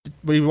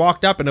we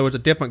walked up and there was a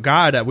different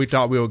guy that we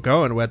thought we were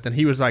going with, and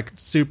he was like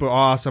super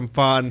awesome,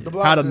 fun,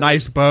 had a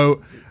nice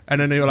boat. And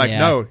then they were like,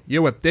 "No,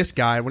 you're with this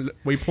guy." And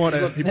he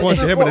pointed to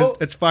him, and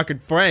it's fucking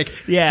Frank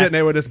sitting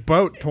there with his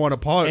boat torn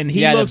apart. And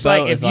he looks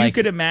like, if you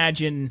could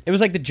imagine, it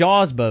was like the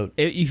Jaws boat.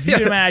 If you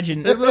could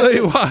imagine, it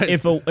really was.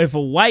 If a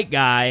white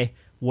guy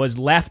was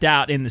left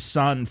out in the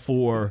sun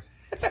for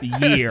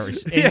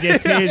years, and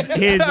just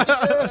his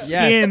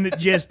skin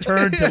just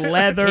turned to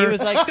leather. He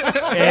was like,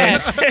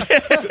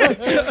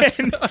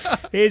 and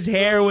his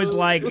hair looked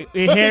like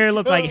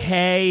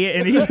hay,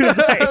 and he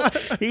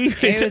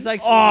was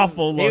like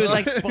awful. He was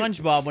like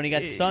SpongeBob when he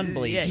got sun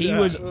bleached. Yeah, he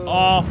was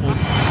awful.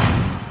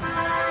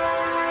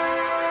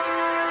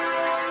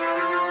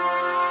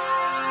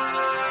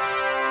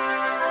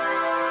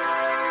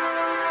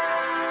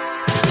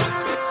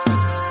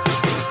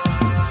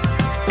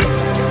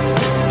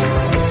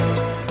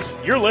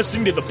 You're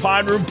listening to the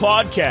Pine Room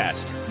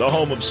Podcast, the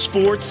home of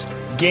sports,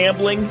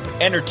 gambling,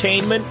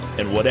 entertainment,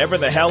 and whatever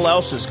the hell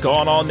else has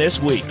gone on this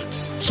week.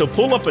 So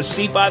pull up a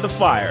seat by the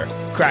fire,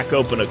 crack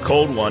open a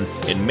cold one,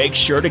 and make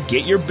sure to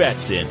get your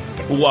bets in.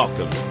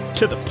 Welcome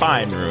to the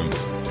Pine Room.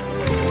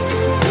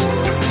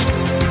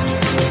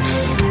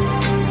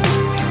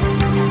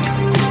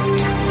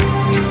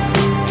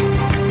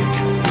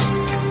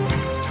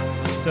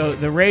 So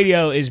the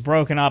radio is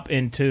broken up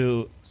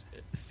into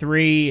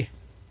 3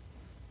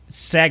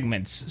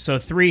 segments, so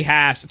 3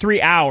 halves,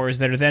 3 hours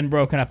that are then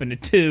broken up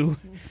into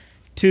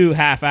two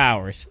half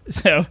hours.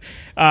 So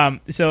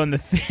in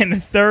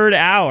the third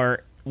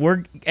hour,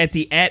 we're at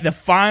the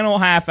final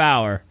half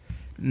hour,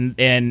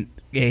 and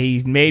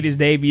he's made his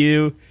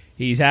debut.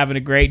 He's having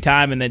a great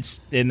time, and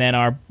then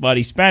our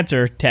buddy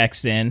Spencer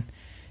texts in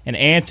an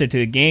answer to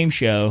a game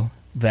show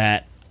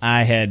that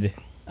I had.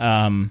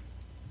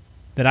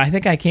 That I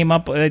think I came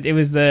up with. It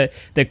was the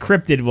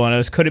cryptid one. It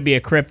was Could It Be a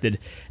Cryptid?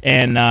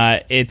 And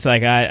it's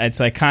like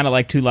kind of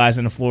like Two Lies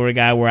in a Florida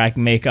Guy, where I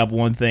can make up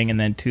one thing and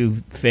then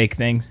 2 fake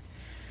things,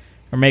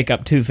 or make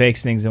up 2 fake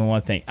things and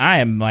one thing. I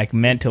am like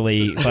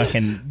mentally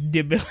fucking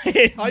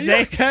debilitated. Are you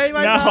okay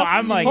right now? No,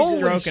 I'm like Holy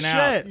stroking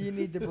out. You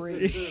need to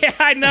breathe. Yeah,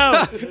 I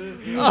know.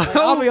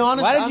 I'll be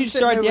honest. Why did you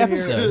start the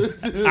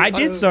episode? I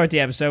did start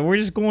the epised. We're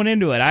just going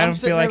into it. I don't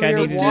feel like I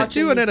need to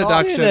do an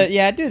introduction. Do the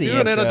Do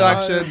an intro.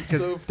 introduction,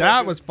 because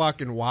that was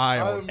fucking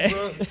wild.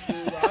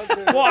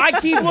 Well, I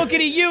keep looking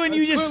at you and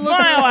you just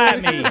smile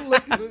at me.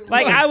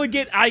 Like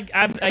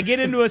I get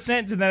into a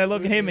sentence and then I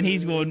look at him and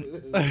he's going,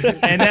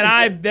 and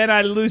then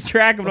I lose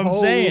track of what I'm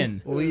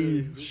saying.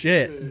 Holy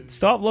shit!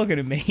 Stop looking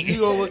at me.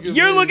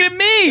 You're looking at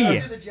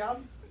me.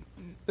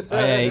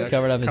 Oh, yeah, he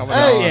covered up his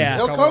Hey, Yeah.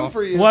 he'll come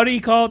for you. What do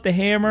you call it? The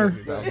hammer.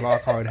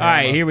 All All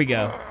right, here we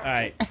go. All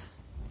right.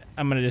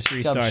 I'm going to just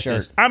restart shirt.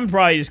 this. I'm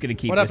probably just going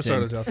to keep What this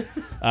episode in.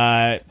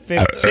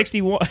 is this?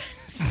 61.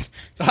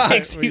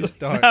 60,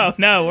 Restart.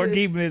 no, we're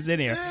keeping this in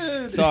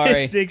here.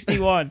 Sorry.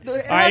 61. All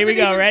right, here we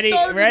go. Ready?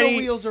 The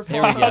wheels are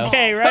Here we go.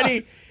 Okay,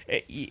 ready?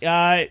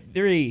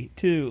 3,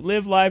 2,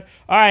 live life.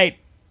 All right.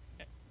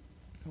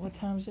 What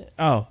time is it?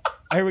 Oh,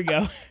 here we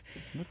go.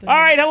 All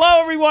right,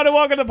 hello everyone, and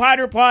welcome to the Pine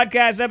Room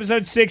Podcast,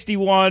 episode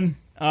 61.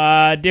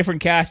 Different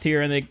cast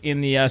here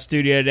in the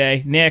studio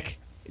today. Nick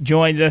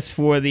joins us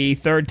for the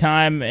 3rd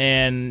time,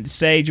 and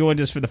Say joins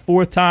us for the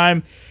 4th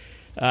time.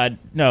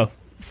 No,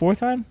 4th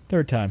time?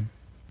 3rd time.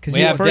 Because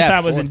the first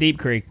time was in Deep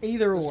Creek.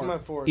 Either This is my or.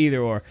 fourth.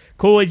 Either or.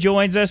 Cooley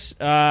joins us.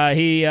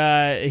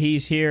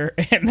 He's here,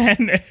 and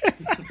then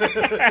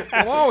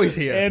I'm always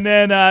here. and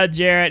then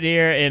Jarrett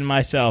here, and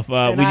myself.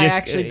 And we I just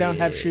actually don't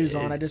have shoes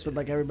on. I just would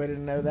like everybody to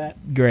know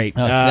that. Great.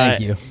 Oh,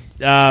 thank you.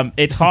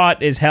 It's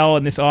hot as hell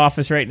in this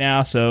office right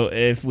now, so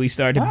if we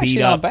start to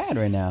beat up, not bad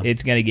right now.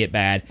 it's gonna get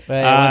bad.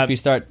 But once we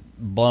start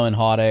blowing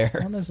hot air.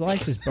 One of those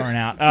lights is burnt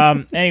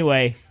out.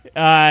 Anyway,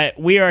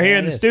 we are here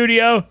in the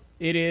studio.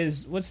 It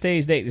is, what's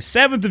today's date? The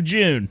 7th of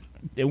June.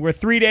 We're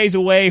 3 days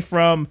away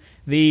from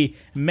the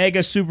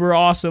mega super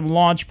awesome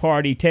launch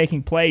party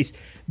taking place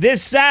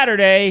this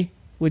Saturday,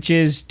 which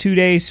is 2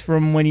 days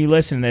from when you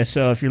listen to this.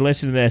 So if you're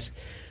listening to this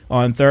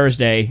on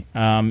Thursday,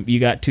 you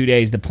got 2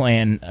 days to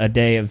plan a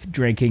day of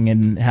drinking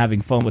and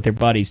having fun with your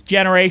buddies.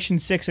 Generation,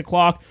 6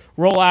 o'clock,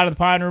 roll out of the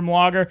Pine Room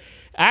Lager.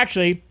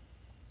 Actually,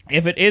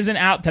 if it isn't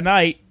out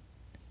tonight,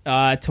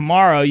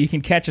 tomorrow you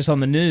can catch us on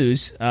the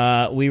news.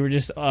 We were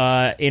just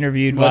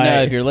interviewed by... Well,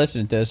 no, if you're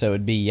listening to this, it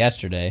would be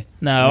yesterday.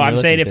 No, I'm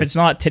saying if it's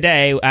not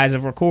today as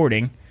of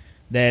recording,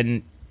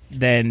 then...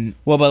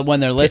 Well, but when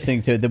they're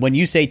listening to it, when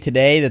you say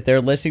today that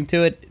they're listening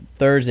to it,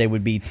 Thursday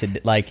would be,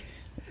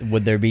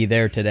 would there be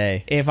there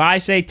today? If I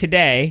say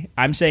today,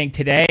 I'm saying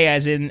today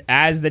as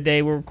the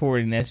day we're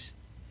recording this.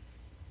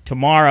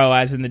 Tomorrow,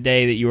 as in the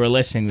day that you are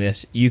listening to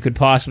this, you could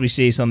possibly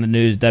see us on the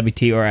news,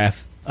 WTRF.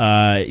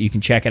 You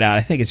can check it out.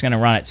 I think it's going to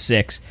run at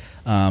 6.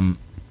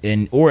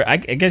 or I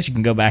guess you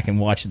can go back and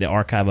watch the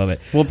archive of it.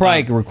 We'll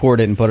probably record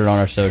it and put it on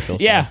our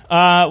socials.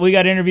 Yeah, we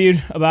got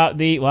interviewed about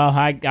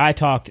I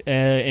talked,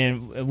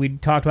 and we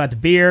talked about the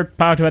beer,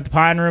 talked about the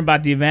Pine Room,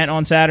 about the event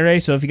on Saturday.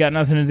 So if you got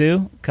nothing to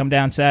do, come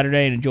down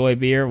Saturday and enjoy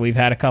beer. We've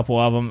had a couple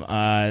of them.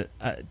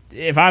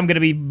 If I'm going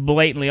to be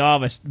blatantly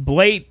honest,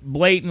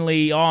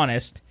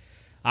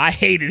 I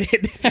hated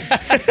it.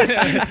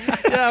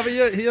 Yeah, but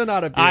you're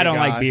not a beer I don't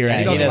guy. like beer. He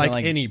He doesn't doesn't like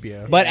like- any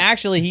beer. But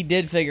actually, he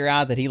did figure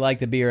out that he liked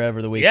the beer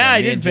over the weekend. Yeah, I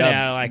Me did and figure Jubb,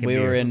 out I like a we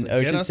beer. were Was in it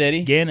Ocean Guinness?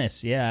 City.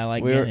 Guinness, yeah, I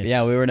like We were, Guinness.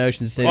 yeah, we were in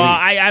Ocean City. Well,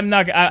 I'm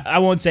not. I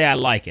won't say I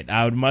like it.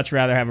 I would much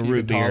rather have a you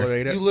root can beer.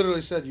 tolerate it. You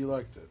literally said you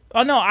liked it.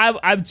 Oh no,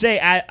 I would say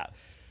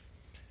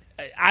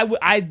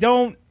I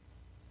don't.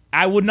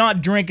 I would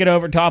not drink it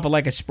over top of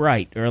like a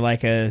Sprite or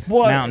like a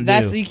Mountain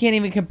Dew. You can't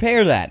even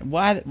compare that.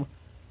 Why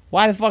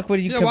the fuck would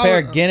you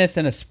compare Guinness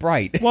and a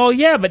Sprite? Well,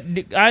 yeah, but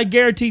I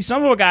guarantee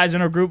some of the guys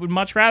in our group would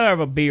much rather have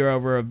a beer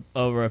over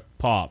a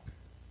pop.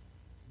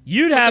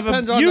 You'd have a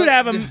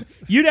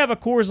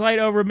Coors Light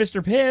over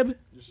Mr. Pibb.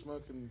 You're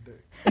smoking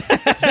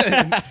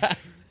dick.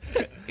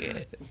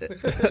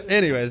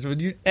 Anyways,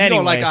 you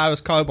don't like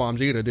Iowa's car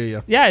bombs either, do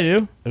you? Yeah, I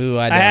do. Ooh,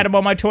 I had them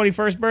on my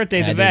 21st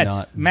birthday at the I did Vets.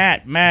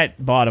 not.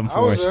 Matt bought them I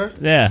for was us.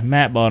 there. Yeah,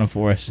 Matt bought them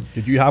for us.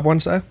 Did you have one,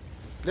 Say?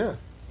 Yeah,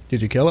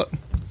 Did you kill it?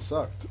 it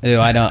sucked. Ooh,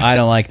 I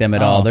don't like them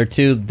at Oh. all. They're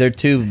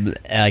too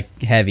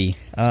heavy.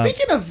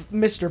 Speaking of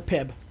Mr.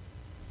 Pibb,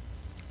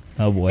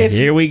 Oh boy,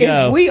 here we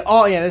go. If we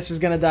all, this is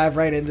going to dive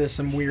right into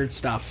some weird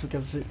stuff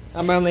because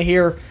I'm only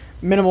here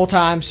minimal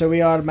time, so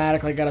we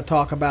automatically got to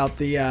talk about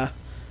the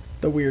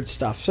weird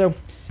stuff. So,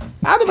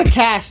 out of the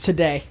cast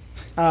today,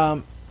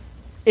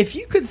 if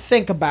you could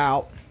think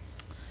about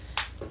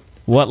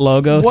What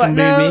logo?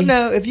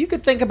 if you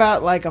could think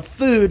about like a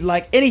food,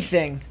 like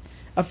anything,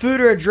 a food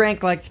or a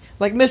drink, like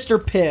Mr.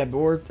 Pibb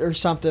or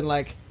something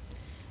like.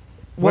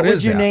 What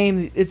would you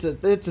name? It's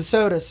a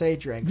soda. Say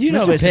drinks. You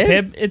know Mr. Mr.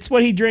 Pibb? Pibb? It's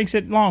what he drinks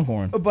at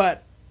Longhorn.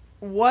 But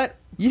what?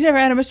 You never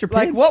had a Mr. Pibb?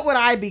 Like what would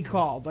I be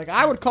called? Like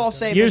I would call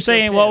say. You're Mr.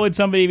 saying Pibb. what would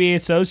somebody be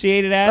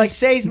associated as? Like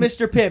say's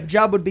Mr. Pibb.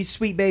 Jubb would be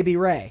Sweet Baby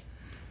Ray.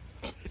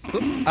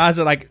 As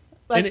it like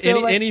Like, so,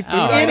 like, any food?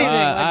 Anything.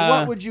 Like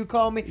what would you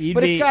call me?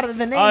 But it's got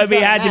the name. Oh, it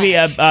had to be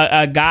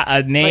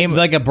a name.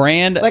 like a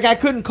brand? Like I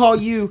couldn't call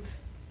you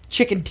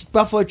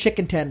buffalo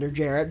chicken tender,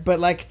 Jarrett. But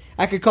like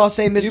I could call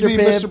say Mr. You'd be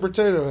Pibb. Mr.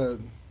 Potato Head.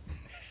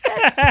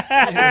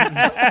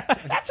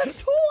 That's a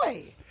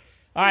toy.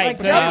 All right, Like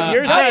so Jubb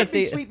you're would saying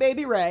be Sweet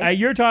Baby Ray.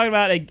 you're talking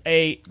about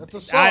a That's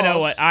a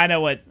sauce. I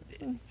know what.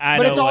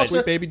 But it's also,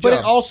 Sweet Baby but it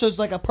Jubb. also is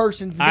like a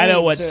person's name. I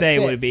know what so it Say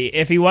would fits. be.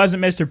 If he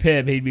wasn't Mr.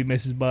 Pibb, he'd be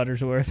Mrs.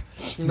 Buttersworth.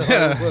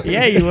 No,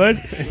 Yeah, you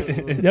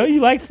would. No, you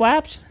like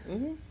flaps?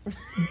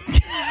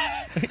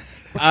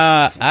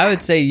 I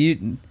would say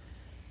you.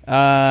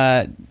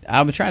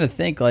 I'm trying to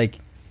think. Like,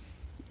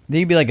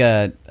 there'd be like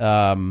a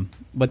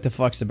what the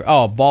fuck's the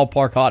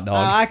ballpark hot dogs?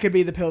 I could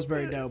be the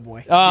Pillsbury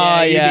Doughboy.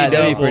 Oh you'd yeah, be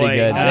that'd be pretty Doughboy.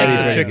 good. That'd be Mix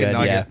a pretty chicken good,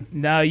 nugget. yeah.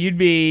 No, you'd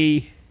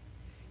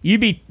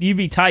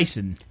be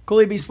Tyson. Cool,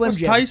 he'd be Slim What's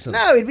Jim. Tyson?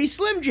 No, he'd be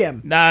Slim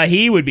Jim. Nah,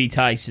 he would be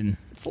Tyson.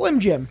 Slim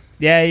Jim.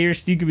 Yeah, you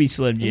could be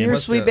Slim Jim. You're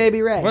What's Sweet the-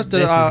 Baby Ray. What's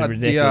This is a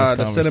ridiculous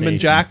the cinnamon conversation.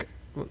 jack?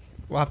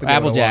 We'll have to go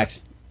Apple with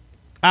Jacks.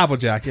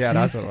 Applejack, yeah,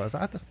 that's what it was.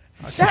 That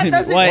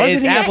doesn't. Well,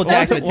 Wasn't he- Apple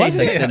Jacks wasn't- would taste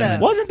like wasn't it,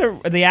 cinnamon.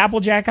 Wasn't the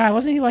Applejack guy?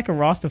 Wasn't he like a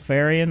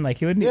Rastafarian? Like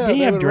he wouldn't. yeah, did he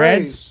they have would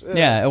dreads? raise.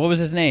 Yeah, what was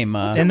his name?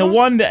 And the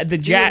one that the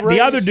other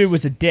raise- dude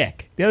was a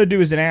dick. The other dude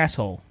was an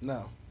asshole.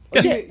 No.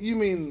 Yeah. You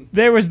mean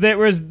There was the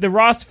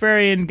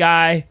Rastafarian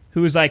guy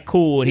who was like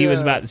cool and he was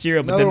Yeah. about the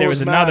cereal, but Another then there was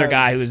was another mad.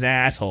 guy who was an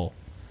asshole.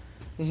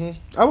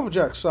 Apple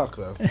Jacks suck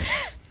though.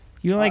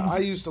 You know, like I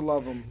used to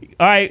love them.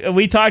 all right,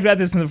 we talked about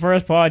this in the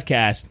first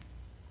podcast.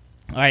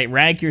 All right,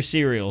 rank your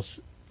cereals.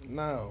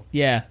 No,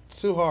 Yeah.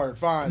 it's too hard.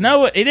 Fine.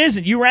 No, it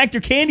isn't. You ranked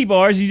your candy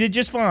bars. You did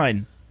just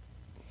fine.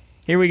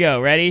 Here we go.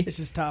 Ready? This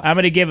is tough. I'm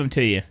going to give them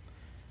to you.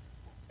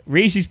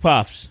 Reese's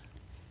Puffs,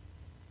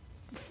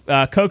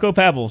 Cocoa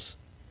Pebbles,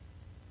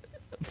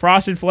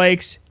 Frosted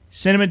Flakes,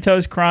 Cinnamon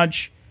Toast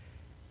Crunch,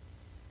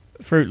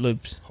 Fruit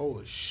Loops.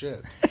 Holy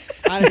shit.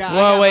 I got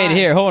Well, wait mine.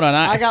 here, hold on.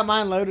 I got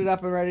mine loaded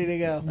up and ready to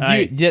go. All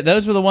right.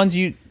 Those were the ones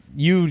you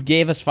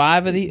gave us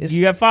 5 of these.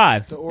 You got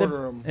 5. To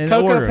order them. In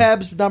Cocoa order.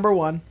 Pebs number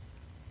 1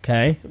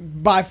 Okay.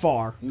 by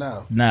far.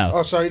 No. No.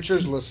 Oh, sorry. It's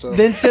yours, Lissa.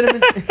 Then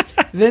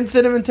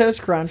cinnamon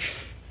toast crunch.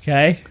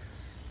 Okay.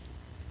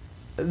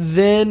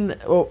 Then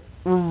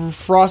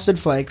Frosted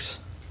Flakes.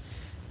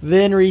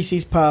 Then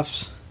Reese's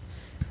Puffs,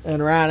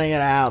 and rounding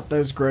it out,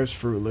 those gross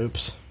Fruit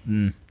Loops.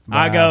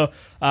 I go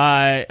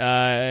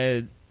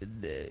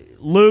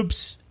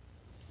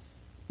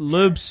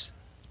Loops,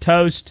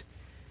 Toast.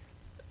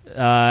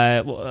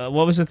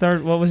 What was the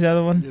third? What was the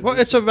other one? Well,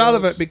 it's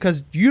irrelevant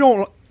because you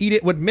don't eat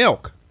it with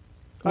milk.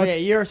 Oh yeah,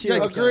 you're a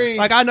cereal guy. Agreed.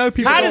 Like I know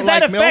people. How don't does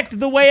that like affect milk.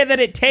 the way that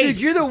it tastes?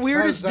 Dude, you're the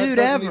weirdest That dude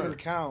doesn't ever. even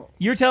count.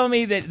 You're telling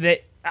me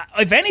that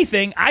if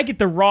anything, I get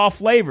the raw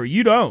flavor.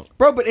 You don't.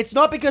 Bro, but it's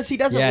not because he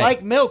doesn't Yeah.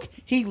 like milk.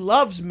 He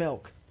loves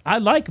milk. I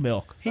like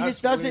milk. He That's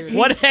just doesn't. weird. He,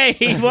 What?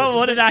 Hey,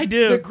 what did I the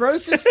do?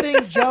 grossest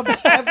thing Jubb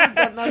ever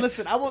done. Now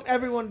listen, I want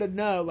everyone to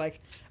know.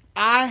 Like,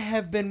 I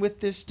have been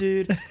with this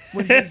dude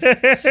when he's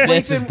sleeping.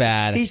 This is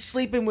bad. He's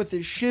sleeping with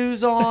his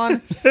shoes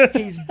on.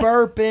 He's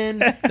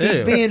burping. He's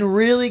Ew. being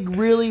really,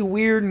 really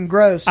weird and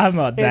gross. I'm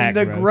not that And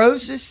the gross.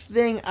 grossest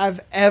thing I've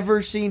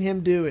ever seen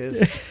him do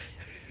is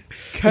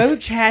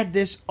Coach had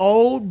this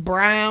old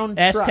brown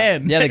truck.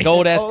 S10. Yeah, the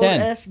gold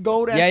S10.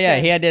 Gold S10. Yeah.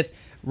 He had this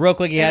real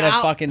quick. He had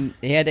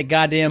he had a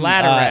goddamn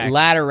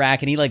ladder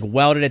rack, and he like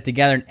welded it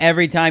together. And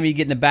every time you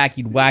get in the back,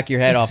 you'd whack your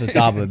head off the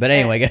top of it. But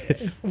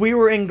anyway, We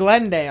were in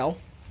Glendale,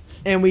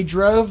 and we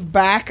drove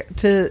back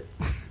to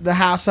the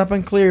house up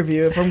in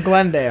Clearview from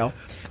Glendale.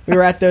 We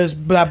were at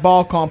that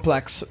ball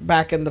complex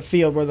back in the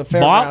field where the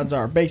fairgrounds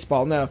are.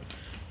 Baseball, no.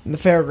 In the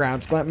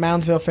fairgrounds,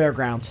 Moundsville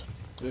Fairgrounds.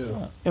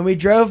 Yeah. And we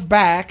drove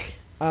back.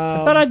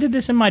 I thought I did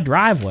this in my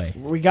driveway.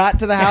 We got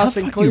to the house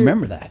in you Clearview.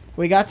 remember that?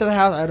 We got to the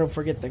house. I don't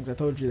forget things. I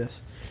told you this.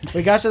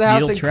 We got to the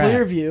house Steel in trap.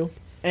 Clearview,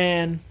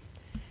 and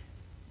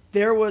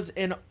there was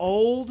an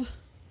old...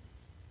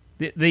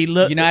 The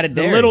United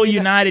the Dairy. little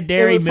United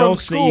Dairy it was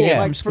milks from that you get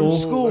like from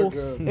school.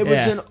 They're good. It was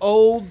Yeah. an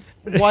old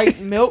white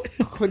milk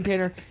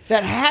container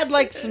that had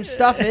like some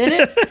stuff in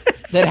it,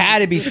 That had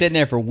to be sitting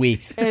there for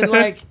weeks. and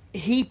like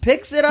he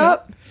picks it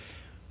up,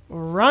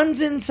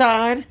 runs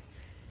inside,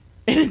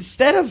 and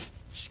instead of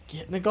just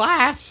getting a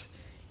glass,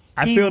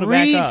 I he filled it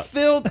back up.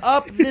 refilled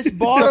up this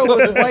bottle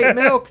with white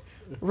milk,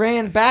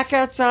 ran back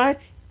outside,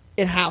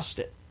 and housed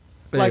it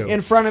like Ew.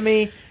 in front of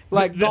me.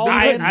 Like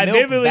I Milk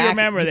vividly back-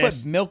 remember you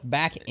this. Put milk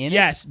back in it.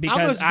 Yes,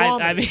 because was I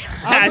vomiting.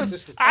 I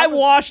I was-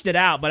 washed it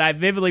out, but I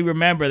vividly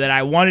remember that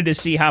I wanted to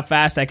see how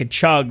fast I could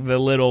chug the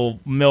little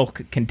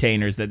milk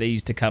containers that they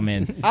used to come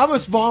in. I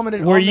was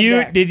vomiting. Were on the you?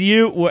 deck. Did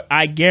you?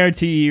 I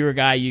guarantee you, you're a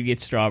guy. You get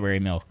strawberry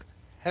milk.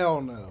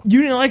 Hell no.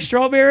 You didn't like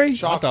strawberry? I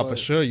thought for Chocolate.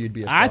 sure you'd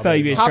be. I thought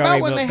you'd be a How strawberry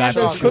about when milk they had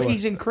guy those for sure.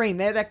 cookies and cream?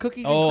 They had that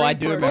cookies and Oh, cream. I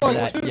do for- remember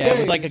like that. 2 Yeah, it was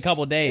days. like a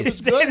couple It days.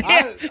 was good. They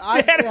had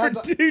it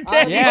for 2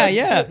 days.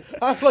 Yeah.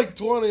 I had like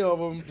 20 of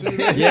them. Too.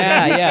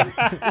 Yeah.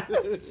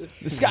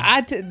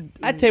 I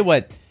tell you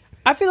what,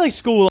 I feel like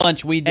school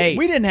lunch, we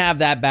didn't have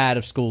that bad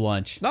of school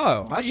lunch.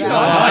 No, I No,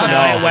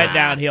 No, it went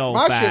downhill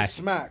My shit fast.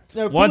 smacked.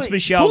 No, Once Cooley-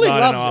 Michelle Cooley got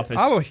in loves it.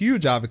 office. I'm a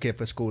huge advocate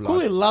for school lunch.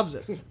 Cooley loves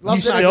it.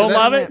 Loves You it. still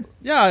love it?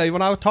 Yeah,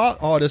 when I was taught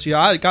all this year,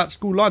 I got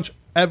school lunch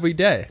every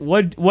day.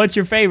 What's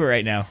your favorite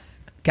right now?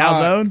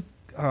 Calzone,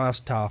 Oh, that's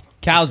tough.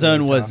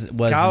 Calzone was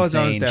Calzone's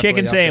insane. definitely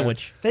chicken up there.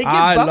 sandwich. They give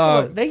I buffalo.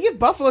 love- They give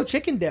buffalo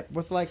chicken dip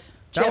with like.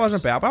 That chips.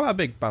 wasn't bad, but I'm a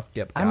big buff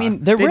dip guy. I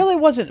mean, there really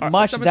wasn't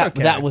much it's that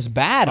okay. was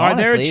bad, Are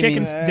there honestly.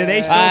 chickens? I mean, Do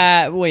they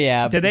still? well,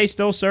 yeah. Do they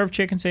still serve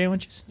chicken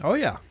sandwiches? oh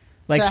yeah.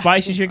 Like So-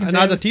 spicy chicken And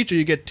as a sandwich? teacher,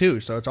 you get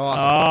two, so it's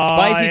awesome.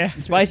 Spicy yeah.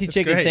 spicy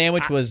chicken great.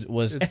 sandwich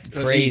was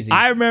crazy.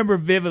 I remember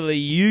vividly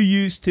you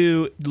used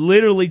to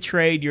literally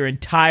trade your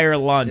entire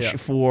lunch Yeah.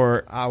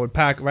 for I would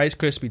pack Rice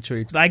Krispie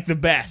treats like the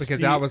best.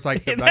 because that was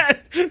like the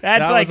that's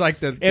that like, was like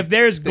the if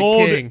there's the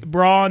gold, king.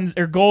 bronze,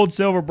 or gold,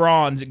 silver,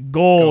 bronze,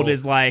 gold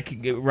is like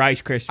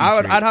Rice Krispie.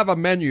 I'd have a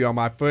menu on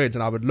my fridge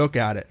and I would look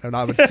at it and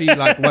I would see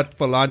like what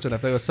for lunch, and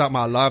if there was something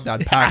I loved,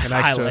 I'd pack an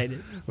extra Highlight it.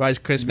 Rice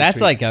Krispie. that's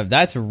treat. like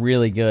that's a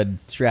really good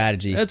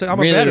strategy. I'm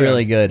really, a veteran.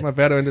 really good. I'm a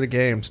veteran into the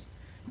games.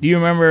 Do you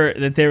remember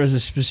that there was a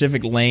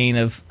specific lane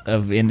of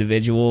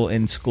individual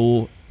in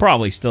school?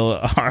 Probably still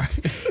are.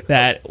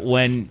 That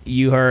when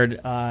you heard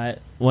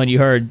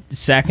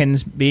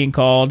seconds being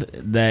called,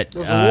 that It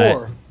was a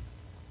war.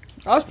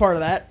 I was part of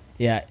that.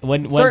 yeah.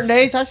 When Certain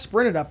days I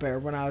sprinted up there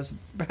when I was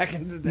back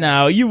in the day.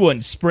 no, you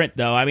wouldn't sprint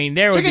though. I mean,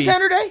 there would Chicken be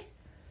tender day.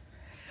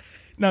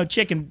 no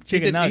chicken He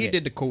nugget.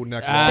 did the cool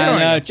neck.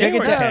 No, They chicken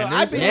were tenders. tenders.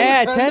 I'd be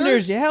Yeah, eating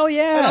tenders. Hell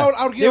yeah. And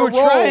I would get they a were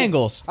roll.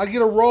 triangles. I'd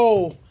get a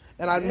roll,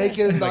 and I'd make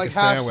it into Like like a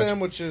half sandwich.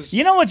 sandwiches.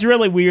 You know what's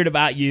really weird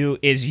about you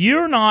is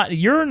you're not he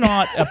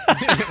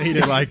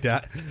didn't like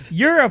that.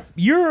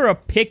 you're a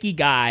picky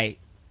guy,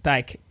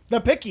 The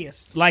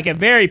pickiest. like a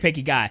very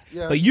picky guy.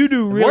 Yes. But you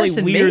do really Worse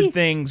than weird me?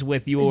 things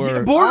with your. Yeah,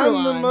 I'm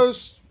borderline. the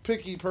most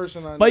picky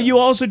person I know. But you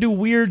also do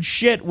weird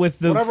shit with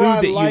the Whatever food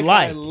I that like, you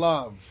like. I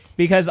love.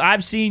 Because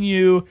I've seen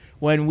you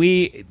when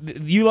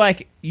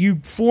you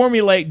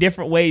formulate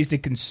different ways to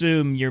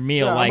consume your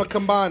meal. Yeah, I'm a like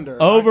combiner.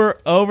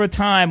 over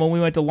time when we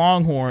went to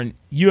Longhorn,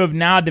 you have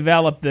now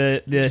developed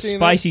the seen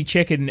spicy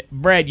chicken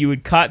bread. You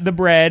would cut the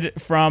bread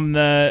from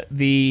the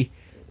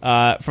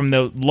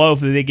loaf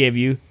that they give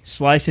you,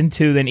 slice in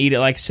two, then eat it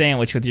like a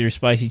sandwich with your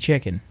spicy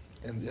chicken.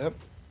 And yep,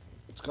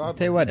 it's God.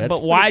 Tell you what,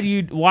 But why are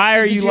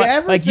did you you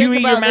ever like you think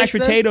eat your about mashed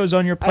this, though? potatoes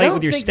on your I plate don't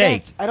with your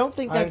think steak? I don't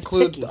think I that's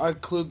include picky. I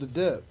include the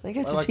dip. I think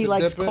that's I just like he to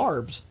likes dip it.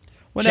 carbs.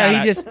 Well, no, Shout he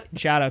out- just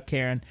shout out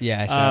Karen.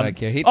 shout out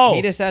here.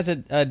 He just has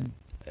an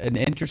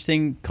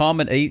interesting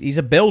comment. He's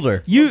a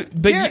builder.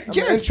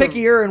 Jared's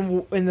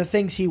pickier in the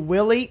things he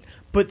will eat,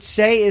 but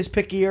Say is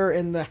pickier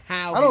in the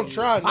how. I don't he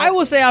try. eats. I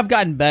will say I've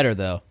gotten better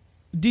though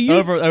Do you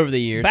over the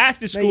years. back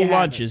to No, school you haven't.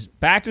 lunches?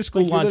 Back to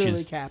school Like, you literally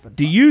lunches. capping.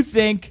 Do you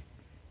think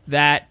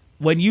that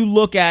when you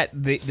look at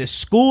the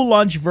school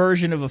lunch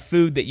version of a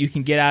food that you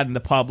can get out in the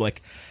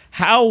public,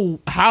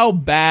 how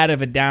bad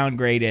of a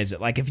downgrade is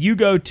it? Like if you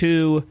go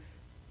to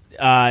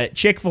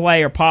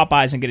Chick-fil-A or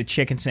Popeyes and get a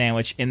chicken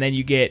sandwich, and then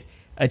you get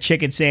a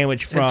chicken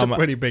sandwich It's a from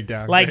pretty big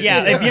downgrade. like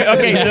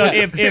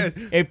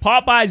if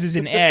Popeyes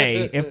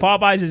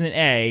is an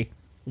A,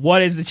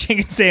 what is the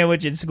chicken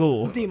sandwich in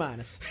school? D-.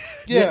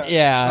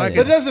 Yeah. But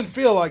it doesn't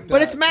feel like that.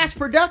 But it's mass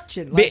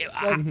production. Like,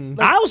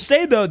 I'll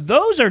say though,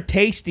 those are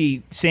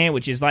tasty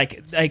sandwiches.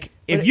 Like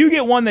if you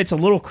get one that's a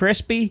little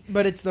crispy,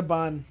 but it's the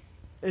bun.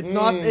 It's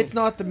not. It's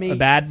not the meat. a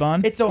bad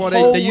bun. It's a well,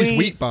 whole they use wheat.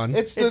 wheat bun.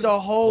 It's a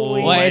whole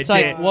wheat.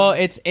 Well,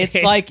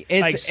 it's like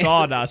it's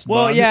sawdust.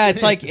 Well, bun. yeah,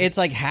 it's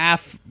like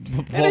half.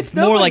 Well, it's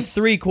more like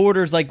nobody's-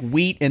 3/4 like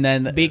wheat, and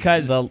then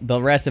Because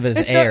the rest of it is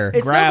It's air. Not,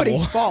 it's gravel.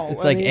 nobody's fault.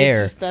 It's like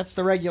air. That's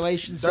the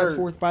regulation set Dirt.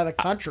 forth by the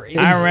country.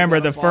 I remember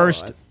You gotta the follow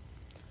first. it.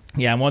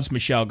 Yeah, once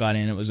Michelle got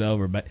in, it was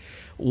over. But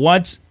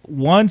once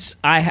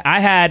I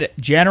had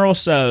General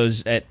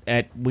Tso's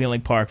at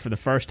Wheeling Park for the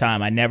first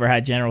time. I never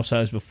had General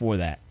Tso's before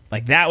that.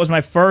 Like that was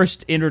my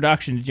first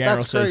introduction to General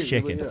That's Tso's crazy,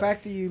 chicken, but The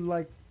fact that you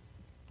like.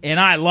 and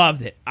I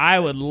loved it. I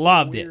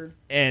loved it, weird.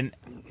 and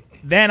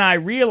then I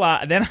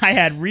realized. Then I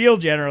had real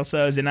General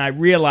Tso's, and I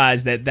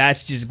realized that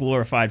that's just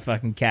glorified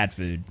fucking cat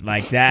food.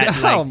 Like that.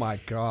 oh like, my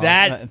god.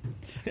 that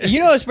You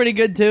know what's pretty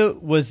good too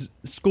was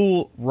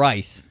school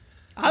rice.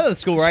 I thought the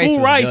school rice school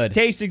was rice good.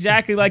 tastes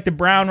exactly like the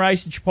brown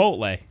rice at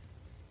Chipotle.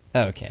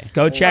 Okay.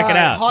 Go check it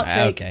out. Hot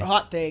take. Okay.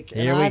 Hot take.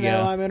 And Here we I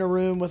know go. I'm in a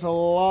room with a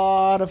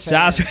lot of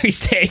fans. Salisbury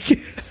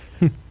steak.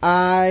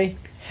 I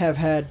have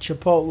had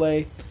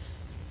Chipotle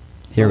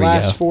Here the we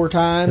last go. 4 this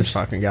times.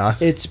 fucking guy.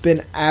 It's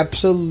been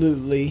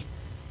absolutely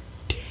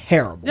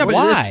terrible. Yeah, but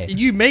Why?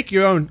 you make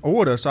your own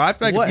order, so I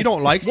feel like What- if you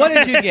don't like what did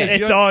something, you get?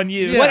 It's on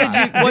you.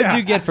 Yeah. What did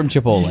you get from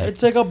Chipotle?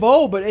 It's like a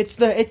bowl, but it's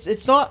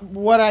not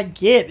what I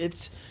get.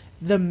 It's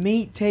the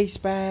meat tastes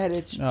bad.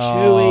 It's chewy.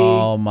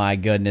 Oh my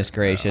goodness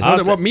gracious!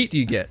 What meat do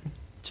you get?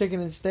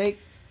 Chicken and steak.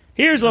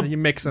 Here's what You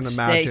mix and a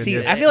match. Steak. and See,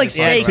 you- I feel like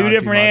you fuck steak- two around too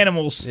different much.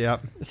 animals.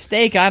 Yep.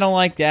 Steak, I don't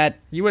like that.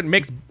 You wouldn't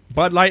mix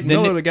Bud Light and The-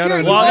 Miller together. Sure,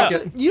 and you, Well, make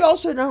also, it. you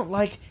also don't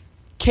like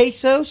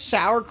queso,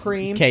 sour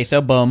cream,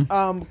 Queso, boom.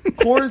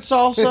 corn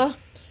salsa,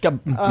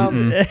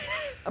 Mm-mm.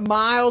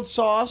 mild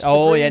sauce. the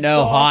Oh green yeah,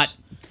 no sauce,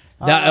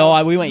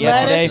 hot. We went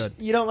yesterday. lettuce.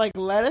 You don't like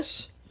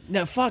lettuce?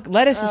 No, fuck.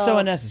 Lettuce is so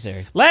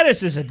unnecessary.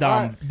 Lettuce is a dumb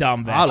I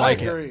vegetable. like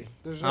I it. agree.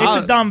 There's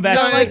It's a dumb No,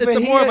 vegetable. like it's a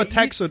more of a fajita,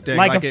 texture thing,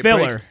 like a it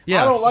filler. breaks-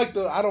 Yeah, I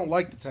don't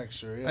like the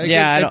texture. Yeah,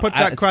 Yeah, I It don't- puts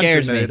that it crunch in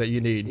scares there me. that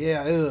you need.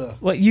 yeah. Ugh.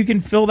 Well, you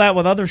can fill that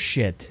with other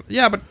shit.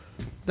 Yeah, but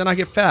then I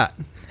get fat.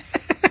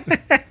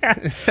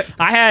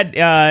 I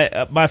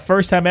had my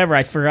first time ever.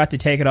 I forgot to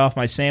take it off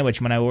my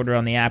sandwich when I ordered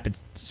on the app at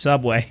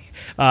Subway.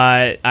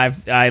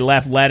 I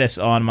left lettuce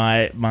on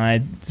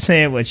my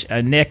sandwich.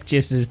 Nick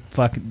just is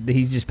fucking.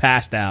 He's just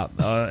passed out.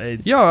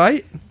 You all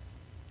right?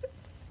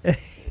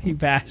 He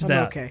passed I'm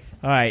out. okay.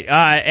 All right.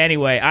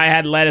 Anyway, I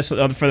had lettuce for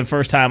the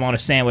first time on a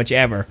sandwich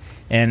ever,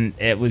 and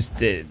it was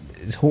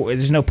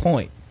there's no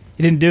point.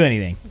 It didn't do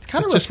anything. It's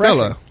kind It's of just refreshing.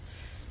 filler.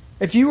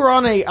 If you were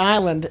on an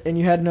island and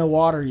you had no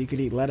water, you could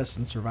eat lettuce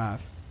and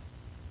survive.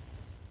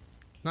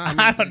 No,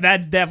 I mean,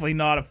 That's definitely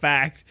not a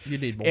fact. you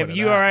need more. If than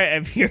you that. are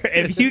if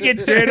you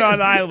get stranded on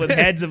an island with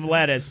heads of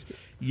lettuce,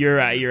 you're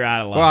out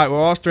of luck. All right, we're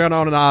all stranded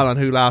on an island.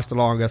 Who lasts the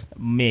longest?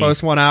 Me,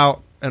 First one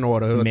out in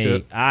order. Who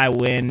me. I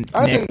win.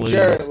 I Nick think loses.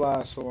 Jarrett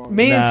lasts so long.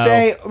 Me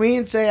and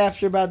No. say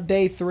after about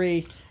day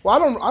 3. Well, I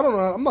don't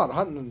know. I'm not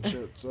hunting and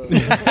shit. So.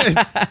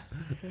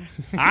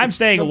 I'm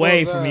staying Simple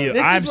away as from that. you.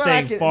 This I'm is what I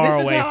staying can- far this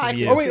is away how I from can-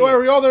 you. Oh wait, are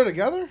we all there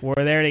together? We're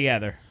there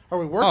together. Are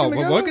we working Oh,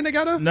 together? we're working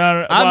together.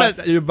 No, I well,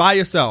 meant you by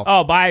yourself.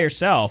 oh, by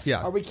yourself.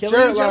 Yeah. Are we killing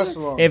Jarrett each lasts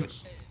other? the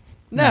longest.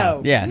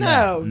 No. Yeah,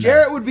 No. no.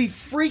 Jarrett would be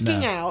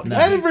freaking out.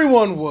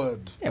 Everyone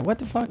would. Yeah, what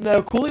the fuck?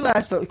 No, Cooley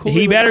lasts.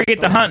 He better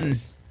get to hunting.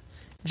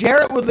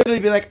 Jarrett would literally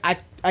be like,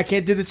 I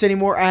can't do this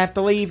anymore. I have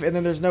to leave, and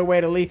then there's no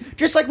way to leave.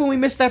 Just like when we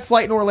missed that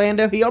flight in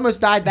Orlando, he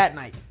almost died that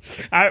night.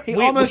 He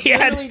almost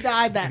literally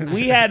died that night.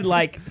 We had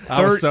like.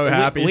 I was so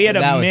happy. We had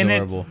That a was minute.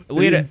 horrible.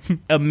 We had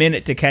a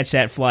minute to catch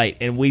that flight,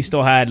 and we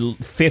still had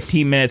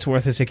 15 minutes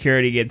worth of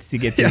security to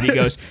get there. He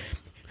goes,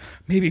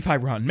 maybe if I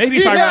run, I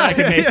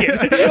can make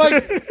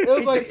it. It was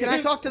He like, said, can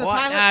I talk to the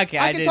What? pilot? Okay,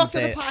 I I can didn't talk to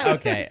say the it. pilot.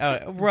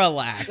 Okay,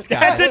 relax, guys.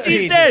 That's what you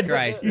Jesus said.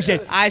 Christ. You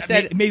said. I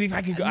said maybe if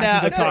I could go. I No,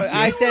 could go talk to you.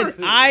 I said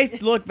I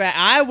look back.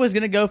 I was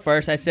gonna go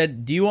first. I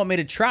said, "Do you want me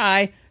to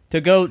try to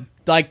go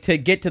to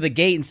get to the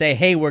gate and say,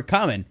 hey, we're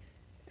coming?"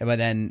 But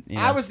then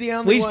I was the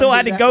only We one still whose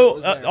had to effort go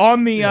was there.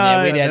 on the.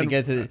 yeah, we had to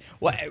get to the.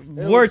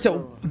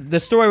 The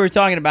story we're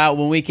talking about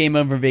when we came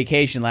home from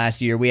vacation last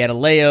year. We had a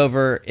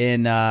layover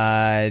in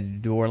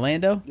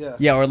Orlando.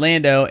 Yeah.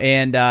 Orlando,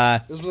 and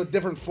it was with a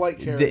different flight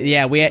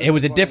carrier. it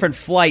was a different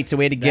flight, so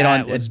we had to get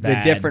That on was the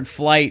bad. different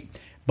flight.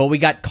 But we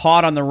got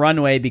caught on the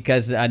runway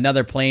because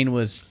another plane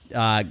was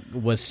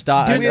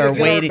stopped We had or to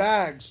get waiting. our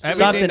bags. Everything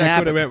Something that could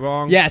happened. have went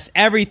wrong. Yes,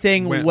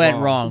 everything Went went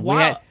wrong. wrong.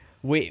 Wow.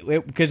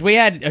 Because we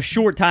had a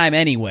short time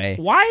anyway.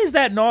 Why is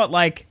that not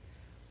like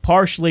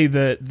partially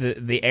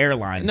the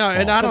airline? No,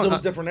 and I Because don't. it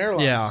was different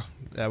airlines. Yeah.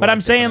 But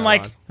I'm saying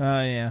like,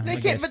 yeah. They I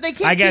can't- guess. but they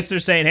can't I guess keep- they're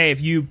saying, hey,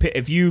 if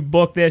you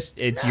book this,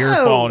 it's your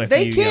No, fault. If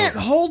they you can't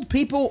hold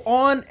people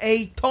on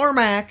a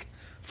tarmac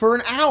for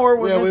an hour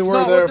when Yeah, we that's were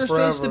not there what they're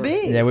supposed to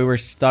forever. be. Yeah, we were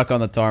stuck on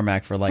the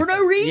tarmac for like For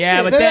no reason.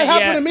 Yeah, but Then that- it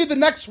happened yeah. to me the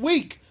next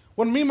week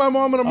when me, my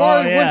mom, and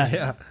Amari went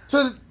Yeah.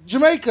 to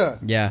Jamaica.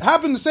 Yeah.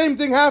 Happened. The same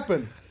thing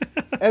happened.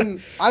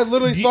 And I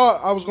literally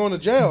thought I was going to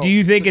jail. Do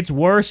you think it's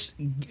worse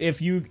if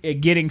you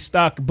getting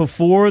stuck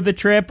before the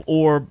trip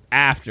or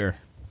after?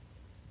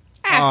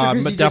 After,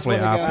 'cause but you just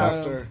definitely wanna go.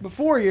 after.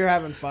 Before you're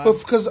having fun.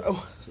 Because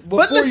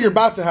before listen- you're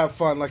about to have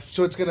fun, like,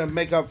 so it's gonna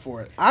make up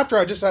for it. After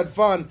I just had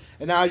fun,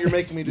 and now you're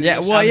making me do Yeah,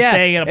 this. well, I'm yeah.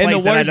 staying in a And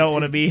place that I don't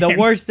wanna be The in.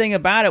 worst thing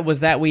about it was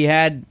that we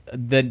had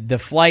the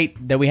flight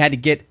that we had to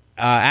get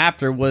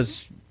after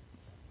was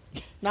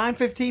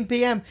 9:15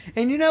 p.m.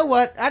 And you know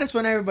what? I just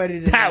want everybody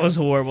to know. That was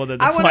horrible that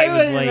the I want flight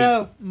was everybody late. to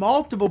know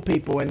multiple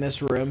people in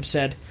this room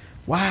said,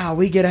 wow,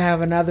 we get to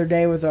have another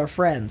day with our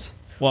friends.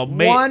 Well,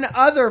 One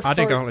other I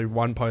think fir- only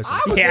one person.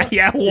 I was-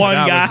 yeah, one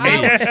That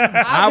was guy. me.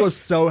 I was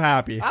so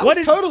happy. I What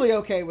was did- totally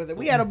okay with it.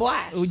 We had a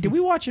blast. Did we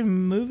watch a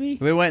movie?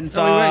 we went and we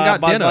saw went and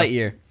got Buzz dinner.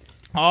 Lightyear.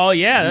 Oh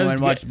yeah, that We was went and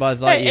good. watched Buzz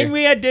Hey, Lightyear. and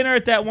we had dinner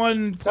at that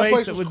one place,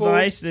 place that was was cool.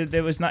 nice. That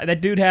was not. That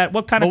dude had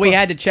what kind But of? we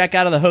had to check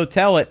out of the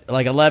hotel at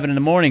like 11 in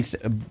the morning, so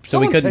we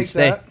Someone couldn't take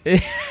stay.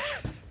 that.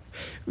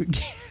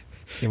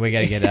 Yeah, we got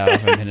to get out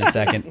of him in a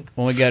second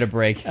when we go to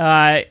break.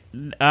 Where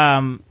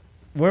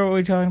were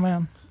we talking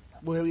about?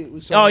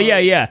 We saw Oh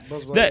yeah.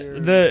 Buzz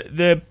Lightyear.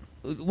 The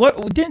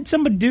what didn't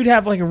some dude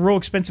have like a real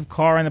expensive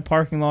car in the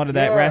parking lot of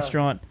that Yeah.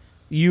 restaurant?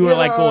 You were Yeah.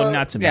 like going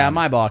nuts about Yeah, it.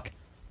 Maybach.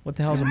 What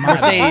the hell's a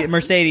Maybach?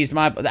 Mercedes,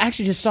 I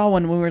actually just saw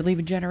one when we were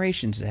leaving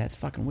Generations. That's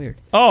fucking weird.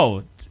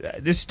 Oh,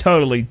 this is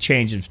totally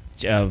change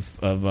of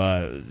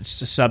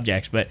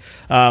subjects, but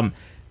how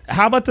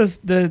about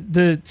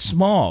the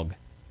smog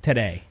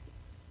today?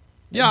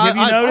 Yeah, Have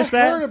you I noticed I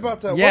that? heard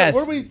about that. Yes.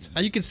 What are we?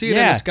 you can see it in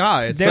Yeah. the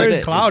sky. It's There's-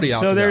 like cloudy out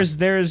so there.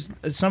 there's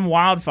some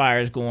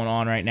wildfires going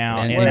on right now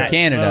And in in that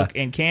Canada. smoke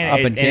in Canada, Up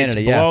in and Canada,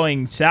 it's yeah.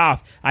 blowing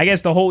south. I guess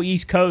the whole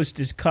East Coast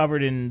is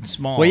covered in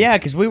smog. Well, yeah,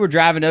 because we were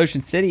driving to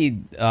Ocean City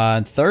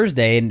on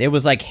Thursday, and it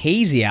was like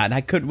hazy out,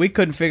 and we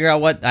couldn't figure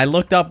out what. I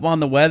looked up on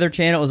the Weather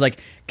Channel. It was like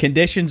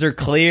conditions are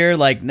clear.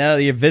 Like no,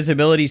 your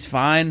visibility's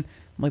fine. I'm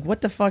like,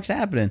 what the fuck's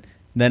happening?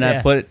 Then I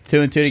Yeah. put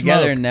two and two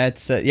together, Smoke. and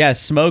that's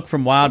smoke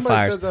from Somebody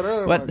wildfires. said that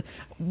earlier, But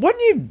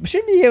like-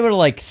 shouldn't you be able to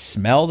like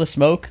smell the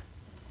smoke?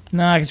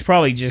 No, it's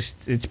probably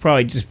just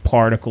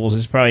particles.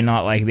 It's probably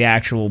not like the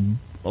actual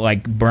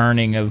like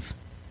burning of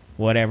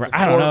whatever.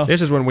 I don't know.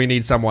 This is when we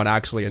need someone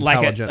actually Like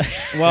a- intelligent.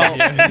 Well,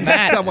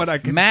 Someone I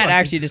can Matt fucking-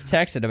 actually just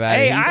texted about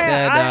Hey, it. He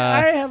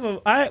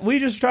said, we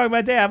just talked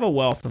about that. I have a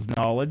wealth of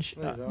knowledge.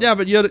 Yeah,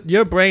 but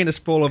your brain is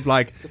full of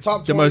like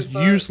top the most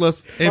 25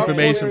 useless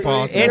information 20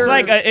 possible.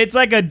 It's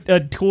like a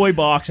toy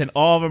box, and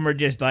all of them are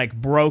just like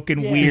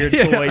broken, weird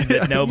toys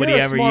that nobody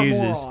You're a ever smart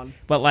uses. moron.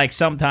 But like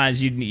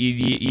sometimes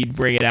you'd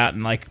bring it out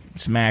and like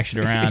smash it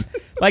around.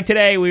 Like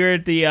today, we were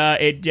at the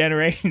at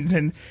Generations,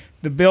 and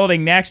the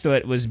building next to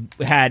it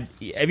had.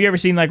 Have you ever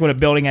seen like when a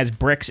building has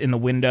bricks in the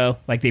window?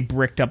 Like they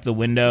bricked up the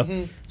window.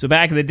 Mm-hmm. So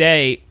back in the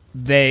day,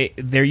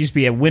 there used to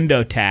be a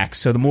window tax.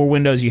 So the more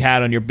windows you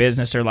had on your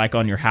business or like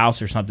on your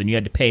house or something, you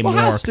had to pay Well,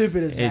 more. how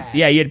stupid is that?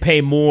 Yeah, you had to pay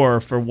more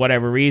for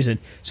whatever reason.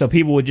 So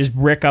people would just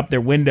brick up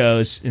their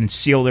windows and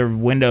seal their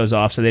windows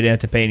off, so they didn't have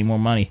to pay any more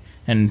money.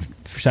 And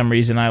for some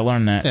reason, I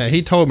learned that. Yeah,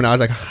 he told me, and I was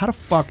like, "How the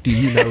fuck do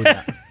you know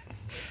that?"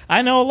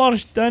 I know a lot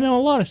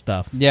of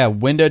stuff. yeah,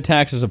 window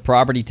tax is a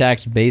property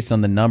tax based on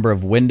the number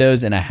of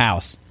windows in a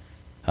house.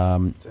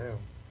 Damn.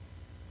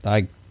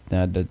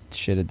 That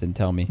shit it didn't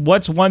tell me.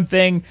 What's one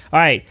thing? All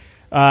right,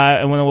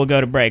 and then we'll go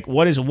to break.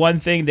 What is one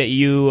thing that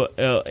you,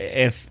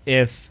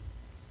 if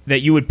that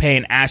you would pay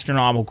an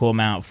astronomical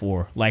amount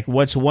for? Like,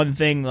 what's one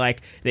thing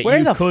like that Where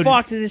you the could?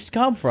 fuck did this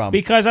come from?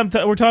 Because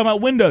we're talking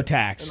about window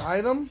tax, An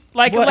item?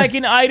 like What? like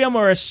an item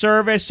or a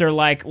service or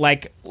like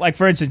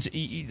for instance,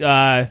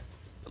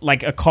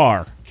 like a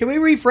car. Can we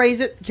rephrase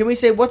it? Can we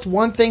say what's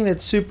one thing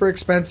that's super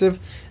expensive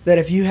that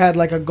if you had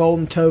like a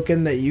golden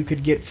token that you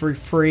could get for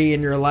free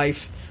in your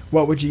life,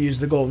 what would you use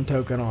the golden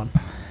token on?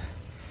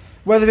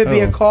 Whether it be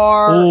a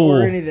car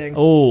or anything.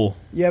 Oh,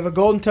 You have a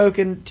golden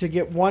token to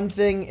get one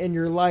thing in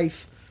your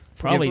life.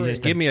 for probably free.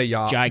 just Give me a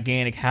yacht.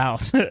 gigantic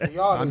house. The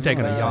yacht I'm is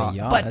taking a bad. yacht.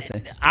 Yeah, But that's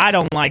it. I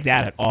don't like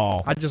that at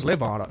all. I just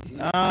live on it.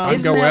 I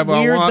Isn't that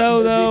weird I want.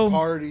 though? The big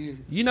party.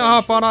 You know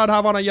how fun I'd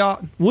have on a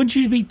yacht? Wouldn't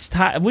you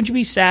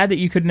be sad that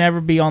you could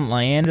never be on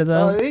land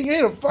though? He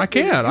ain't a fucking.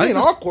 I can't. I He ain't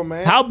just-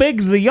 Aquaman. How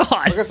big's the I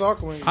yacht? guess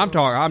Aquaman. I'm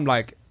talking. I'm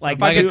like Like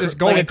if I two- get this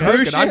golden like a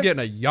cruise token, I'm ship? getting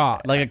a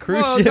yacht. Like a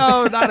cruise well, ship?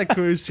 No, not a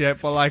cruise ship,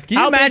 but like Can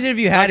you imagine if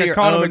you had like a your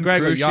Conor own McGregor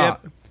cruise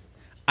yacht. ship?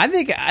 I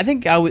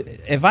think I would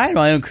if I had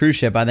my own cruise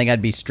ship. I think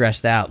I'd be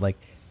stressed out. Like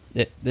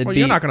it'd Well, be.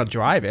 you're not going to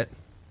drive it.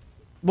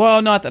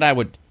 Well, not that I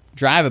would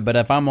drive it, but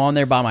if I'm on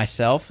there by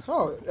myself,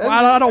 Oh,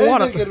 I don't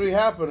want anything it. could be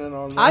happening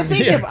on I there.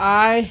 think if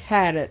I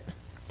had it,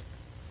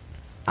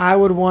 I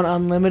would want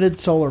unlimited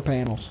solar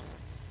panels.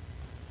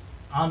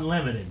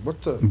 Unlimited.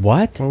 What the?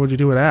 what? What would you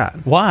do with that?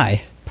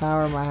 Why?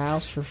 Power my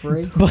house for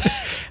free.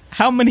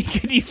 How many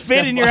could you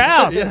fit in your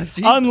house? Yeah,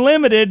 Jesus.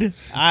 Unlimited.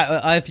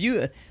 If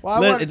you Well, I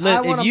want if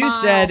a you mile.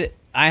 said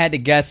I had to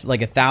guess like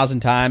 1,000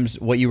 times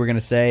what you were going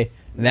to say,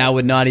 That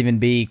would not even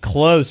be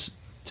close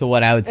to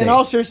what I would think. In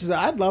all seriousness,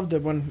 I'd love to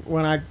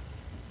when I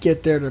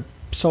get there to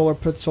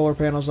put solar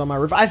panels on my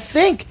roof. I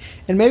think,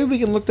 and maybe we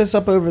can look this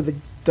up over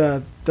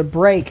the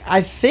break.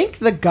 I think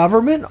the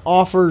government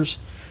offers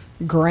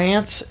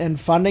grants and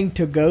funding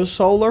to go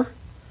solar.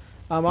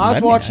 I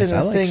was watching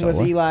a thing with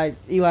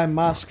Eli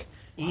Musk.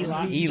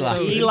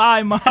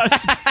 Eli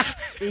Musk.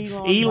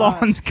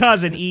 Elon's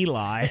cousin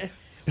Eli.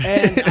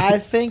 And I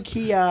think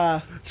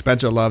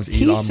Spencer loves Elon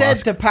Musk. He said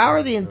Musk. to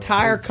power the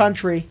entire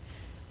country,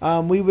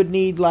 we would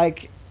need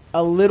like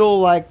a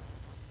little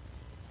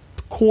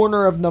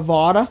corner of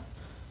Nevada,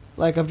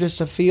 of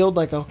just a field,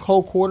 like a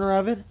whole corner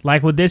of it.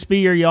 Like, would this be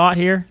your yacht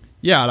here?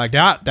 Yeah, like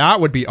that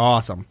would be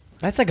awesome.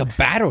 That's like a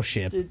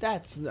battleship. Dude,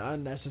 that's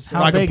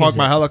unnecessary. I can park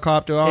my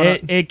helicopter on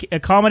it. It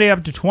accommodates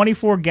up to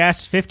 24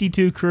 guests,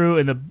 52 crew,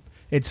 and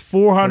it's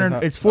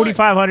 400. It's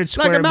 4,500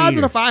 square meters.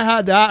 Imagine if I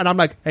had that, and I'm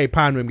like, "Hey,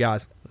 Pine Room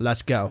guys,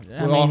 let's go.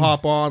 We'll all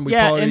hop on. We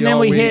party and then all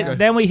we week.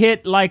 then we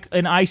hit like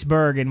an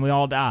iceberg, and we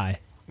all die.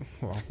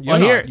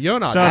 You're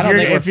not. So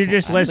if you're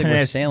just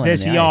listening to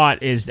this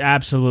yacht is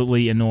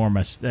absolutely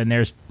enormous, and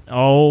there's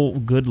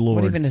good lord,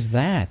 what even is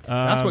that?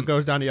 That's what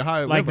goes down to your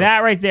highway. Like that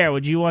right there.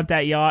 Would you want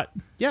that yacht?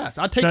 Yes,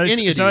 I'd take any of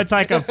these. So it's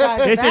like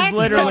this is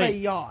literally not a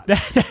yacht.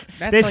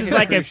 This is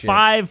like a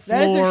 5-floor.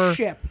 That is a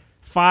ship.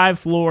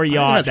 5-floor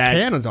yacht. It has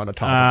cannons on the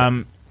top. Of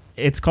it.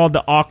 It's called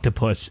the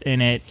Octopus,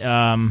 and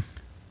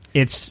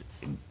its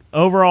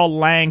overall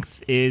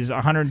length is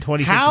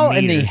 126 How meters.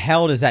 in the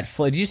hell does that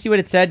float? Did you see what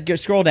it said?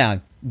 Scroll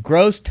down.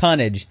 Gross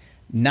tonnage,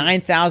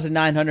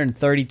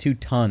 9,932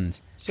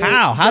 tons. So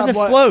How's it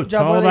float? It's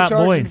all What are they about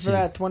charging buoyancy. for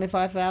that?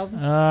 25,000.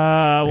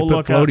 We'll put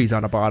look up. floaties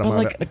on the bottom But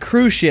of like it. a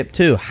cruise ship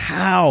too.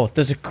 How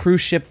does a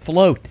cruise ship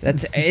float?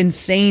 That's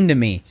insane to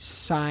me.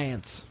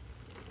 Science.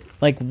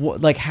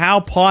 Like how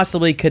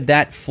possibly could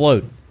that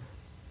float?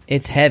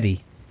 It's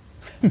heavy.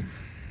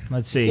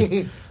 Let's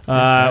see.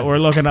 We're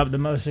looking up the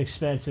most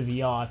expensive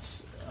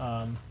yachts.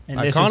 And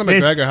Conor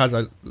McGregor has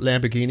a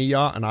Lamborghini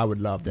yacht, and I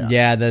would love that.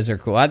 Yeah, those are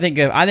cool. I think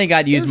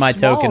I'd use my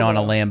small, token on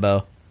a though.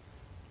 Lambo.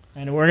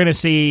 And we're gonna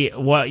see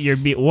what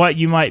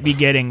you might be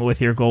getting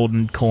with your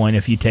golden coin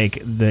if you take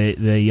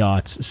the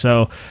yachts.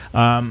 So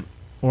we're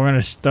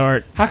gonna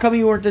start. How come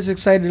you weren't this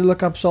excited to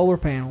look up solar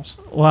panels?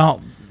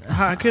 Well,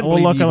 I couldn't we'll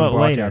believe look you even at it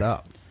brought later. that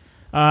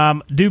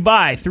up.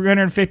 Dubai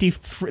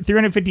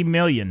 350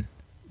 million.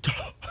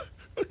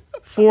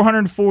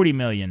 440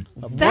 million.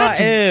 That's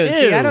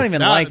see, I don't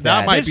even like that.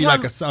 That might This be one-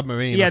 like a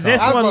submarine. Yeah, or something.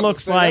 this I was one about to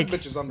looks say, that like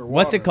bitch is underwater.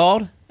 What's it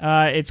called?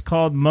 it's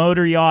called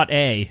Motor Yacht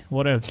A.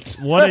 What a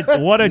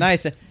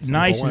Nice.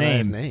 nice Boring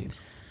ass name.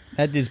 names.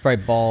 That dude's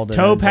probably bald.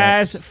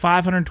 Topaz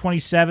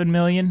 527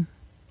 million.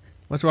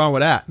 What's wrong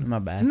with that? My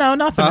bad. No,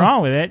 nothing Huh?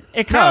 wrong with it.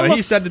 It kind No, of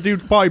he said the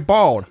dude's probably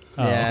bald.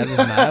 Yeah, it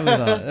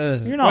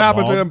was You're What not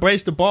happened to bald.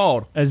 embrace the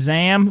bald? A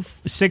Zam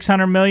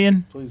 600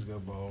 million. Please go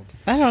bald.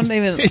 I don't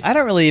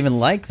really even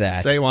like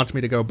that. Say wants me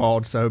to go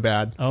bald so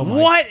bad. Oh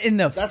my. What in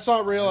the That's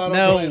not real. I don't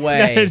no believe it.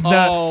 way? There's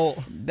no-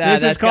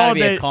 That's is gotta called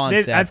be a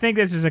concept. I think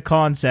this is a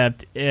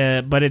concept,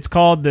 but it's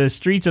called the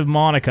Streets of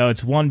Monaco.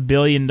 It's $1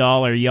 billion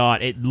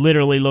yacht. It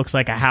literally looks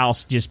like a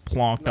house just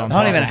plonked on.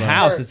 Not top even a of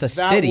house. It's a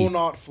that city. will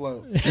not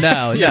float.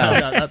 No,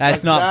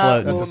 that's not that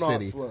floating. will That's a not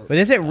city. float. But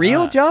is it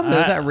real, John?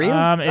 Is that real?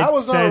 That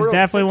was not a says real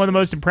definitely one of the picture.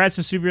 most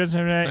impressive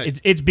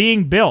superheroes. It's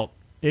being built.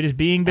 It is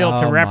being built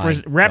Oh my gosh.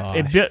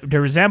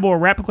 to resemble a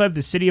replica of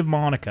the city of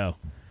Monaco.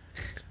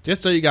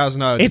 Just so you guys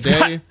know, It's the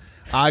day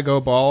I go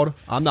bald,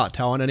 I'm not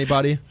telling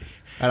anybody,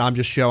 and I'm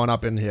just showing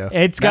up in here.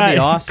 It's That'd be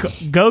got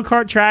awesome.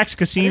 go-kart tracks,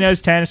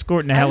 casinos, tennis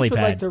court, and a I just would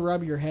like helipad. to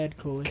rub your head,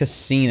 Cooley.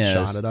 Casinos.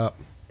 Shot it up.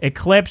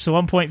 Eclipse,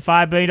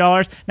 $1.5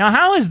 billion. Now,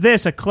 how is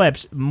this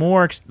Eclipse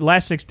more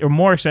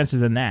expensive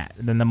than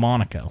the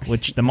Monaco,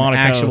 which the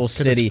Monaco Actual it's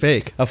city,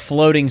 fake. a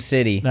floating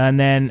city. and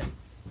then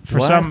for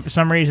What?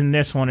 some reason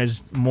this one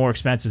is more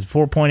expensive.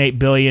 4.8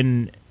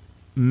 billion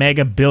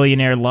mega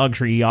billionaire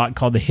luxury yacht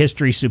called the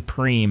History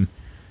Supreme.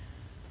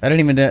 I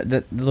don't even.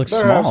 That looks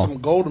Better have small. some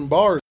golden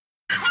bars.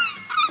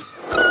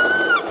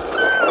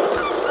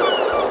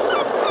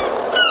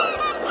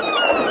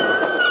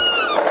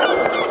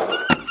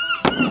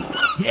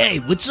 Hey,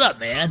 what's up,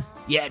 man?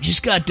 Yeah,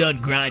 just got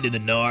done grinding the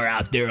gnar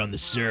out there on the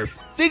surf.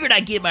 Figured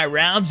I'd get my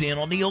rounds in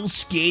on the old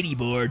skatey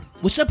board.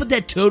 What's up with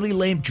that totally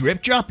lame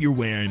drip drop you're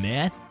wearing,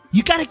 man?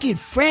 You gotta get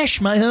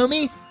fresh, my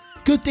homie.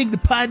 Good thing the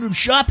Pine Room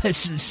Shop has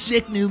some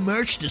sick new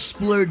merch to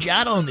splurge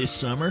out on this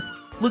summer.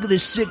 Look at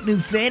this sick new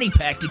fanny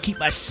pack to keep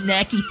my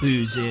snacky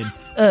poos in.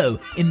 Oh,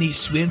 and these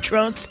swim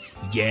trunks?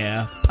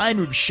 Yeah, Pine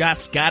Room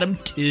Shop's got 'em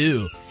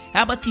too.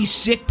 How about these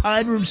sick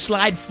Pine Room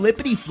slide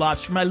flippity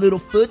flops for my little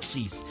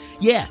footsies?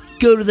 Yeah,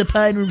 go to the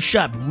Pine Room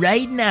Shop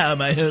right now,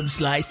 my home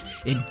slice,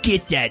 and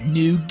get that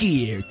new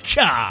gear.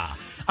 Cha!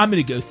 I'm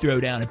gonna go throw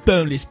down a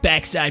boneless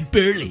backside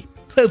burley.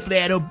 Hopefully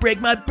I don't break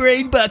my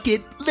brain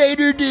bucket.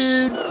 Later,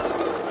 dude!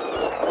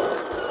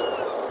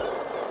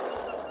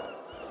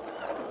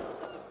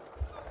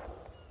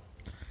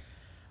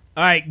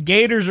 All right,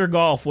 Gators or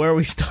golf? Where are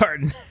we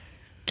starting?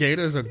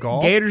 Gators or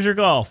golf? Gators or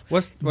golf?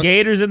 What's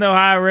Gators in the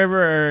Ohio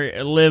River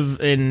or live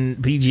in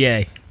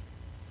PGA?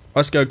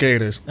 Let's go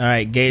Gators. All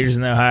right, Gators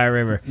in the Ohio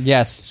River.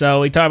 Yes.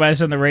 So we talked about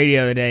this on the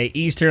radio today.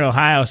 Eastern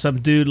Ohio,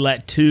 some dude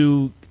let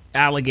 2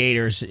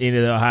 alligators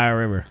into the Ohio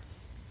River.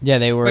 Yeah,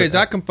 they were. Wait, is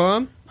that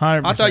confirmed?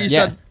 100%. I thought you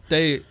said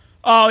they.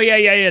 Oh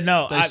yeah.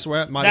 No, They might have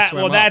swam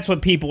up. that's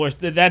what people are.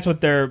 That's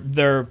what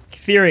their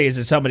theory is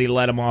that somebody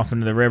let them off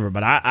into the river.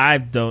 But I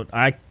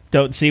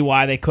don't see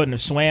why they couldn't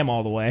have swam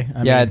all the way.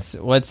 I mean, it's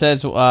what it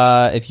says.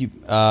 If you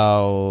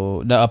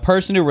a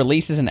person who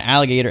releases an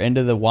alligator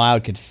into the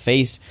wild could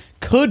face.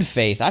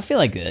 I feel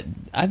like you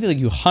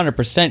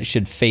 100%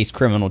 should face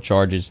criminal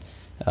charges.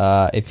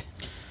 If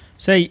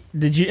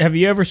have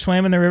you ever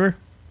swam in the river?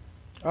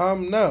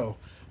 No,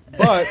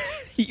 but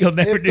You'll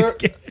never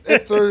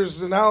if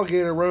there's an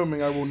alligator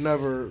roaming, I will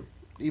never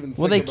even.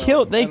 Well, think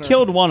they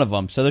killed one of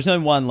them, so there's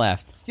only one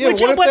left. Yeah,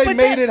 Which- what but- if they but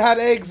made that- it, had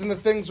eggs, and the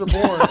things were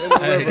born in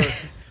the river?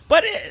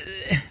 But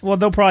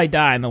they'll probably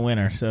die in the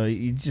winter, so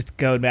you just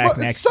go back Well,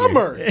 next it's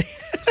summer. year.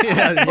 We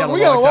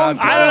got a long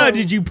time. I don't know.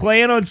 Did you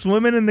plan on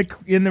swimming in the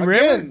river?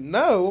 Again,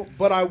 no,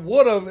 but I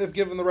would have if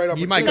given the right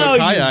opportunity. You might No, go you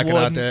kayaking out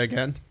wouldn't. there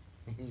again.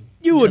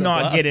 You would Get a not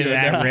blast get into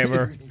doing that that.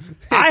 river.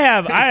 I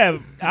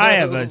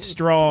have a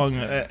strong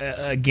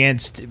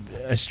against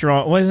a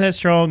strong. What is that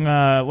strong?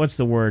 What's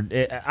the word?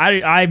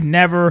 I've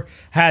never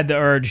had the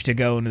urge to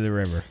go into the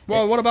river.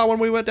 Well, what about when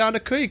we went down the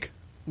creek?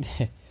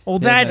 Well,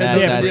 that's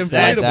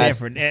that's-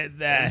 different.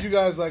 You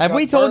guys like Have got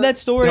we told burnt? that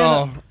story?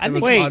 No, I it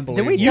was think, Wait,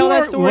 did we unbelievable. tell You that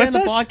were story in the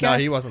with us? podcast? No,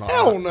 he wasn't on.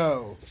 Hell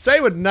no. Say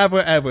would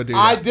never ever do that.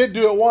 I did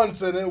do it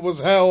once, and it was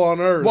hell on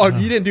earth. Well,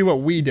 you didn't do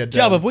what we did.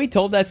 Job, though. have we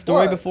told that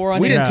story What? before? On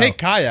We here? didn't No. take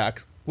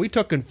kayaks. We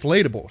took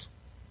inflatables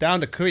down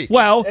the creek.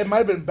 Well, It might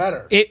have been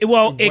better. Way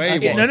no.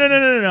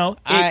 worse.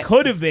 It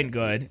could have been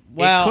good.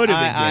 Well, it could have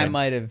been good. I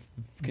might have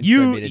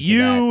contributed to that.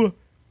 You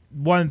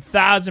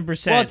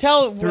 1,000%.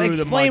 Well, threw the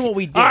explain monkey. what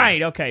we did. All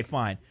right, okay,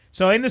 fine.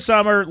 So in the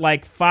summer,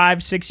 like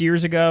 5-6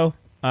 years ago,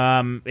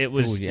 it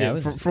was, Ooh, yeah, it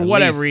was for at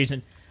whatever least-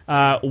 reason.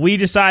 We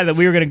decided that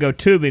we were going to go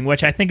tubing,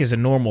 which I think is a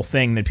normal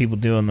thing that people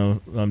do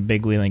on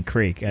Big Wheeling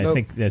Creek. I Nope.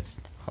 think that's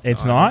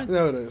it's not.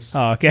 No, it is.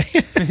 Oh, okay.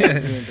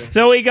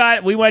 So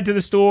we went to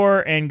the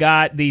store and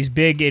got these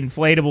big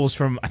inflatables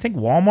from I think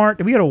Walmart.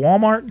 Did we go to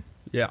Walmart?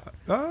 Yeah.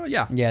 Yeah.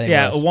 Yeah,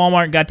 Yeah,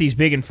 Walmart got these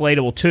big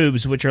inflatable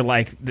tubes, which are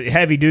like the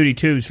heavy duty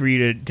tubes for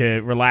you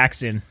to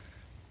relax in.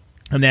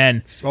 And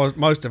then Well,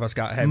 most of us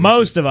got heavy.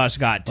 most of us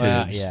got tubes.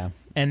 Well, yeah.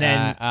 And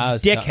then I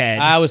was dickhead.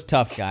 I was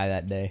tough guy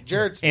that day.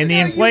 Jared's And the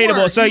Yeah, you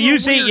inflatable. were. So You were you a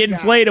see weird guy.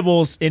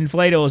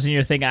 inflatables, and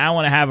you're thinking, I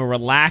want to have a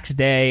relaxed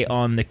day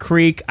on the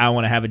creek. I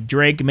want to have a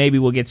drink. Maybe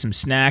we'll get some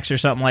snacks or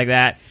something like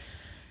that.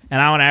 And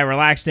I want to have a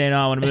relaxed day and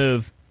I want to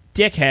move.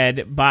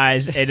 Dickhead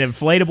buys an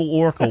inflatable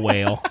orca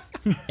whale,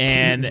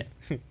 and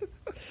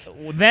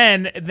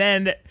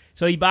then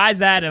so he buys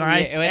that, and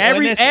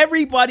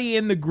everybody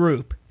in the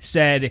group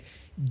said,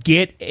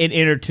 get an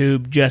inner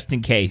tube just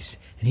in case.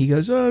 And he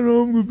goes, oh,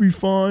 no, I'm going to be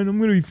fine.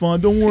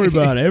 Don't worry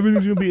about it.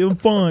 Everything's going to be I'm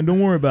fine.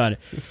 Don't worry about it.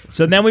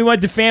 So then we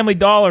went to Family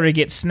Dollar to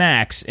get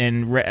snacks.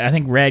 And I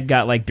think Red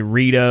got like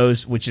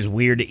Doritos, which is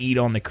weird to eat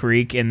on the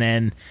creek. And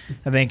then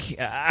I think,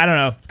 I don't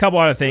know, a couple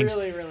other things.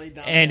 Really, really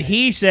dumb. And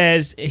he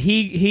says,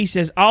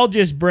 I'll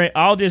just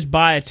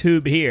buy a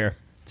tube here.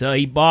 So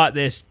he bought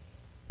this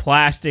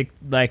plastic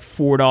like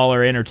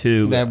 $4 inner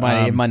tube. It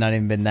might not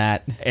even been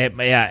that.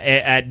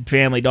 At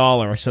Family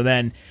Dollar. So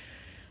then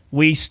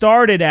we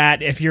started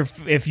at if you're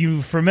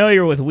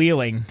familiar with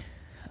wheeling,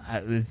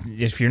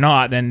 if you're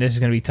not, then this is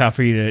going to be tough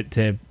for you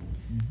to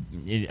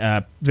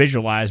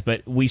visualize.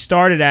 But we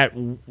started at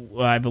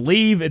I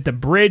believe at the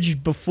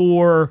bridge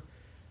before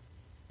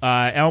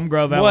Elm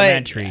Grove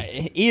Elementary.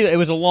 It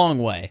was a long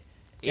way.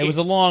 It was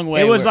a long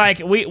way. It was like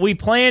we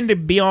planned to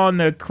be on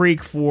the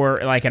creek for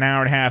like an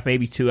hour and a half,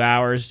 maybe 2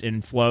 hours,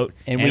 and float.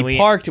 And we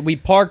parked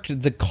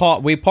the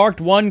car. We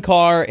parked one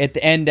car at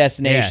the end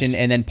destination, Yes.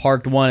 and then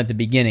parked one at the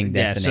beginning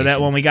Yeah, destination. so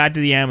that when we got to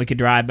the end, we could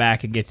drive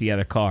back and get the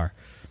other car.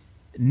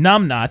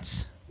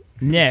 Numbnuts,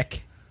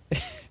 Nick.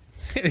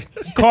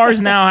 Cars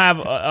now have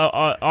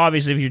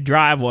obviously, if you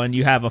drive one,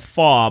 you have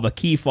a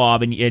key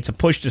fob, and it's a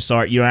push to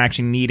start. You don't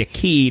actually need a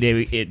key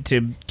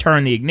to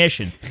turn the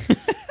ignition.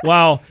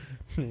 Well,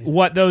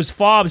 what those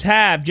fobs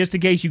have, just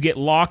in case you get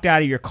locked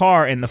out of your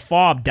car and the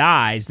fob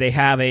dies, they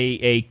have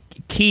a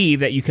key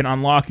that you can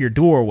unlock your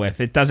door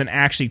with. It doesn't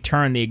actually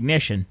turn the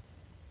ignition.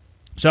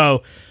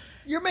 So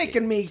You're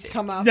making me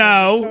come out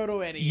as a total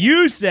no, idiot.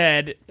 you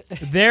said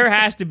there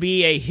has to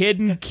be a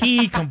hidden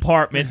key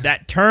compartment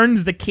that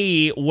turns the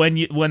key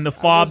when the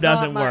fob was not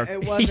doesn't my- work.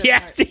 It wasn't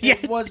yes, my, yes,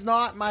 It was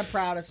not my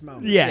proudest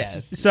moment.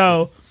 yes.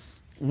 So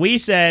we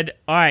said,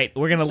 all right,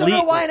 we're gonna So leave.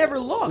 no, why I never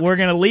looked? We're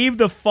gonna leave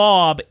the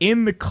fob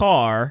in the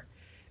car,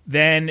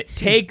 then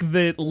take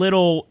the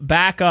little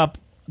backup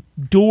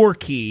door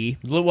key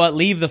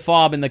leave the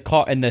fob in the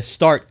car in the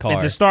start car.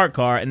 at the start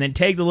car, and then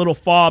take the little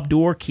fob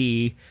door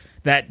key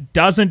that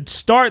doesn't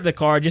start the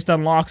car, just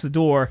unlocks the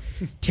door.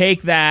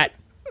 Take that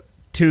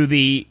to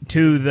the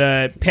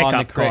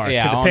pickup car, on the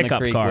to the pickup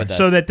creek car, with us.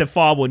 so that the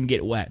fob wouldn't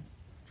get wet.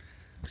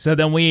 So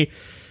then we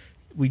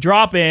we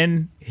drop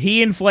in.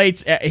 He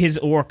inflates his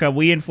orca.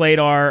 We inflate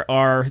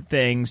our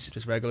things,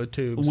 Just regular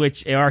tubes.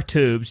 which are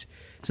tubes.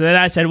 So then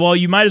I said, well,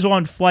 you might as well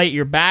inflate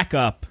your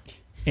backup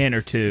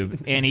inner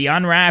tube. And he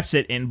unwraps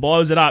it and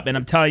blows it up. And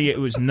I'm telling you, it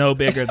was no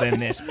bigger than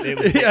this. It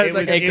was, Yeah, it it's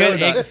like was, it it was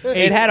could-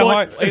 a it had a foot-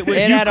 hard- it was-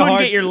 it you had a couldn't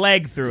hard- get your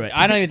leg through it.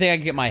 I don't even think I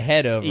could get my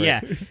head over Yeah.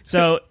 it.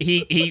 So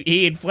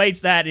he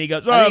inflates that and he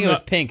goes, I think it was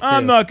pink,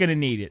 I'm too. not going to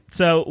need it.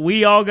 So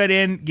we all get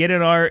in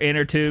our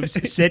inner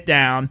tubes, sit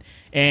down,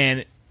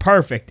 and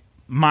perfect.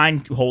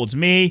 Mine holds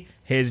me.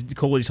 His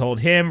coolies hold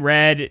him.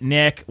 Red,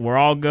 Nick, we're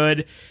all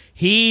good.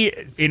 He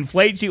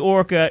inflates the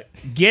orca,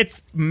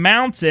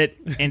 mounts it,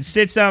 and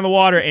sits down in the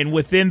water. And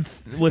within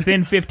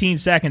 15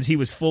 seconds, he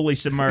was fully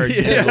submerged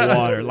into the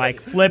water,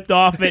 like flipped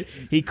off it.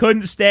 He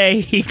couldn't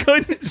stay.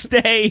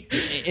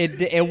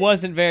 It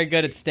wasn't very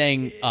good at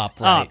staying up,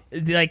 right?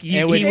 Like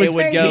It would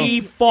go- He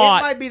It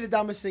fought. might be the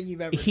dumbest thing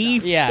you've ever He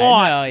done. Yeah,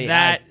 fought no, yeah,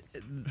 that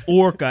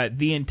orca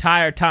the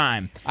entire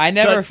time. I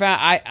never So-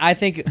 found. I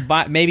think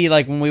maybe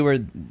like when we were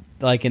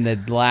like in the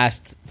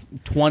last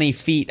 20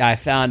 feet, I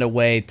found a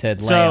way to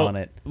lay on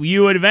it.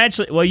 You would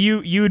eventually,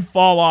 you'd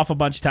fall off a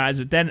bunch of times,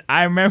 but then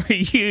I remember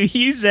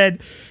you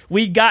said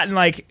we'd gotten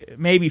like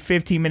maybe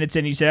 15 minutes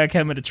in. You said, okay,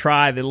 I'm going to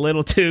try the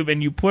little tube,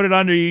 and you put it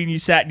under you, and you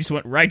sat and just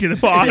went right to the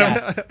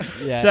bottom.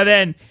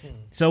 Yeah.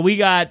 So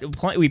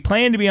we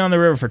planned to be on the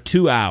river for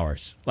 2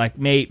 hours, like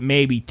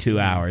maybe 2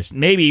 hours,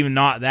 maybe even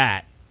not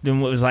that. Then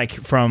it was like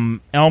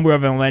from Elm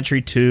Grove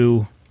Elementary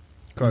to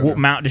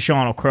Mount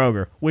Deshaunel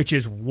Kroger, which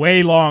is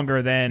way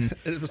longer than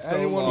It was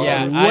so long.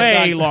 Yeah,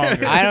 way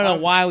longer. I don't know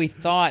why we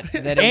thought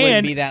that it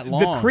wouldn't be that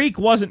long. The creek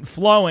wasn't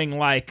flowing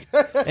like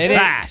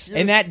fast.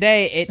 And that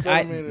day,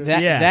 Centimeters.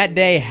 that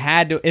day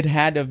had to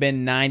have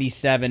been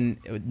 97,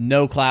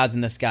 no clouds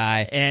in the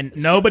sky, And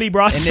nobody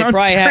brought and they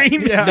probably had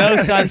sunscreen. no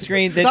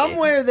sunscreen.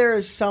 Somewhere there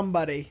is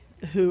somebody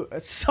who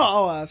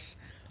saw us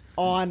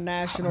on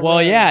National Well,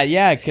 Road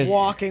yeah, because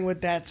walking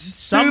with that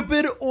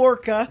stupid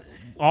orca.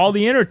 All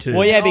the inner tubes.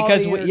 well, yeah, all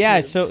because the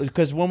inner tubes.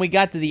 because when we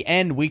got to the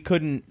end, we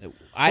couldn't.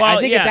 I Well,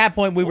 think yeah. at that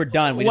point we were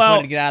done. We just Well,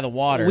 wanted to get out of the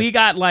water. We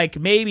got like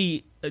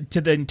maybe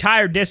to the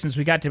entire distance.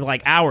 We got to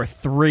like hour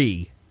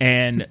 3,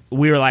 and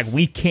we were like,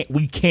 we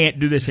can't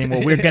do this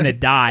anymore. We're gonna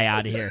die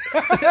out of here.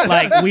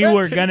 Like we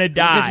were gonna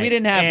die because we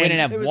didn't And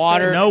have It was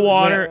water. no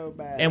water, so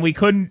bad. and we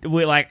couldn't.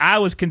 I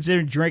was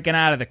considering drinking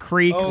out of the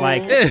creek, Oh.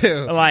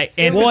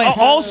 and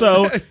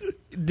also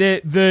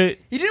the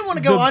You didn't want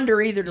to go The-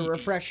 under either to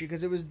refresh you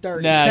because it was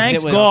dirty.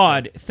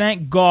 No.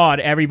 Thank God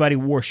everybody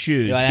wore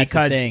shoes Yeah, that's the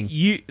because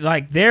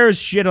thing. there's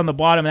shit on the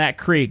bottom of that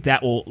creek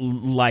that will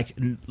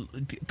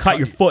cut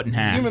your foot in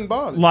half. Human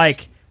bodies.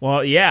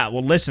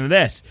 Listen to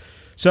this.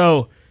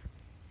 So,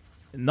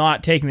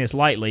 not taking this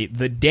lightly,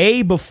 the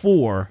day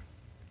before,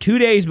 2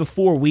 days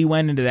before we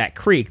went into that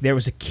creek, there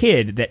was a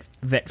kid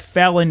that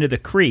fell into the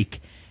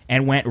creek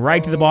and went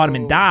right to the bottom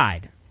and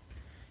died.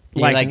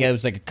 like it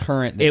was like a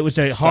current. that It was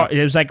sucked.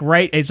 It was like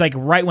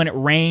right when it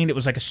rained. It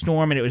was like a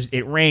storm, and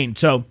it rained.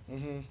 So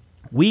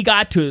we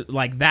got to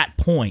like that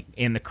point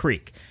in the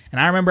creek, and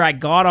I remember I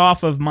got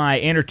off of my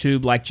inner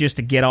tube like just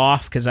to get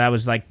off because I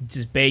was like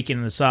just baking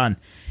in the sun,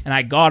 and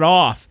I got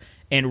off,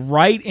 and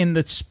right in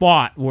the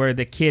spot where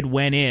the kid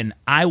went in,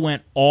 I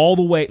went all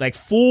the way like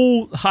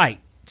full height,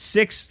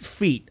 6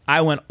 feet.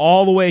 I went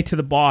all the way to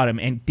the bottom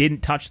and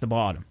didn't touch the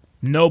bottom.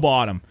 No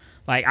bottom.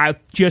 Like I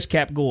just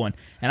kept going,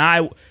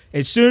 and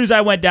as soon as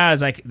I went down, I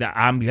was like,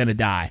 I'm going to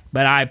die.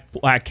 But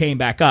I came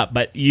back up.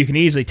 But you can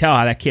easily tell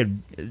how that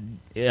kid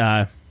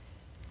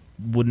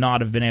would not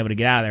have been able to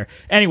get out of there.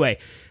 Anyway,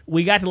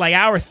 we got to like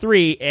hour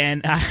 3,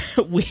 and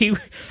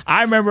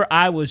I remember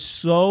I was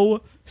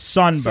so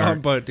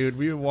sunburned. But dude,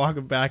 we were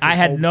walking back. I his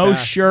had whole no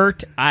back.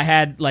 shirt. I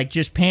had like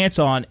just pants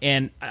on,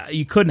 and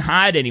you couldn't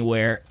hide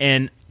anywhere.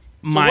 And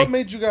So what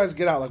made you guys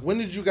get out? Like, when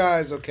did you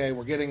guys? Okay,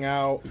 we're getting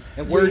out,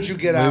 and where did you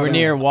get out? We were at?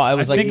 near. It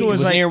was I like think it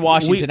was like- near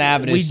Washington we-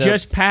 Avenue. we so-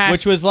 just passed-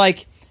 which was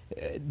like,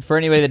 for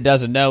anybody that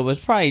doesn't know, it was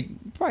probably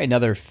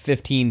another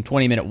 15,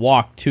 20 minute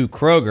walk to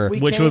Kroger.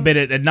 which would have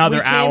been another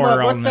we came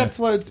hour up- on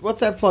the. What's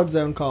that flood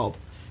zone called?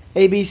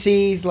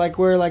 ABC's, like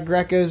where like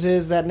Greco's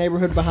is, that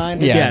neighborhood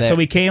behind it. Yeah, Yeah, so there.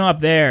 we came up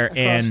there, Across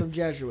and from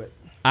Jesuit.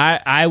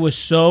 I was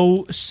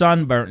so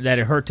sunburnt that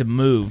it hurt to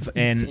move,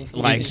 and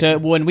like So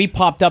when we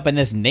popped up in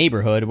this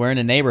neighborhood, we're in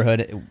a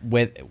neighborhood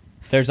with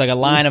there's like a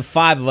line of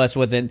 5 of us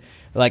with it,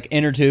 like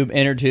inner tube,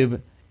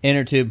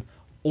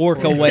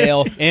 orca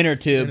whale, inner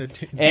tube,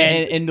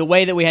 and the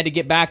way that we had to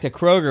get back to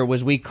Kroger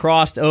was we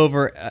crossed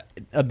over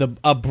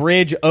a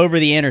bridge over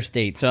the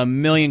interstate, so a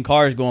million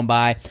cars going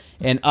by,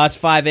 and us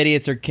 5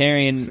 idiots are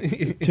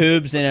carrying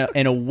tubes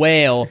and a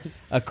whale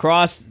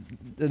across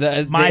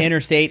the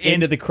interstate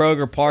into the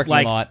Kroger parking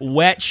like lot.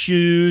 wet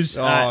shoes,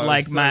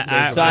 like so my.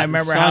 good. I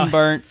remember how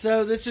sunburnt.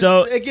 So this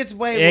So, is it gets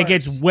way it worse.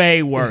 gets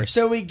way worse.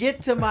 So we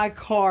get to my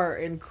car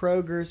in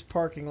Kroger's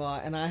parking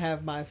lot, and I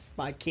have my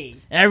key.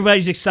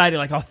 Everybody's excited,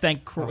 like, oh,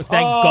 thank Oh,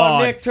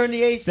 God. Nick, turn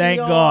the AC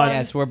Thank on. God.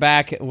 Yes, we're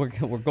back. We're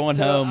going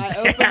So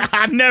home.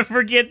 I'll never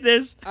forget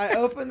this. I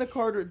opened the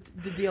car door.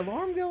 Did the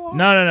alarm go off?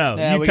 No,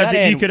 Yeah, we because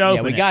got in. you could open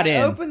Yeah, we it. got I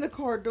in. opened the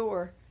car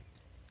door,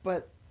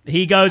 but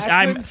he goes,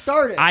 I couldn't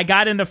start it. I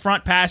got in the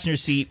front passenger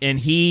seat, and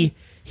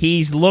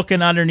he's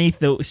looking underneath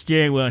the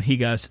steering wheel, and he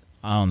goes,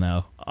 oh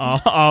no.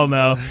 Oh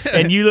no.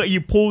 And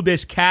you pulled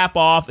this cap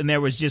off, and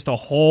there was just a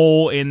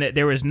hole in it.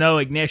 There was no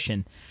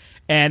ignition.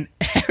 And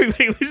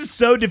everybody was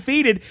so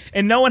defeated,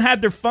 and no one had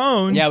their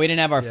phones. Yeah, we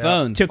didn't have our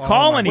phones to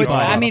call anybody.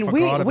 Which, I mean,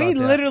 we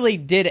literally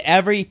did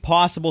every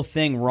possible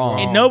thing wrong.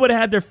 And nobody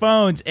had their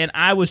phones, and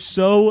I was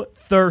so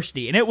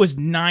thirsty. And it was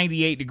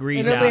 98 And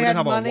degrees out. nobody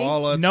had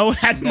money? No one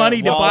had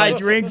money to buy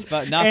drinks.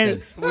 But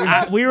nothing.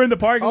 And we were in the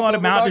parking lot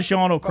of Mount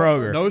Deshaun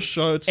Kroger. No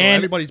shirts, so And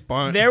everybody's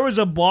buying. there was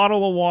a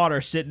bottle of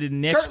water sitting in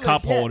Nick's Shirtless,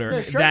 cup yeah, holder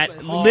they're that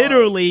shirtless.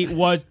 literally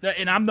was,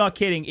 and I'm not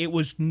kidding, it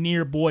was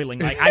near boiling.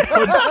 Like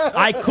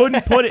I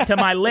couldn't put it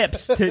to my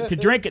lips to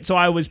drink it, so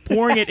I was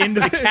pouring it into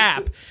the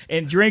cap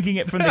and drinking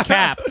it from the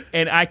cap,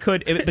 and I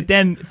could. But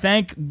then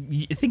I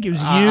think it was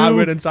you. I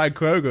went inside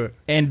Kroger.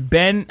 And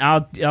Ben,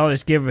 I'll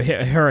just give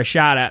her a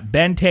shout out.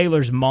 Ben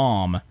Taylor's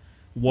mom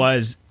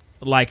was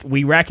like,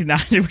 we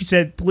recognized her. We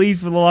said, please,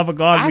 for the love of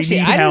God, Actually,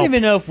 we need I help. don't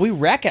even know if we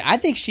I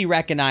think she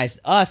recognized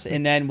us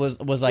and then was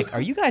like,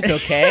 "Are you guys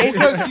okay?"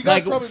 Because you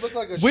guys probably look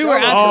like a we were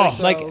shuttle out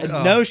or like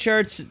so. no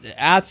shirts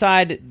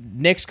outside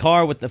Nick's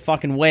car with the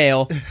fucking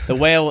whale. The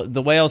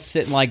whale's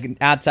sitting like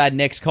outside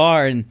Nick's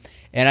car, and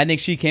I think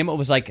she came up and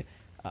was like,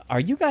 "Are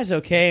you guys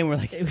okay?" And we're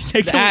like,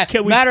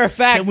 matter of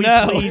fact,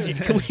 no.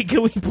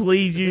 Can we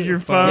please use your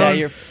phone?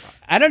 Yeah,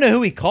 I don't know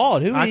who he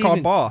called. I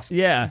called Boss.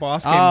 Yeah.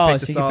 Boss came and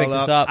picked us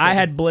all up. I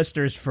had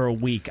blisters for a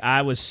week.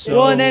 I was so...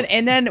 Well,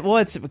 and then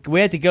we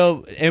had to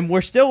go, and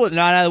we're still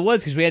not out of the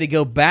woods because we had to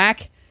go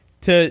back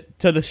to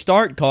the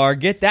start car,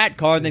 get that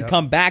car, and then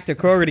come back to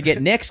Kroger to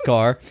get Nick's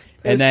car.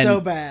 It was then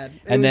so bad.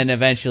 Then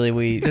eventually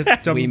we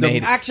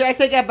made... Actually, I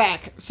take that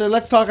back. So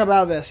let's talk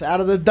about this. Out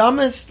of the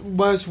dumbest,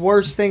 most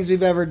worst things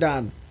we've ever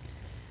done,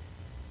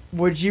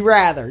 would you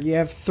rather? You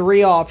have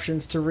 3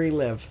 options to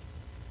relive.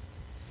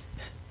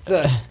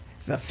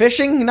 The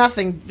fishing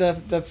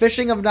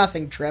of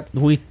nothing trip.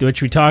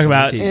 Which we talk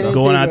about in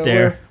going Antigua, out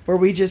there. where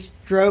we just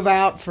drove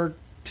out for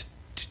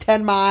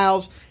 10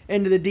 miles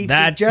into the deep sea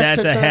That's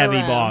just to a turn heavy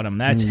around. bottom.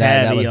 That's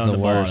That heavy was on the the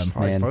worst.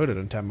 bottom. I Man. floated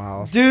in 10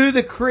 miles. Do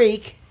the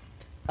creek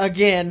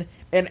again,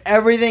 and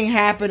everything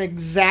happened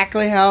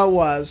exactly how it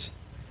was.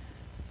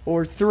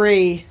 Or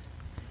 3,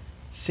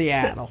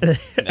 Seattle.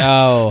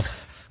 Oh,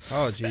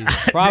 Oh, jeez.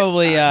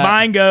 probably...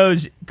 Mine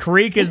goes,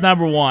 Creek is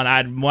number 1.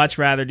 I'd much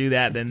rather do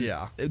that than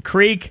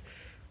Creek,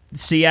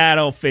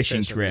 Seattle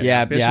fishing trip.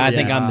 yeah, Fishing, I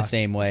think yeah. I'm the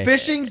same way.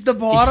 Fishing's the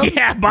bottom.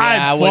 Yeah, by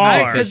Yeah, I wouldn't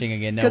far. go fishing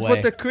again, no Because way.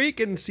 with the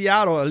creek in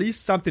Seattle, at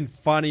least something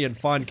funny and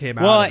fun came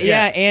out Well, of it.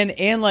 yeah,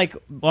 and like...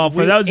 Well,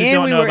 for those who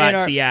don't know were in about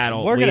our-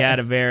 Seattle, we're we gonna- had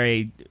a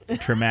very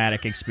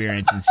traumatic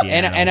experience in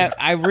Seattle. And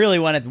I really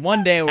wanted...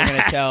 One day we're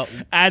going to tell...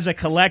 as a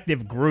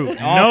collective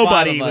group, All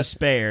nobody 5 of was us.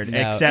 spared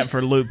No. except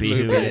for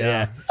Loopy. Who,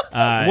 yeah.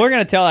 We're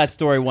going to tell that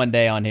story one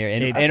day on here.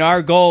 And It's-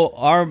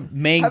 our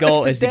main That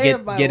goal was is the to day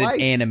of my get life.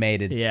 it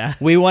animated. Yeah.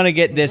 We want to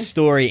get this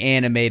story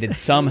animated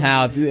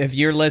somehow. If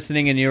you're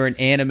listening and you're an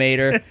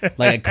animator,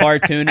 like a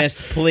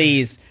cartoonist,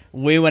 please,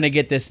 we want to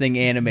get this thing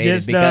animated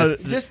Just know-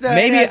 because Just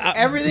maybe it has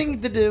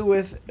everything to do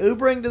with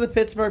Ubering to the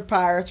Pittsburgh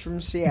Pirates from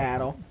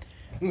Seattle,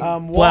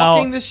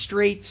 walking the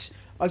streets,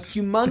 a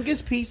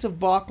humongous piece of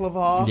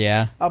baklava,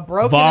 Yeah. a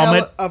broken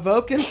Vomit.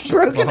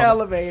 broken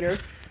elevator,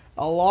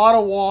 a lot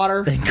of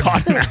water. and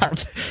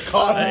Cottonmouth.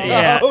 Oh,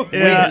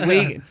 yeah.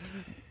 we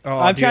Oh,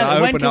 I'm dude, trying I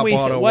to. When opened can up we?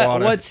 bottle of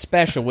water. What's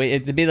special?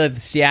 It'd be like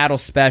the Seattle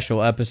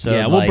special episode.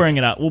 Yeah, we'll like- bring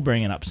it up. We'll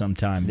bring it up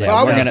sometime. Yeah, Well,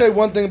 I we're want to gonna- say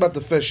one thing about the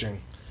fishing,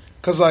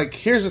 because like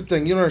here's the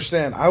thing, you don't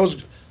understand.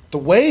 The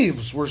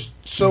waves were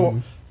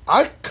so.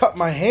 I cut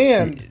my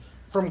hand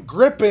from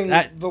gripping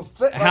That- the.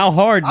 how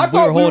hard I we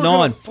thought were holding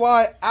gonna on.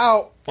 Fly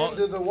out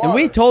into the water. And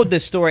we told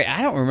this story.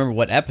 I don't remember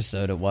what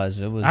episode it was.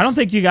 It was. I don't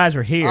think you guys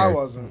were here. I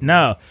wasn't.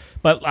 No,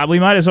 but we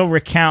might as well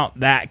recount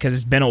that because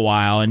it's been a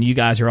while, and you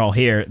guys are all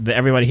here.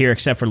 Everybody here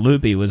except for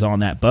Loopy was on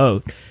that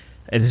boat.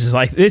 And this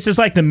is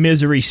like the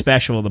misery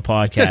special of the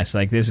podcast.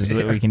 Like this is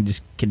what we can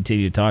just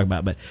continue to talk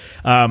about. But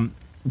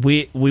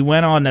we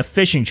went on a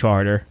fishing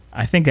charter.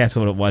 I think that's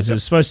what it was. It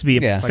was supposed to be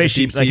a Yeah.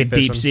 fishing, Like a like a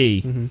deep deep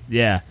sea sea.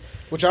 Yeah.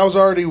 which I was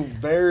already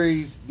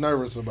very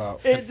nervous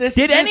about.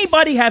 Did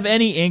anybody have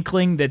any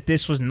inkling that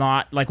this was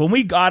not like when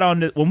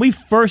we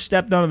first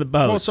stepped onto the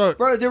boat? Well, so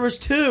Bro, there was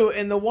 2,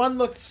 and the one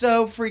looked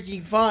so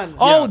freaking fun.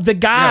 oh, yeah. the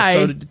guy.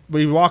 Yeah, so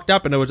we walked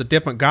up and there was a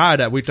different guy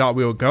that we thought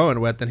we were going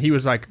with, and he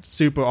was like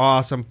super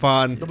awesome,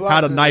 fun, black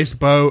had a dude. nice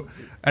boat.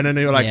 And then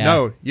they were like, Yeah.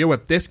 "No, you're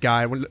with this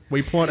guy."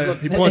 He pointed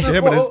to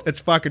him, and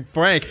it's fucking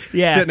Frank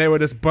Yeah. sitting there with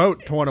his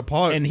boat torn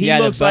apart. and he Yeah,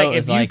 the looks boat like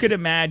is if you like- could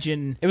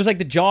imagine. It was like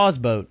the Jaws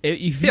boat.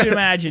 If you could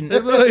imagine,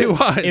 it really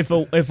was.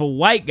 if a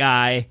white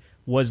guy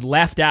was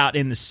left out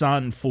in the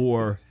sun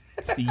for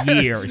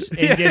years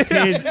and just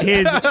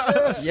his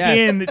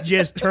skin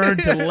just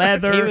turned to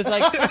leather. He was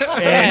like,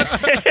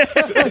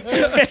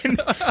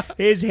 and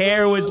his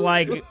hair looked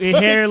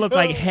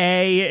like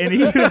hay, and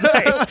he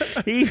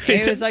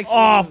was like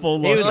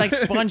awful. He was looking. like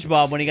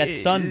SpongeBob when he got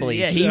sun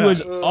bleached. Yeah, he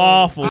was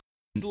awful.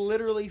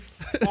 literally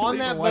on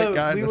that white boat.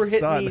 guy in We the were hitting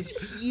sun.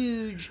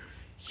 these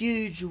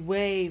huge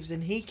waves,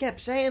 and he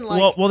kept saying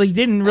like, well, he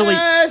didn't really.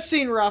 I've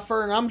seen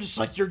rougher, and I'm just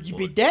like, you'd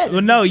be dead. Well,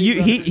 if no,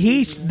 you've seen rougher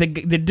he's seas." the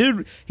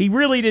dude. He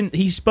really didn't.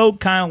 He spoke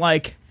kind of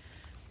like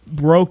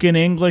broken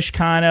English,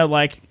 kind of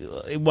like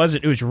it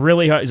was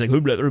really hard. He's like blah,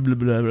 blah, blah,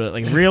 blah, blah,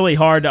 like really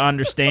hard to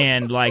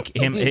understand. Like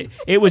him,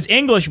 it was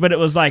English, but it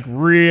was like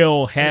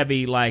real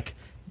heavy, like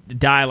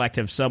dialect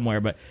of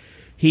somewhere. But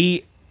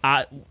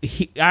I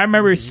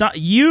remember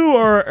you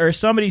or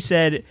somebody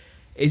said,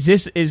 Is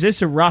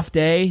this a rough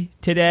day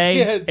today?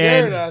 Yeah,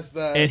 Jared asked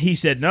that. And he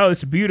said, no,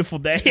 it's a beautiful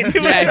day. he's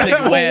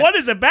like, well, what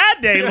does a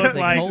bad day look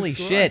like? Holy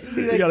shit.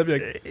 You gotta be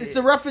like, It's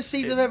the roughest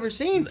seas I've ever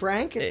seen,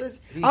 Frank.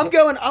 I'm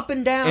going up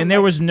and down. And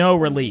there was no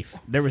relief.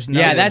 There was no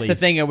Yeah, that's the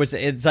relief. thing.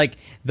 It's like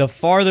the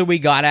farther we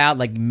got out,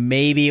 like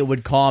maybe it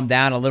would calm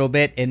down a little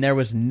bit, and there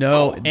was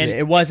no.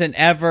 It wasn't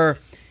ever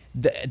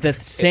the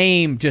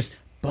same. Just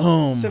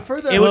boom. So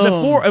for the It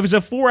was a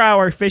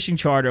 4-hour fishing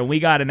charter, and we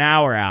got an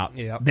hour out.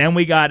 Yep. Then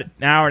we got an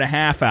hour and a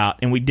half out,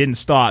 and we didn't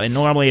stop. And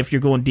normally, if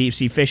you're going deep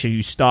sea fishing,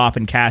 you stop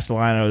and cast a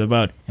line over the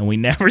boat, and we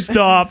never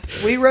stopped.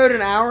 We rode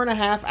an hour and a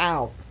half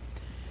out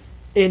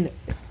in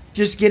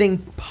just getting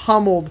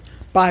pummeled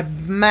by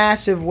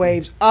massive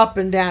waves up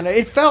and down.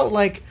 It felt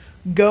like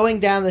going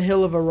down the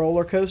hill of a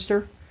roller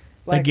coaster.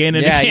 Like, Again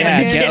and Yeah, again, yeah,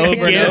 and yeah, again,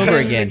 over and again. over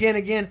again.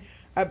 Again.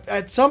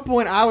 At some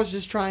point, I was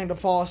just trying to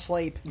fall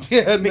asleep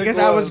Yeah, because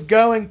I was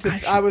going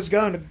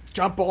to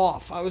jump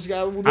off. I'm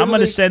I'm going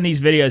to send these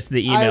videos to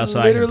the email so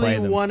I can literally play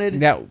them. wanted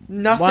Yeah,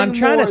 nothing well, I'm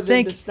trying more to than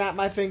think- to snap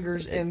my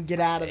fingers and get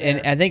out of there.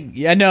 And I think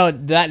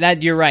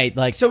that you're right.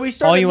 Like So we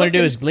started all you want to do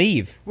looking- is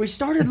leave. we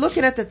started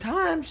looking at the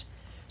times,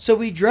 so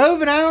we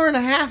drove an hour and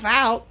a half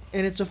out,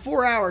 and it's a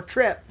 4-hour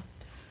trip.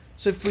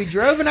 So if we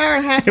drove an hour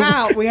and a half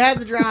out, we had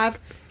to drive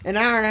an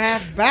hour and a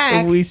half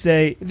back. We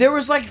say, There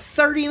was like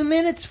 30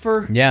 minutes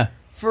for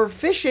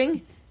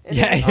fishing. And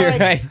Yeah, it was you're like,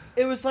 right.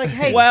 It was like,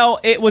 hey, well,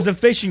 it was a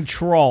fishing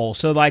troll,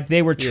 so like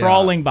they were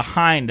trolling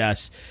behind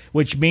us,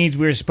 which means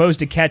we were supposed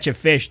to catch a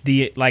fish.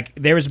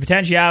 There was a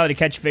potentiality to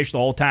catch a fish the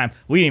whole time.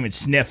 We didn't even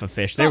sniff a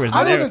fish. I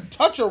didn't even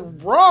touch a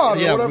rod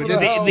Yeah, or whatever we the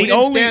didn't- hell. we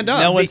didn't stand up.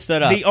 No one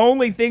stood up. The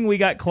only thing we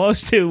got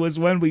close to was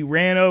when we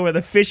ran over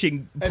the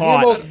fishing And he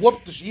pot. almost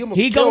whooped the He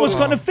almost He killed was him.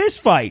 going to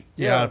fist fight.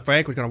 yeah,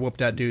 Frank was gonna whoop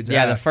that dude's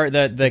Yeah, ass. the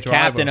driver.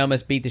 captain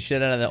almost beat the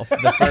shit out of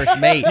the first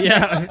mate.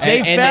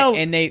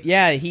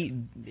 Yeah,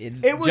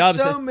 it was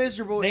so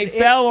miserable. They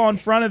fell on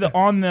front of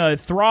on the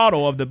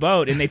throttle of the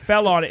boat, and they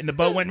fell on it, and the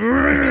boat went,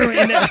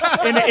 and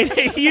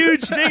a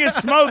huge thing of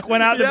smoke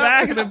went out the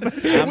back of the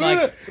boat. I'm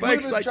like,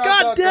 Frank's like,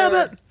 God damn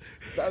it!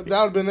 That would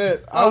have been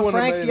it. I wouldn't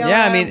have Frank's made it. yelling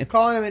Yeah, I at mean- him,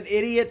 calling him an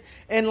idiot,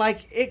 and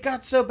like it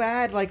got so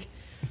bad, like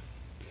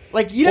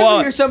you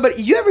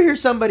ever hear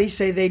somebody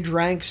say they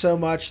drank so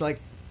much, like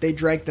they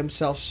drank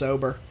themselves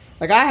sober.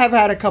 Like I have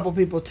had a couple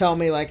people tell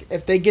me, like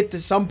if they get to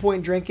some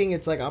point drinking,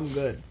 it's like I'm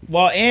good.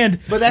 Well, and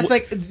But that's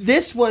like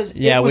this was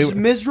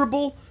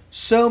miserable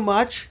so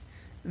much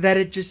that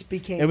it just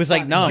became. It was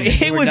like fun. numb.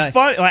 it was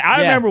fun. Like I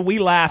remember we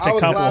laughed I a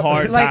was couple laughing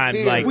hard like times.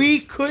 kids. Like We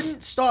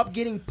couldn't stop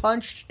getting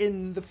punched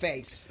in the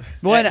face.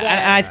 Well, and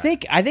I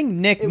think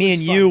Nick, It me was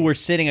and you funny. were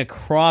sitting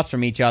across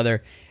from each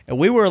other, and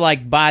we were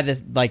like by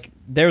this, like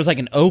there was like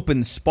an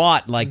open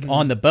spot like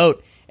on the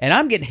boat, and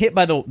I'm getting hit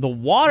by the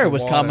water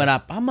was water. coming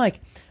up. I'm like,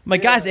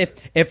 guys,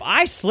 if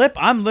I slip,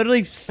 I'm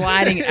literally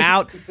sliding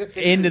out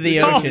into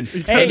the ocean,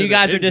 hey, and you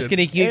guys are just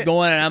gonna keep Hey.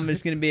 going, and I'm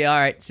just gonna be all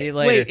right. See you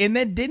later. wait, and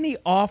then didn't he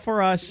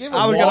offer us? Give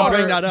I was us gonna water.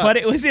 bring that up. But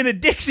it was in a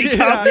Dixie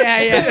cup. yeah.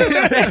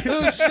 It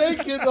was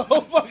shaking the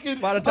whole fucking.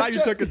 By the time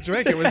you took a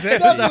drink, it was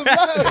empty. Nothing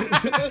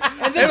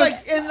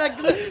left. And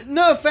then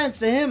no offense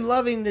to him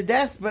loving to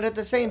death, but at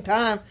the same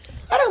time,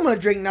 I don't want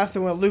to drink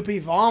nothing with Loopy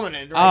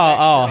vomiting.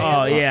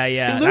 Oh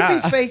yeah.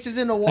 Loopy's face is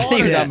in the water.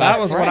 think That's That not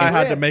was when I Frank.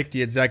 had to make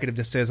the executive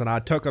decision. I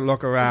took a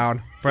look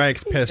around.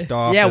 Frank's pissed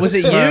off. Yeah, was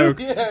There's it you? smoke.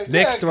 Yeah,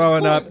 Nick's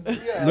throwing up.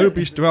 Yeah.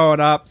 Loopy's throwing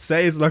up.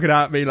 Say's looking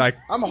at me like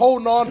I'm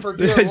holding on for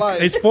dear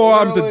life. his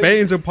forearms and Literally.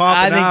 veins are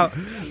popping I out.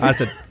 I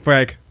said,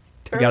 Frank,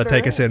 you got to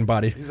take us in,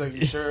 buddy. He's like,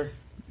 you sure?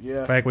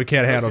 Yeah. Frank, we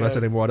can't handle this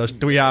anymore. There's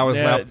 3 hours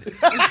Yeah. left.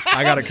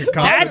 I got a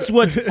concoction. That's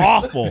what's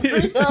awful.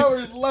 3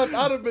 hours left.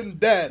 I'd have been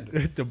dead.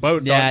 The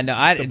boat's Yeah, on,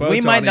 no, the boat's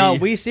we might on not. E.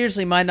 We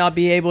seriously might not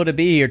be able to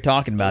be here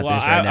talking about Well,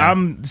 this right now.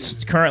 I'm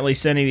currently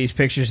sending these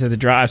pictures of the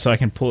drive so I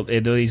can pull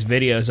these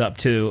videos up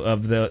too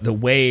of the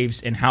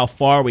waves and how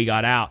far we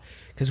got out.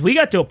 Because we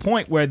got to a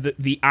point where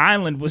the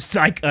island was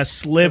like a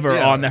sliver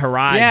Yeah. on the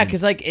horizon. Yeah,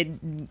 because like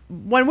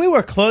when we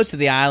were close to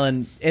the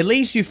island, at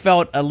least you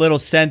felt a little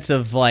sense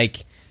of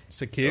like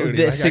security.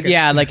 this. Like I could-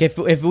 Yeah, like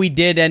if we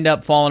did end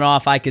up falling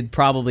off, I could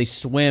probably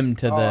swim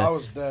to I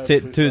was dead the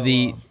if we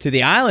fell off. to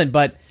the island.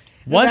 But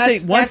once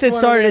That's it one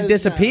started of to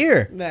those-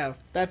 disappear, No,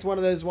 that's one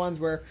of those ones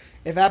where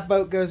if that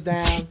boat goes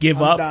down, give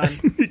I'm up. done.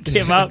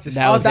 Give up. that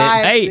I'll was die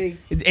it. at Hey,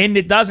 sea. and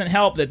it doesn't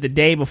help that the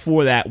day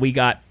before that we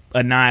got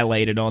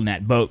annihilated on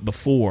that boat.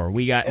 Before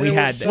we got, And we it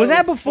had. was so Was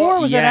that before?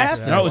 Or was Yes. that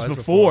after? No, it was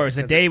before. It was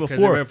the day 'Cause it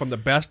before. went from the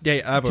best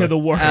day ever To the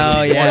worst.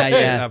 Oh, to the yeah, worst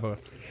day yeah. ever.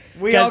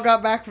 We all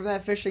got back from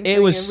that fishing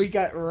thing, and we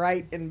got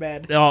right in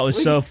bed. Oh, it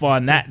was so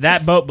fun.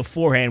 That boat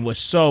beforehand was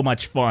so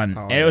much fun.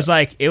 And it was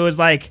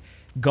like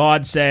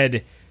God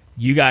said,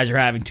 you guys are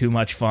having too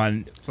much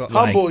fun.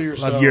 Humble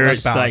yourself.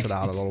 Let's balance it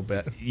out a little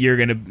bit. You're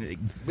going to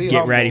get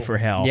humble. ready for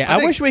hell. Yeah,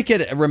 I wish we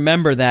could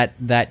remember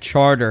that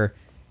charter.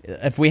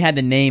 If we had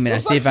the name, and I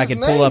see if I could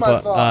pull up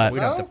a.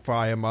 We'd have to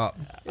fry him up.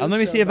 Let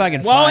me see if I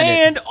can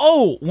find it.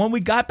 When we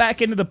got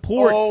back into the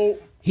port,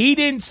 he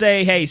didn't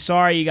say, "Hey,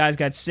 sorry, you guys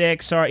got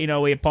sick. Sorry,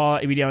 we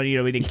apologize. We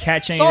didn't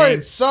catch anything. Sorry,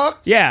 it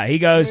sucked." Yeah, he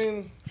goes.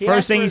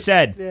 First thing he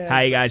said, "How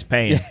you guys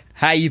paying?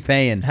 How you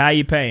paying? How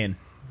you paying?"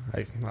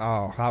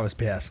 I was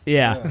pissed.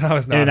 Yeah, I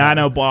was not. And I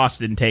know Boss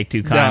didn't take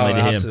too kindly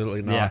to him.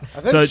 Absolutely not. Yeah.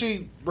 I think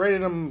she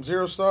rated him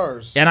 0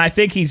 stars. And I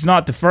think he's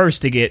not the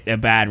first to get a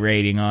bad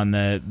rating on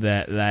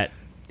that.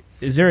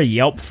 Is there a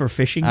Yelp for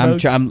fishing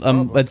boats?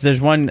 There's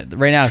one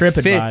right now.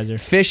 TripAdvisor.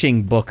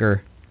 Fishing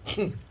Booker.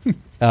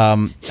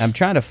 I'm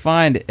trying to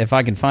find if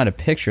I can find a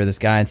picture of this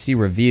guy and see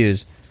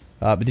reviews.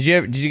 But did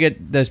you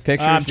get those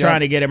pictures? I'm trying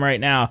to get him right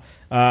now.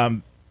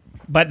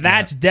 But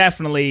that's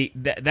definitely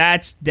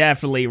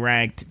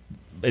ranked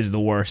as the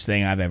worst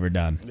thing I've ever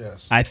done.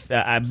 Yes, by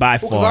far.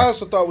 Because I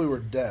also thought we were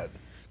dead.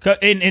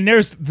 And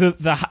there's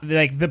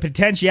the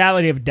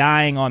potentiality of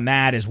dying on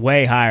that is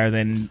way higher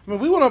than. I mean,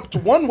 we went up to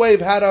one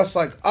wave had us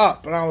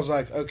up, and I was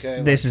like,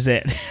 okay, this is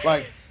it.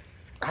 Like,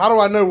 how do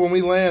I know when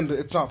we land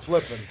it's not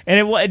flipping? And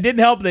it didn't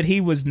help that he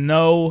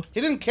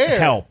didn't care.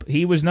 Help.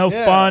 He was no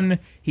fun.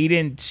 He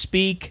didn't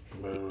speak.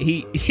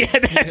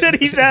 That's what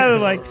he sounded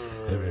like.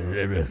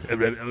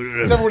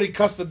 Except when he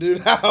cussed the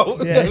dude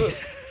out. Yeah.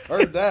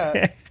 Heard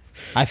that.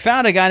 I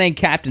found a guy named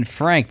Captain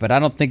Frank, but I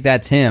don't think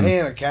that's him. He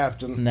ain't a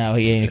captain. No,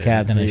 he ain't a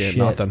captain of shit.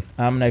 Nothing.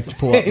 I'm gonna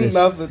pull up this.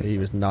 Nothing. He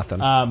was nothing.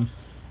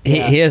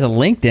 He has a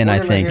LinkedIn, We're I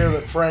gonna think. hear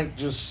that Frank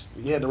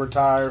he had to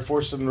retire,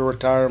 forced him to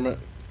retirement.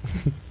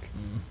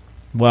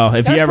 Well,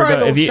 if That's you ever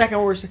probably go, the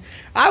second worst.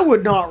 I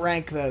would not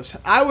rank those.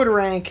 I would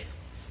rank.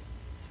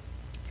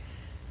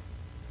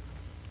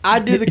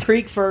 I'd do the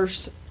creek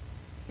first,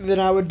 then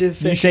I would do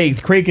fishing. you say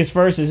the creek is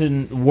first, is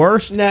in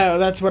worst. No,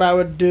 that's what I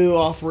would do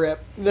off rip.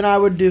 Then I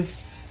would do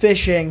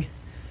fishing,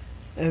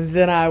 and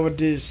then I would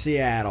do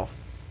Seattle.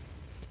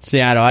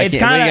 Seattle. We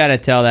got to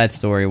tell that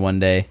story one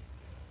day.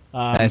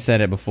 I said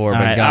it before,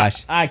 but right,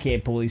 gosh, I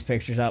can't pull these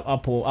pictures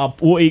up.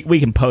 We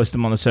can post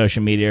them on the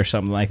social media or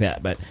something like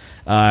that. But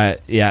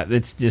yeah,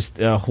 it's just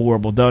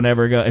horrible. Don't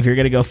ever go if you're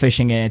going to go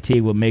fishing in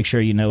Antigua. Make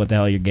sure you know what the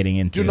hell you're getting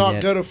into. Do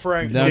not go to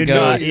Frank. Don't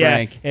go to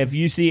Frank. If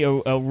you see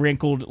a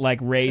wrinkled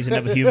raisin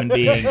of a human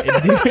being,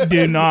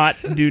 do not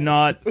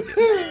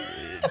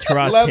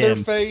trust Leather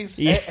him. face,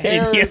 Yeah,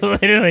 hair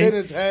literally. in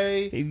his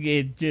hay.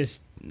 It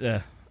just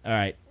all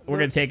right. We're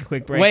going to take a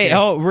quick break. Wait,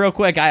 real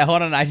quick.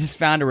 Hold on. I just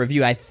found a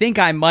review. I think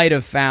I might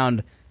have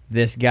found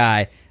this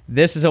guy.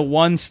 This is a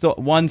one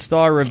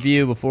star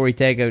review before we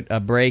take a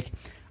break.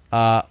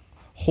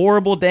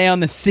 Horrible day on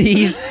the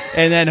seas,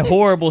 and then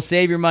horrible,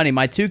 save your money.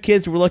 My 2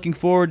 kids were looking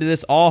forward to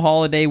this all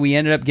holiday. We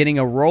ended up getting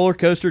a roller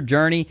coaster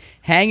journey,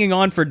 hanging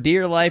on for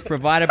dear life,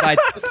 provided by...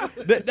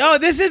 No,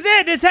 this is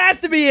it. This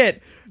has to be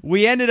it.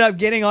 We ended up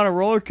getting on a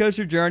roller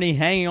coaster journey,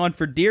 hanging on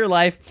for dear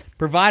life,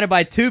 provided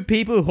by 2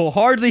 people who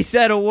hardly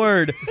said a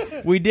word.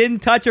 We didn't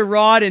touch a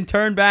rod and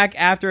turned back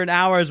after an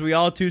hour as we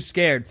all too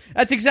scared.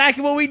 That's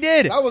exactly what we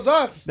did. That was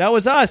us. That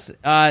was us.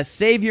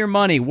 Save your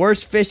money.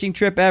 Worst fishing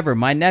trip ever.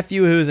 My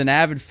nephew, who's an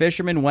avid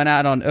fisherman, went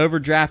out on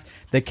overdraft.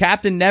 The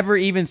captain never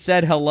even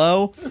said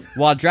hello.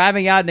 While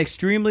driving out in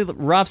extremely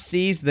rough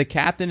seas, the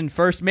captain and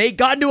first mate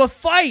got into a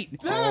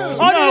fight.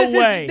 No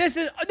way. This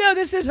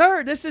is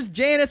her. This is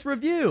Janet's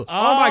review.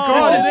 Oh my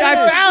God.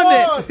 I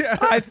found it.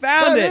 I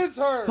found That it. is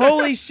her.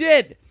 Holy shit.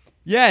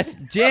 Yes,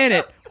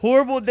 Janet.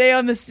 Horrible day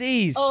on the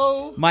seas.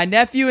 Oh. My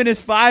nephew and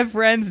his 5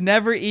 friends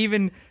never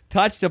even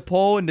touched a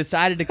pole and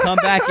decided to come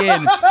back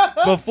in.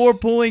 Before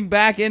pulling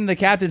back in, the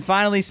captain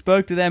finally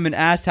spoke to them and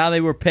asked how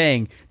they were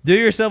paying. Do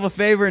yourself a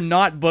favor and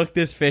not book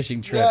this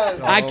fishing trip.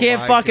 Yes. I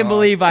can't my fucking God.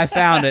 believe I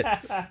found it.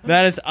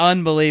 That is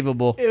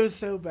unbelievable. It was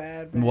so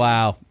bad, man.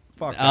 Wow.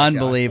 Fuck that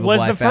Unbelievable.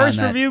 Was I the found first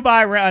that. review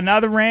by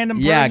another random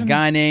person? Yeah, a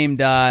guy named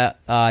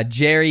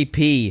Jerry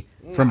P.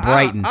 from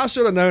Brighton. I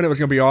should have known it was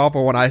going to be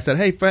awful when I said,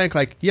 "Hey Frank,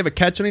 you ever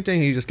catch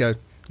anything?" He just goes,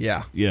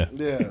 "Yeah." Yeah.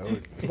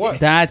 What?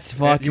 That's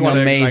fucking you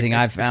wanna, amazing.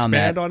 I found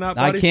expand that. on that,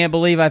 I buddy? can't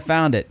believe I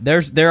found it.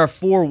 There are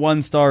 4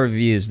 1-star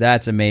reviews.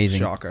 That's amazing.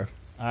 Shocker.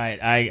 All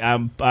right,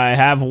 I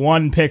have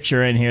one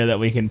picture in here that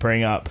we can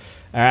bring up.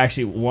 Or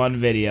actually, one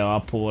video.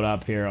 I'll pull it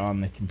up here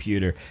on the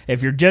computer.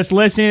 If you're just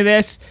listening to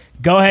this,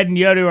 go ahead and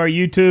go to our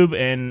YouTube,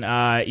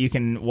 and you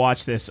can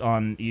watch this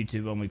on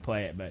YouTube when we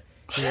play it. But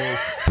here's...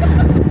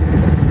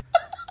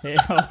 Hey,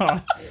 hold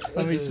on.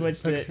 Let me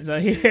switch it. So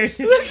here's...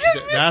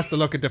 That's the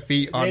look at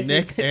defeat on This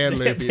Nick is- and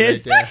Luffy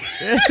this- right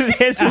there.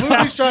 this is-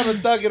 Luby's trying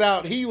to thug it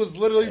out. He was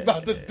literally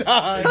about to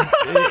die.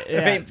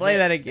 yeah, Wait, play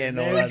that again.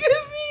 Hold on.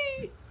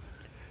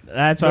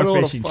 That's our Middle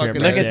of the fishing fucking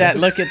trip. Look right at there. that.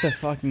 Look at the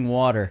fucking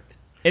water.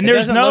 And It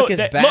there's doesn't no look as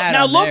bad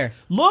on there.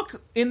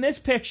 Look in this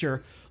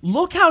picture.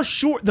 look how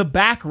short the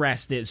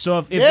backrest is. So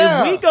if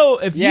he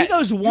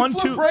goes 1,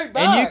 2, right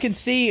back. And you can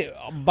see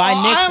by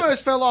Nick's. I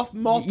almost fell off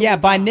multiple Yeah,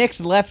 by times.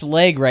 Nick's left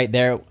leg right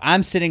there.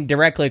 I'm sitting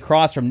directly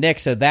across from Nick,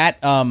 so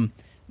that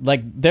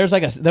there was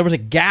a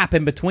gap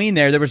in between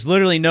there. There was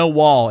literally no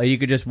wall. You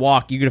could just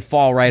walk. You could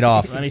fall right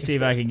off. let me see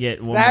if I can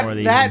get one more of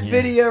these. That in here.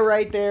 video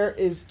right there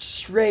is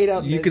straight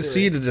up. You could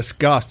see the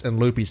disgust in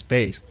Loopy's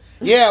face.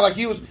 Yeah, like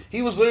he was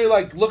literally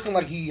like looking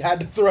like he had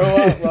to throw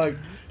up. Like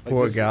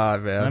Poor this. guy,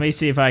 man. Let me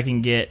see if I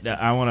can get.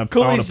 I want to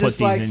Cooley's put just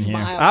these like in here.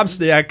 smiling.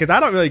 because I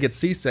don't really get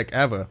seasick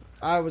ever.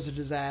 I was a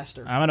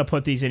disaster. I'm gonna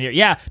put these in here.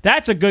 Yeah,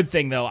 that's a good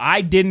thing though.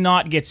 I did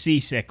not get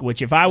seasick,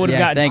 which if I would have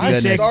Yeah, gotten thank I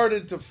seasick,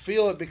 started to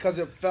feel it because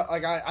it felt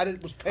like I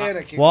was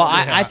panicking. Well,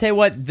 I tell you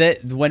what,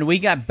 when we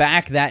got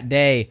back that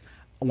day,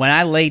 when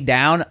I laid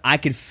down, I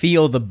could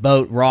feel the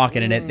boat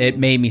rocking, and it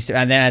made me.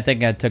 And then I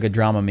think I took a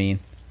Dramamine.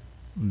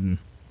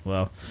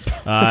 well,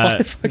 Why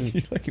the fuck did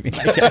you look at me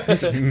like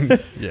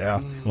that?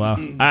 Yeah. well,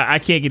 I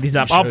can't get these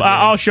up. should've,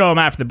 I'll show them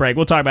after the break.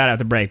 We'll talk about it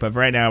after the break. But for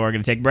right now, we're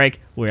gonna take a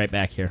break. We'll be right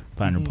back here,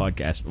 Pioneer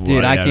Podcast.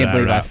 Dude, I can't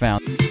believe I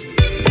found.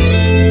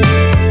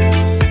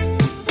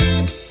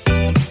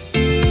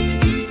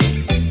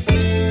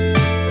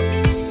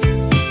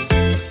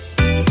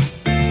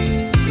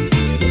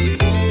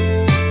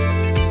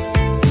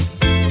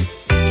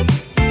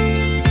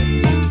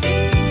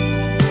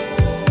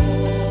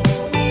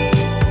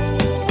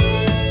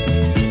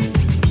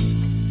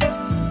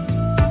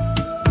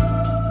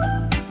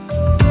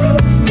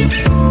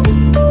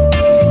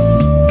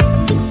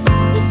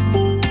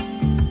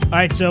 All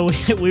right, so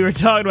we were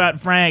talking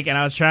about Frank, and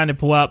I was trying to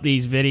pull up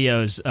these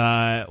videos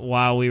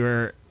while we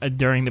were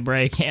during the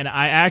break, and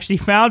I actually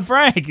found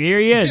Frank. Here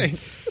he is.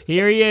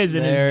 Here he is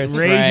in There's his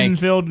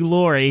raisin-filled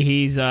glory.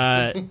 He's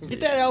Get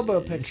that elbow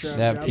picture.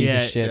 That up, piece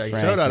Yeah. of shit, Yeah,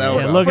 Frank. show that elbow.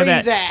 yeah, look at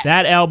Freeze that. that.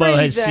 That elbow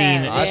has Freeze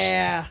seen that.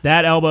 Yeah.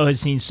 that elbow has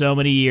seen so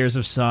many years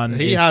of sun.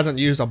 He hasn't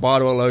used a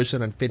bottle of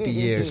lotion in 50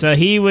 years. So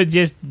he would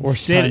just Or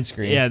sit.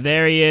 sunscreen. Yeah,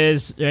 there he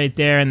is, right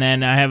there. And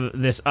then I have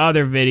this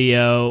other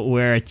video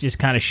where it just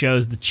kind of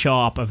shows the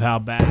chop of how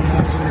bad.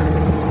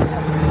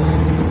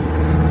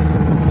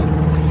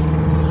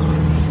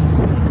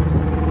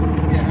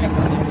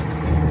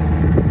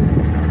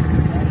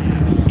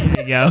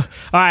 There you go.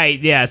 All right,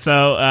 yeah.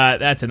 So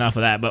that's enough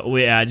of that. But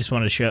I just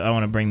want to show. I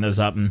want to bring those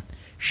up and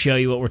show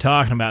you what we're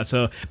talking about.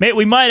 So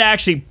we might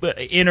actually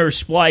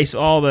intersplice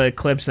all the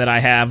clips that I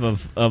have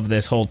of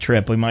this whole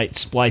trip. We might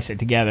splice it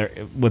together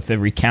with the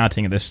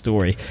recounting of this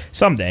story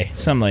someday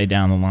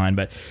down the line.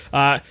 But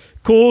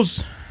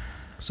Cools,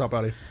 What's up,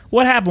 buddy?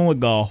 what happened with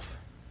golf?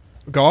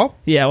 Golf?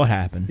 Yeah, what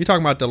happened? You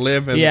talking about the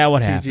live and Yeah,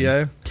 what PGA?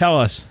 happened? Tell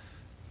us,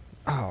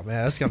 Oh,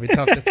 man, that's going to be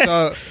tough.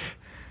 So,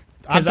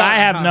 because I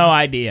have no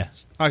idea.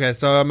 Okay,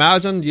 so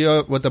imagine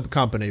you're with a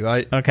company,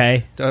 right?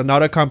 Okay.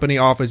 Another company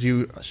offers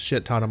you a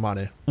shit ton of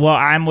money. Well,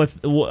 I'm with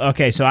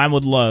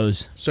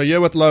Lowe's, So you're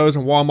with Lowe's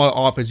and Walmart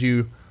offers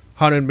you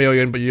 $100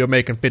 million, but you're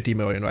making $50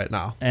 million right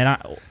now. and I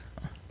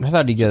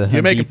thought he'd get a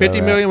You're making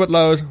 $50 million with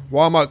Lowe's.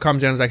 Walmart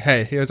comes in and is like,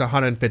 hey, here's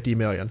 $150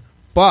 million.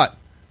 But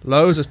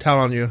Lowe's is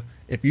telling you,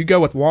 if you go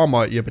with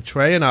Walmart, you're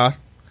betraying us.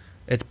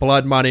 It's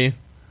blood money.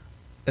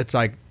 It's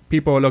like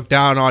people will look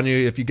down on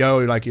you if you go.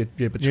 Like you're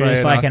betraying you're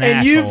just like us. an And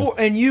asshole.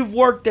 you've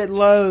worked at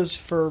Lowe's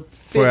for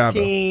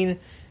 15.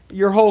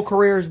 Your whole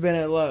career has been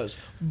at Lowe's,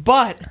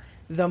 but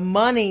the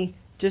money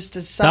just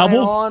to sign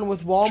Double? on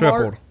with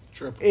Walmart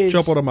is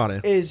Triple the money.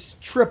 is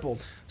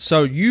tripled.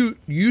 So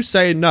you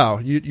say no.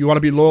 You want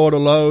to be loyal to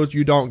Lowe's.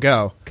 You don't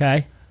go.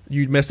 Okay.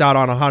 You miss out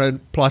on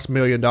 $100+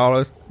 million.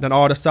 Then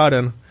all of a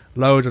sudden,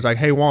 Lowe's is like,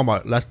 hey,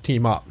 Walmart, let's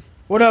team up.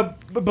 Well, no,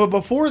 but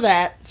before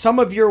that, some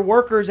of your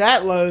workers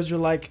at Lowe's are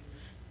like,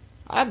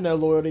 I have no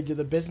loyalty to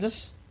the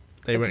business.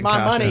 They It's went my and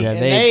cashed money, in. Yeah,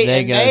 and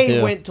they got it they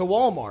too. went to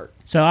Walmart.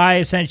 So I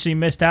essentially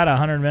missed out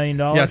 $100 million.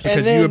 Yes,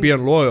 because then- you were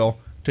being loyal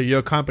to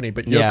your company,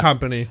 but your Yeah.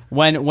 company.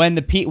 When And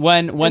the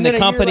then a year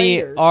company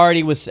later-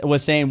 already was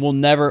saying we'll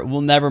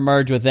never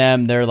merge with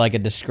them. They're like a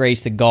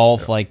disgrace to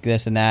golf, like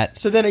this and that.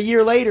 So then a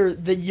year later,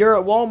 you're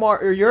at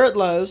Walmart or you're at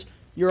Lowe's.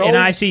 Your And old,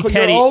 I see your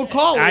Teddy. old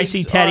colleagues I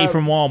see Teddy are-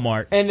 from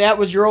Walmart. and that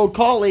was your old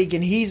colleague,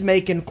 and he's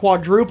making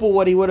quadruple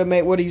what he would have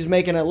made, what he was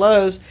making at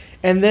Lowe's,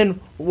 and then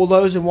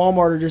Lowe's and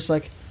Walmart are just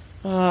like,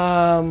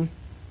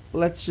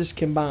 let's just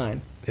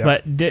combine. Yeah.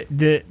 But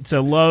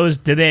so Lowe's,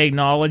 did they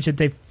acknowledge that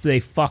they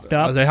fucked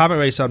up? They haven't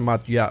really said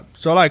much yet.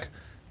 So, like,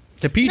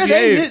 the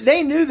PGA. No,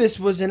 they knew this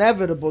was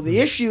inevitable. The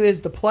issue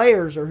is the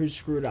players are who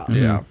screwed up.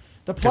 Yeah.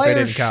 The 'Cause they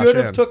players didn't cash should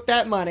have in. took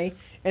that money,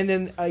 and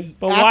then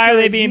But why are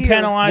they being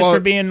penalized for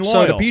being loyal?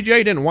 So the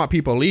PGA didn't want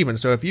people leaving.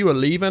 So if you were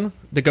leaving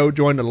to go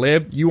join the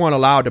Live, you weren't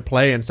allowed to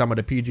play in some of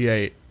the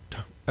PGA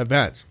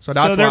events. So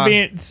that's So they're why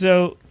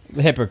being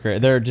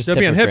Hypocrite. They're just they're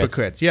being hypocrites.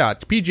 hypocrites. Yeah,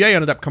 the PGA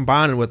ended up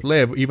combining with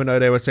Live, even though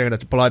they were saying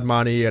it's blood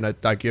money and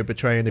like you're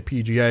betraying the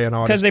PGA and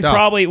all. because this they stuff.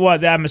 probably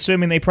I'm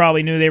assuming they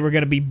probably knew they were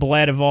going to be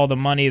bled of all the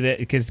money that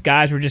because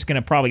guys were just going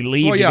to probably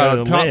leave Well, to yeah,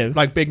 go to top, Live.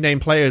 like big name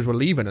players were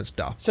leaving and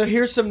stuff. So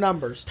here's some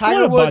numbers.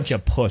 What a bunch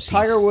of pussies.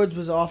 Tiger Woods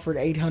was offered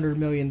 $800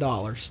 million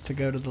to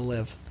go to the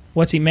Live.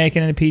 What's he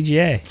making in the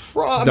PGA?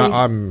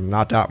 I'm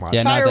not that much.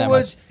 Yeah, not Tiger that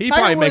Woods. He Tiger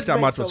probably Woods makes that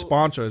much with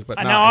sponsors, but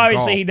not Now, in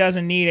obviously, golf. he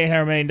doesn't need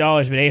 $800 million, but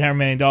 $800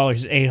 million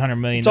is $800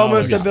 million. It's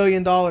almost $1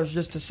 billion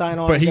just to sign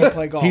on But and go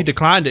play golf. he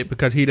declined it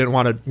because he didn't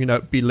want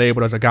to, be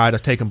labeled as a guy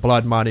that's taking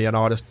blood money and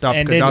all this stuff.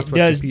 And Because that's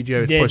what the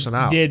PGA is pushing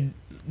out. Did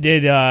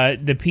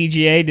the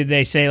PGA, did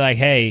they say, like,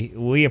 hey,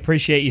 we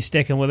appreciate you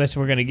sticking with us,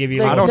 we're going to give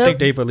you... I don't think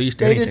they've released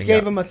They anything just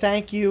gave yet. him a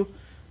thank you.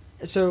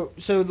 So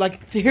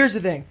like, here's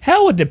the thing.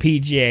 Hell with the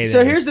PGA, then.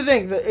 So here's the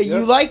thing.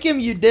 You like him,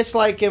 you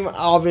dislike him.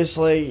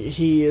 Obviously,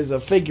 he is a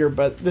figure,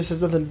 but this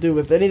has nothing to do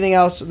with anything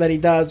else that he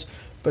does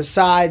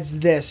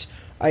besides this.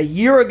 A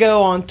year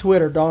ago on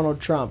Twitter,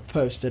 Donald Trump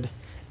posted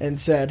and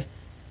said,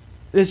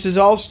 "This is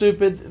all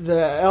stupid. The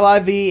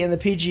LIV and the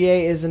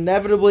PGA is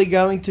inevitably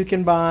going to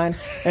combine,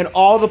 and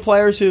all the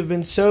players who have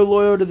been so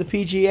loyal to the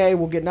PGA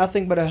will get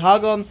nothing but a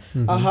hug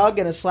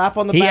and a slap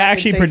on the He back."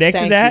 actually and say, predicted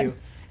 "Thank that? you."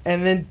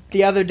 And then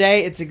the other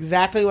day, it's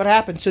exactly what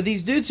happened. So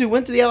these dudes who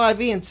went to the LIV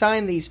and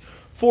signed these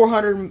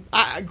 400,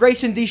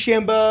 Grayson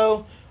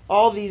DeChambeau,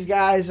 all these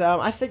guys.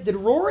 I think, did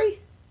Rory?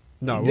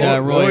 No, Yeah,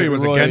 Rory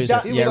was Roy against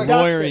was- it. He was like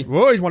Rory.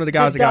 Rory's one of the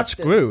guys that got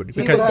Dustin. screwed. He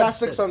Because would have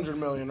Dustin. $600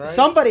 million, right?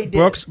 Somebody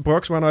did.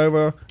 Brooks went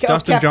over, Ke-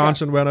 Dustin Koepka.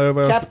 Johnson went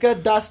over.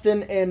 Koepka,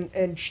 Dustin, and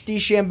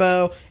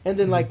DeChambeau, and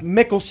then like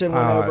Mickelson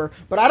went Uh, over.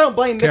 But I don't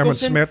blame Cameron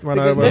Mickelson Smith went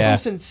because over. Yeah.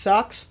 Mickelson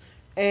sucks,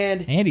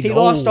 and he's he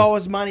lost old. all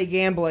his money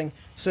gambling.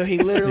 So he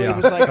literally Yeah,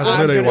 was like, that's "I'm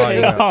literally going why, to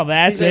yeah. take." Oh,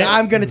 that's He's like, it.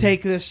 "I'm going to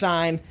take this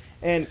sign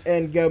and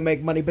go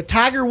make money." But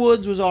Tiger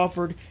Woods was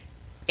offered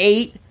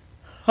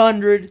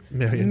 $800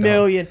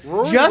 million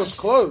Rory was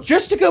close.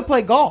 just to go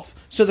play golf.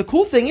 So the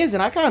cool thing is,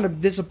 and I kind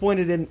of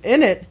disappointed in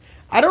it.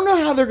 I don't know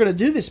how they're going to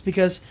do this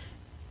because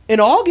in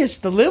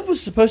August the Liv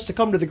was supposed to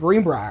come to the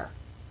Greenbrier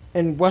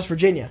in West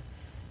Virginia,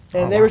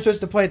 and they were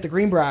supposed to play at the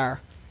Greenbrier,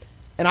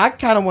 and I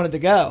kind of wanted to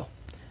go,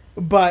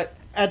 but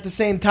at the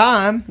same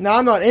time, now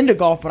I'm not into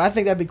golf, but I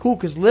think that'd be cool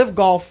because Liv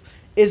golf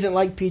isn't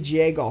like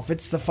PGA golf.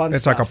 It's the fun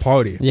It's stuff. like a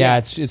party. Yeah,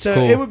 it's So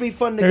cool. it would be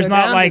fun to There's go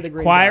not, down like, to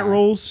the quiet Greenbrier.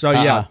 rules? So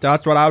yeah, Uh-uh.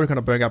 that's what I was going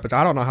to bring up. But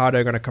I don't know how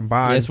they're going to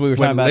combine. Yes, we were when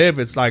talking about- Live,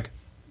 it's like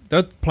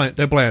they're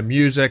playing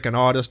music and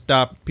all this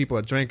stuff. People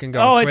are drinking,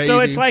 going Oh, crazy. so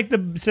it's like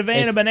the Savannah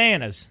It's-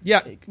 Bananas.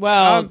 yeah.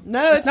 Well,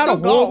 No, it's not a still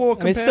golf.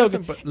 horrible it's still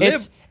comparison, good. but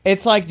Live.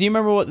 It's like, do you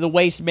remember what the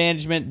Waste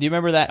Management? Do you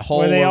remember that hole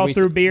Where they all we-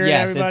 threw beer at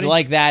Yes, everybody? it's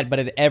like that, but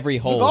at every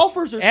The hole.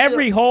 golfers are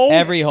Every still, hole?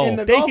 Every hole. And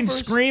the They can golfers-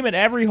 scream at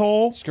every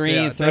hole? Scream,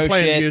 Yeah, throw they're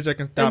playing shit. music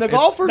and stuff. and the It's-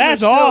 golfers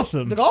That's are still,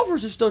 awesome. The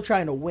golfers are still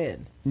trying to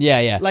win. Yeah,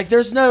 yeah. Like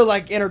there's no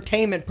like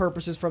entertainment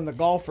purposes from the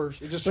golfers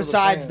Just for the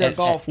besides fans. their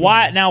golf.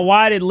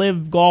 Why did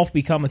Live Golf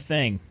become a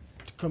thing?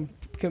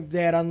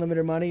 They had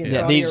unlimited money. In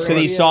Yeah, Saudi so these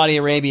Arabia. Saudi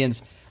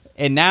Arabians,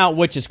 and now,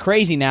 which is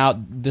crazy now,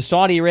 the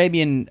Saudi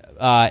Arabian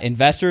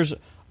investors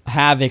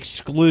have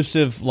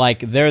exclusive, like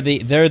they're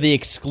the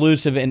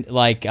exclusive and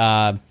like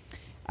I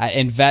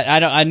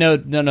don't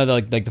know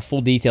like the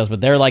full details, but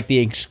they're like the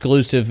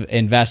exclusive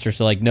investor.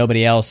 So like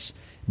nobody else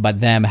but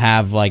them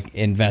have like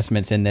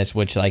investments in this,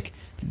 which like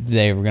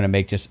they were gonna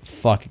make just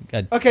fucking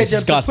a Okay, Jeff, so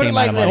disgusting put it amount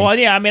like of this. money. Well,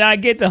 yeah, I mean, I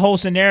get the whole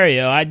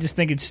scenario. I just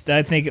think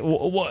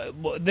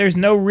there's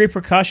no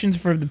repercussions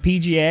for the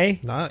PGA.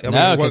 Nah, I mean,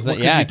 No, what because could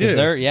yeah, you do? because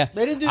they're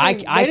They didn't do I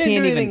anything, can't they didn't do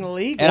even. anything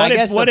illegal. And I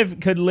guess What if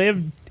could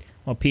Live?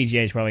 Well,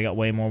 PGA's probably got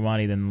way more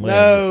money than Live.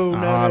 No,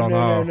 I don't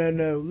know.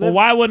 no. Well,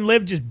 why wouldn't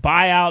Live just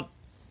buy out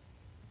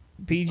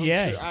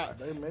PGA?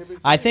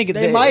 I think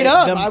They might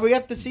up. We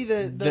have to see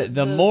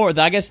the more.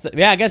 I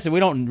guess we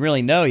don't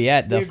really know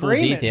yet the full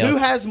agreement. details. Who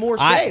has more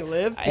say?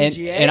 Live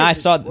PGA. and I Is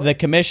it saw split? the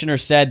commissioner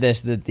said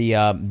this that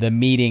the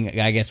meeting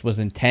I guess was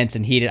intense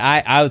and heated.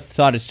 I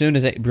thought as soon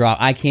as it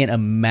dropped, I can't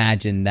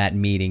imagine that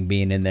meeting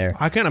being in there.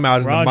 I can't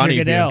imagine Roger the money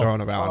Goodell. being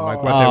thrown about, like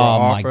what they were Oh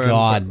my offering.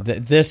 god,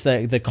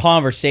 the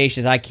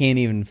conversations I can't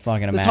even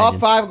fucking the imagine. top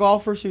 5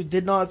 golfers who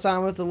did not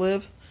sign with the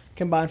Live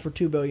combined for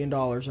 $2 billion in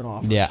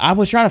offers. Yeah, I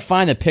was trying to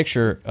find the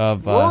picture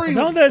of. Rory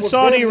Don't was the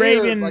Saudi damn near,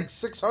 Arabian- like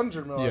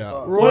 $600 million. Yeah. I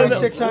thought. Roy What are the-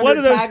 600, what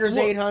are those- Tiger's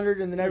what- 800,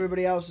 and then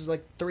everybody else is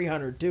like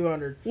 300,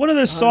 200. What are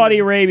the Saudi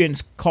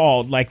Arabians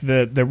called? Like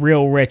the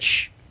real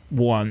rich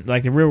one,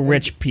 like the real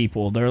rich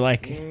people. They're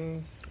like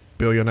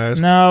Billionaires.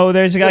 no.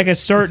 There's like a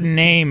certain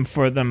name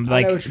for them, I know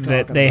like what you're that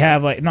talking they about.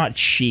 have, like not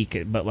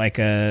chic, but like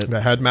a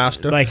The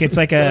headmaster. like it's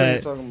like I know what a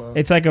you're talking about.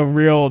 it's like a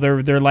real.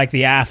 They're like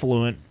the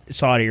affluent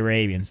Saudi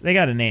Arabians. They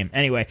got a name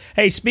anyway.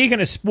 Hey, speaking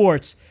of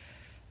sports,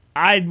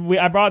 I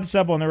brought this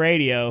up on the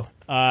radio.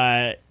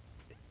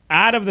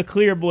 Out of the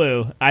clear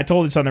blue, I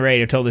told this on the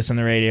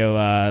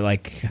radio.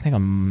 Like I think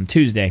on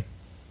Tuesday.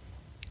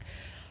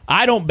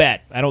 I don't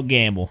bet. I don't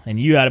gamble, and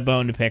you had a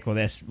bone to pick with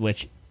this,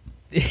 which.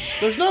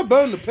 There's no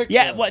bone to pick.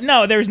 Yeah, with. well,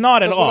 no, there's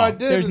not at That's all. what I did.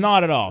 There's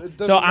not at all. It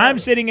doesn't So I'm matter.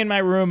 sitting in my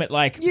room at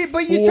like Yeah,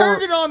 but you 4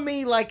 turned it on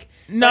me like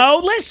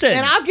No, listen.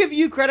 and I'll give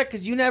you credit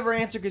because you never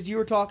answered because you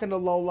were talking to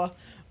Lola.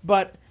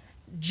 But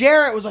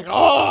Jarrett was like,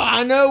 "Oh,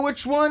 I know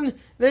which one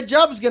that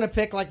Jub's gonna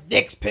pick." Like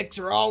Nick's picks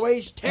are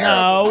always terrible.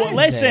 No, I didn't say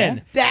listen.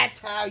 that. That's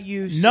how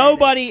you. Said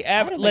Nobody it.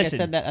 ever don't think I listen.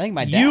 said that. I think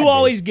my dad You did.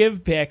 always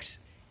give picks.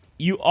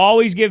 You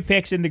always give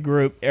picks in the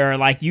group, or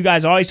like you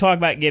guys always talk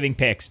about giving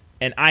picks.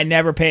 and I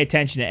never pay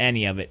attention to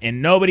any of it.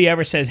 And nobody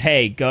ever says,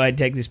 "Hey, go ahead and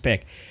take this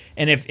pick."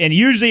 And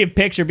usually if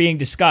picks are being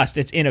discussed,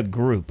 it's in a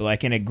group,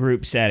 like in a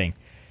group setting.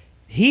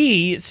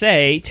 He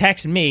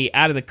texted me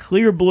out of the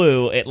clear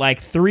blue at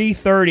like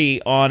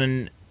 3:30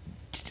 on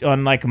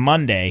like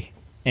Monday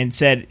and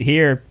said,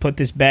 "Here, put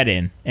this bet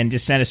in," and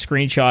just sent a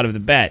screenshot of the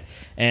bet.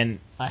 And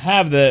I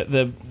have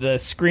the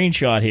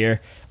screenshot here,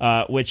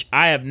 which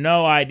I have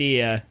no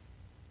idea.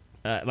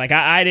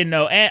 I didn't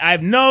know. I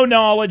have no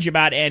knowledge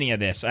about any of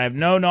this. I have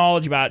no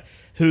knowledge about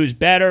who's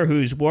better,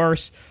 who's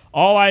worse.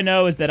 All I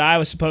know is that I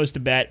was supposed to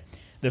bet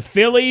the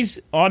Phillies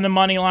on the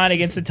money line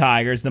against the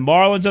Tigers, the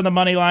Marlins on the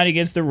money line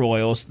against the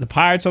Royals, the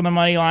Pirates on the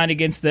money line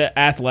against the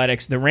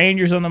Athletics, the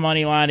Rangers on the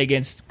money line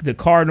against the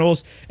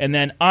Cardinals, and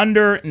then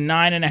under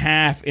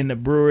 9.5 in the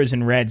Brewers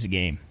and Reds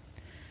game.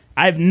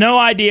 I have no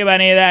idea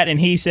about any of that, and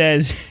he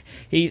says...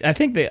 I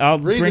think that I'll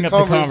bring up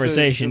the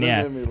conversation.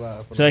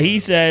 Yeah. So he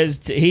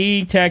says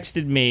he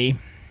texted me.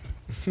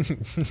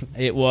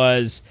 It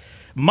was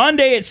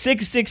Monday at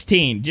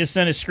 6:16. Just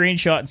sent a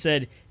screenshot and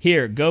said,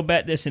 "Here, go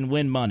bet this and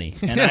win money."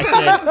 And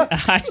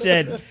I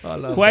said,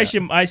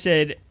 I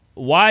said,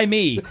 "Why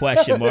me?"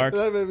 Question mark.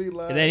 That made me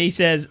laugh. And then he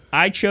says,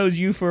 "I chose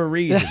you for a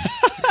reason."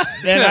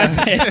 Then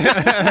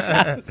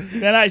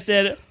I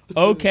said,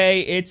 "Okay,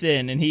 it's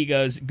in." And he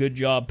goes, "Good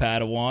job,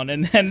 Padawan."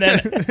 And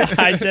then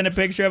I sent a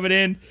picture of it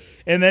in.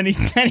 And then he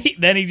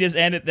just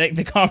ended.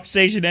 The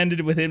conversation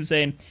ended with him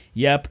saying,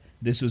 "Yep,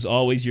 this was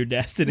always your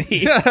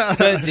destiny."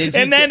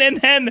 And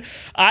then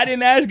I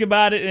didn't ask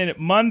about it. And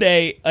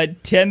Monday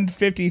at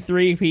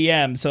 10:53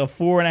 p.m. So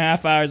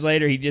 4.5 hours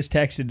later, he just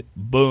texted,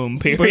 "Boom."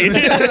 Period.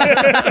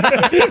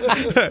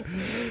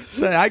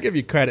 So I give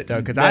you credit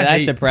though, because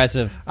that's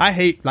impressive. I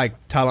hate like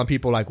telling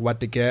people like what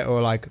to get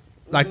or like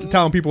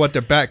telling people what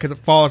to bet because it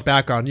falls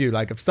back on you.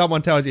 Like if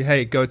someone tells you,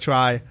 "Hey, go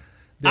try."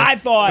 I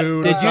thought,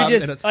 did you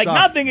just like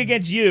nothing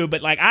against you,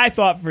 but like I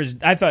thought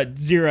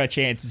zero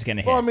chance it's gonna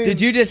hit. Well, I mean, did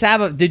you just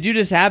have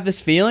this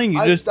feeling?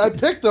 I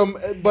picked them,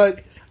 but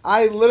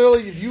I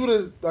literally, if you would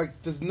have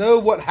like to know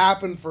what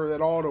happened for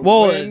it all to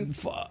win.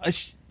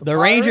 The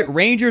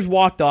Rangers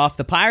walked off.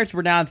 The Pirates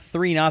were down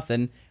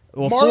 3-0.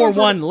 Well,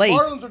 4-1 late.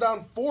 Marlins are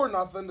down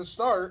 4-0 to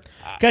start.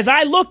 Because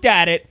I looked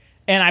at it.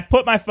 And I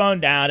put my phone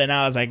down, and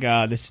I was like,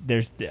 "Oh,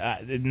 there's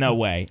no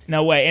way.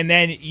 And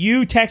then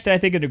you texted, I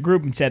think, in the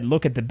group and said,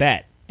 "Look at the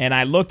bet." And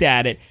I looked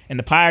at it, and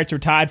the Pirates were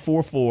tied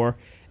 4-4.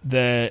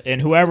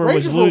 And whoever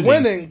Rangers was losing, were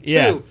winning too.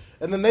 Yeah.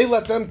 And then they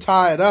let them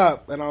tie it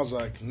up, and I was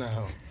like,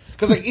 no,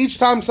 because like each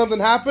time something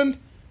happened,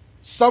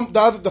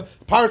 the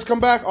Pirates come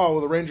back. Oh,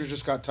 well, the Rangers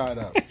just got tied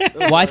up.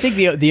 Well, I think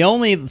the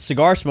only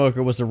cigar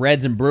smoker was the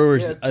Reds and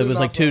Brewers. Yeah, it was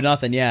like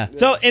 2-0. Yeah.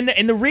 So,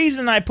 and the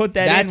reason I put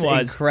that in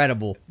was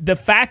incredible. The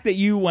fact that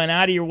you went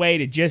out of your way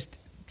to just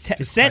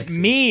sent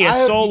me a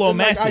solo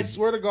message. I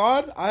swear to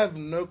God, I have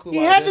no clue.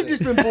 You had to have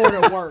just been bored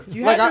at work.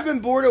 You had to have been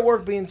bored at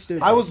work being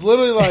stupid. I was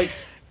literally like,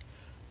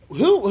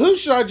 who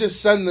should I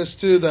just send this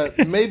to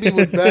that maybe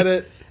would bet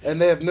it? And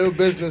they have no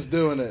business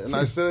doing it. And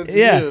I sent it to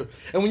you.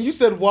 And when you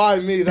said, "Why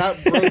me?"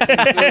 that broke me so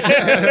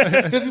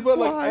bad. Because he put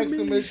like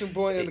exclamation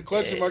point and the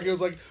question mark. It was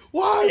like,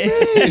 "Why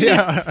me?"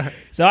 Yeah.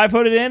 So I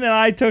put it in and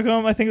I took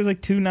home, I think it was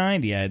like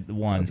 $2.90 I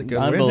won. That's a good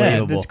Unbelievable.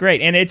 Yeah, that's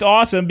great. And it's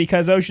awesome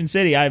because Ocean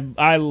City, I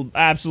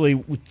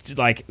absolutely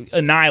like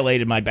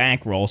annihilated my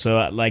bankroll.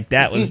 So like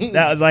that was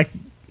like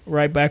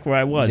right back where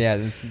I was.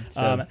 Yeah.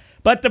 So.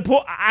 But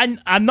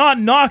I'm not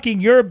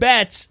knocking your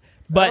bets,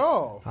 but At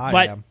all.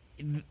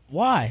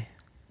 why?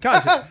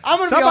 Guys, I'm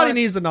gonna be somebody honest.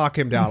 needs to knock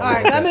him down. All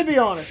right, let me be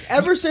honest.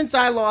 Ever since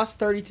I lost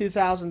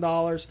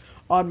 $32,000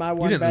 on my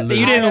one bet,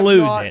 You didn't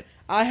lose it.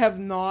 I have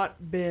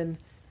not been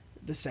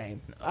the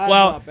same.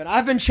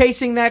 I've been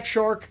chasing that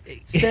shark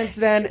since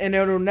then, and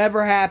it'll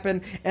never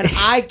happen. And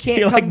I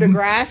can't come to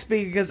grasp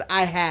because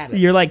I had it.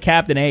 You're like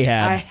Captain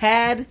Ahab.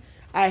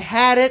 I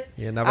had it.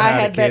 You never I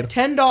had had it, bet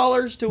kid.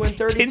 $10 to win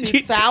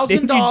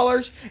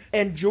 $32,000,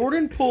 and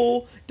Jordan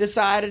Poole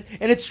decided,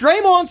 and it's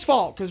Draymond's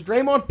fault because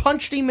Draymond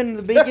punched him in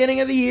the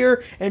beginning of the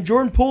year, and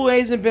Jordan Poole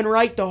hasn't been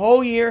right the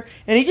whole year,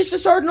 and he just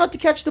decided not to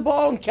catch the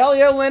ball. And Kelly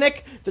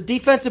Olynyk, the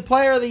Defensive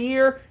Player of the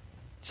Year,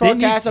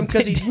 sarcasm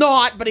because he's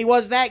not, but he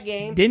was that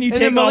game. Didn't you and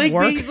take then Malik off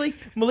work? Beasley,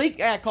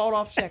 called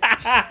off sick.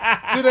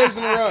 2 days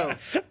in a row.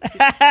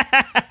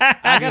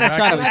 I gotta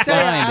try to I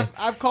said find.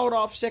 I've called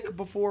off sick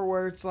before,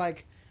 where it's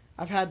like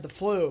I've had the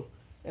flu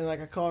and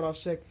like I called off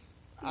sick.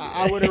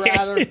 I would have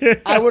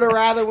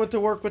rather went to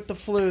work with the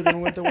flu than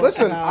went to work.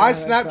 Listen, with I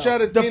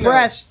Snapchatted Tina.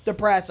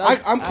 Depressed.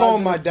 I'm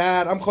calling my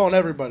dad. I'm calling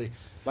everybody.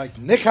 Like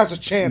Nick has a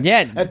chance.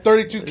 Yeah. At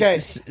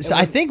 32K. So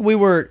I think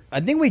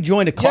we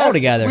joined a call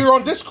together. We were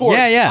on Discord.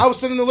 Yeah. I was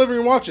sitting in the living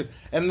room watching,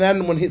 and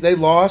then when they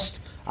lost,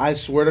 I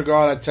swear to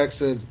God, I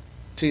texted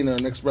Tina,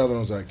 Nick's brother, and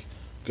I was like,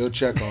 "Go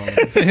check on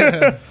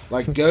him.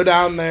 Like, go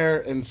down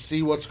there and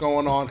see what's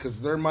going on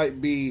because there might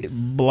be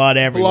blood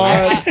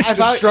everywhere."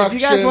 destruction. If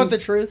you guys want the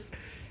truth,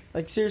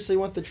 like seriously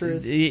want the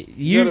truth,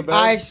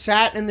 I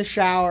sat in the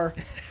shower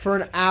for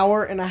an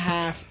hour and a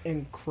half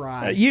and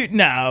cried. You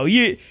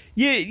did.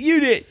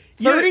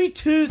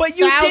 $32,000 but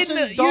you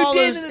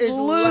didn't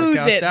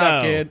lose it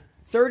though. Kid.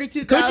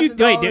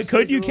 $32,000.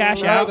 Could you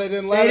cash No, out? they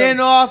didn't let They him. didn't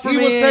offer He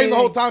me was saying the anything.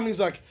 whole time, he's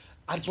like,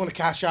 I just want to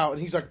cash out.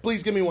 And he's like,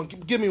 please give me one.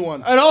 Give me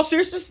one. In all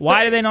seriousness,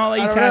 Why do they not let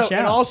you I don't cash know. out?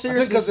 In all I think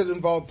because seriousness, it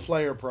involved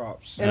player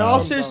props. in all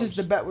Sometimes. seriousness,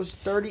 the bet was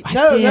 30.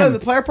 Damn. No, the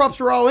player props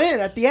were all in.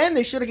 At the end,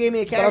 they should have gave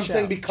me a But I'm cash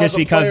saying out. because Just a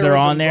because player they're was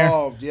on there?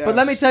 involved, yes. But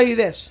let me tell you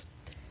this.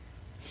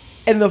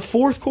 In the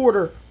fourth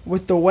quarter,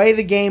 with the way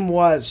the game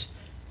was,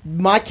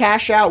 my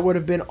cash out would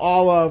have been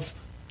all of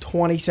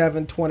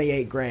 27,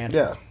 28 grand.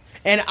 Yeah.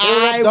 And were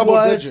I up double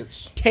was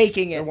digits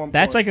taking at it. one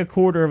That's point. like a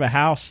quarter of a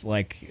house,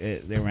 like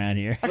around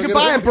here. I could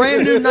buy a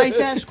brand new nice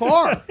ass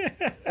car.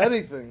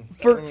 anything.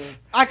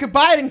 I could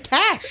buy it in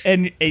cash.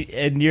 And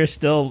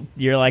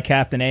you're like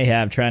Captain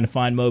Ahab trying to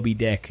find Moby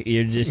Dick.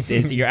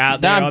 You're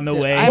out there on the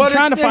way. I'm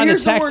trying to find the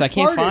here's text. worst I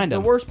can't part is- find The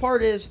them. worst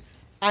part is,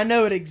 I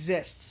know it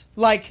exists.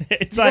 Like,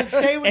 It's you like-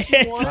 can say what you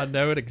it's- want. I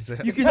know it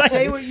exists. You can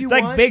say what you It's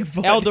like want.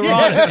 Bigfoot. El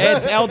Dorado.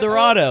 It's El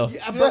Dorado.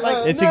 Yeah, but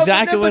like, It's no,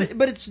 exactly but, no, what-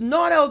 But it's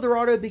not El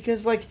Dorado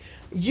because, like,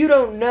 you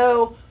don't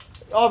know.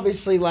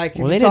 Obviously, like, if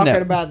Well, they you're didn't talking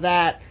know. about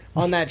that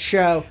on that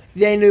show,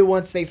 they knew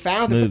once they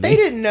found it. But they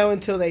didn't know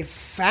until they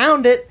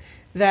found it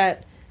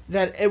that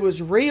it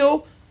was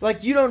real.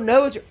 Like, you don't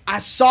know it. I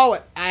saw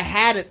it. I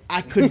had it.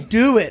 I could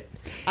do it.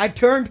 I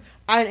turned.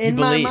 In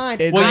my Believe- mind,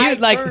 It's- Well, I you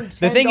like turned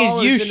the thing is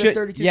 $10 you into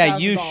should. Yeah,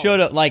 you $32,000. should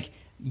have. Like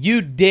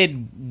you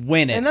did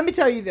win it. And let me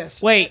tell you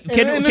this. Wait,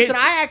 and listen,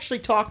 I actually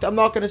talked. I'm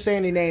not going to say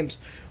any names,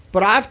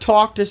 but I've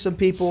talked to some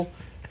people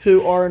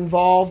who are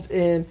involved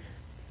in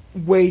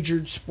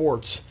wagered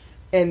sports,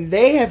 and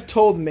they have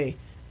told me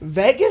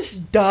Vegas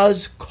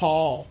does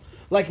call,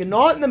 like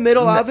not in the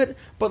middle of it,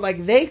 but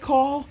like they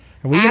call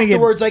Are we gonna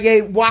afterwards. Like,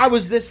 hey, why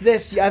was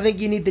this? I think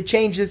you need to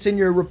change this in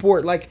your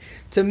report. Like,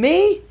 to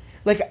me,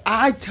 like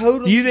I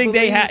totally. Do you think they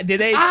believe- had? Did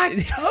they?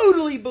 I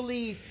totally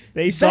believe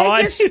They saw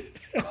Vegas it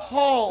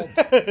called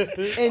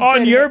and on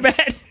said, your hey,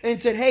 bet.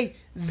 and said, "Hey,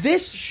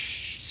 this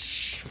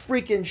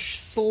freaking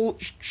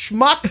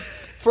schmuck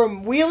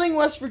from Wheeling,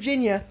 West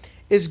Virginia,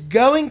 is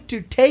going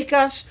to take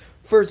us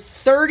for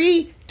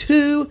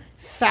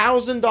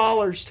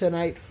 $32,000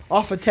 tonight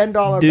off a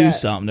 $10 Do bet.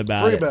 something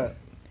about Free it. bet.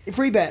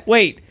 Free bet."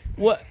 Wait,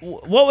 what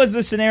was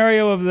the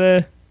scenario of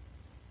the?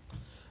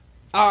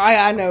 Oh,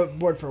 I know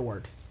word for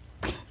word.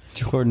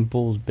 Jordan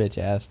Poole's bitch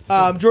ass.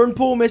 Jordan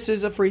Poole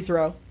misses a free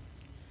throw.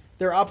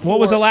 They're up. What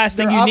was the last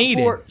thing you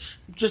needed?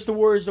 Just the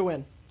Warriors to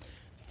win.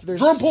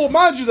 Jordan Poole,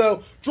 mind you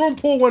though, Jordan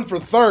Poole went for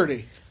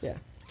 30. Yeah.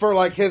 For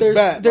like his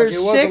bet. Like,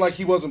 it wasn't like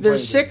he wasn't playing.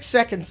 There's 6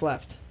 seconds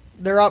left.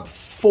 They're up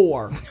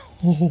 4.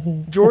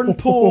 Jordan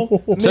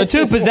Poole So misses,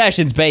 2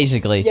 possessions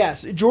basically.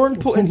 Yes, Jordan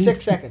Poole in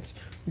 6 seconds.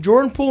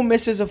 Jordan Poole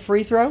misses a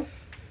free throw.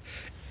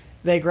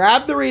 They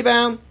grab the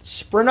rebound,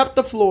 sprint up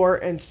the floor.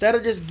 Instead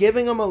of just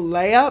giving him a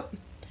layup,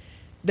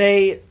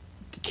 they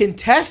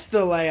contest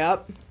the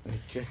layup. He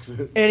kicks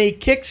it. And he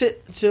kicks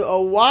it to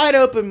a wide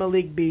open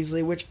Malik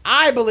Beasley, which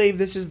I believe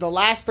this is the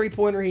last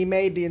 3-pointer he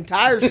made the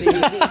entire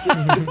season.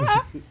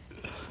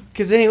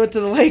 Because then he went to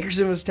the Lakers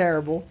and was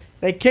terrible.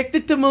 They kicked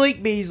it to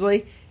Malik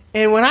Beasley.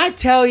 And when I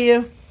tell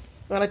you,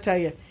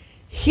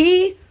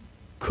 he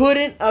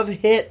couldn't have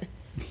hit.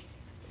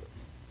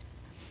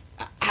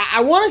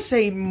 I want to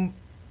say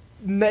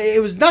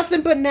it was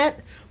nothing but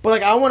net. But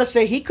like I want to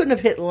say he couldn't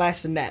have hit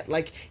less than that.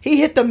 Like he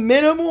hit the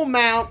minimal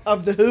amount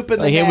of the hoop and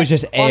the Like, it net was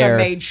just on air. a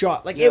made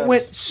shot. Like Yes, it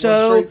went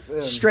so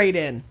went straight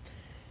in.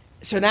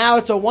 So now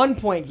it's a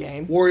 1-point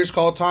game. Warriors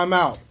call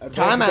timeout.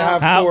 Advance Timeout. to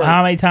half How court.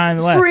 many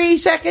times left? 3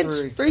 seconds.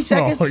 3. 3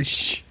 seconds.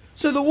 Oh,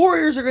 So the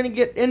Warriors are going to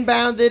get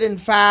inbounded and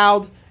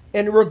fouled,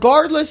 and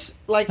regardless,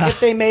 like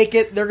if they make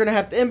it, they're going to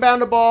have to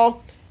inbound the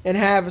ball and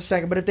have a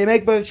second. But if they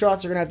make both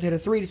shots, they're going to have to hit a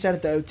 3 to set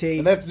it to OT.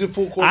 And they have to do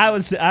full court. I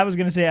was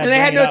going to say, And they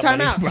had no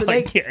timeout, so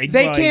they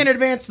can't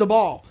advance the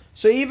ball.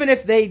 So even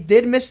if they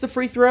did miss the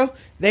free throw,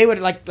 they would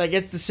like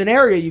it's the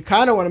scenario you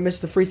kind of want to miss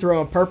the free throw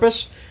on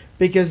purpose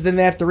because then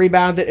they have to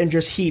rebound it and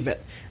just heave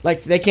it.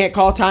 Like they can't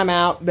call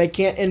timeout, they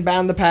can't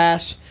inbound the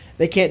pass,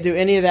 they can't do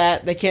any of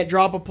that. They can't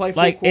drop a play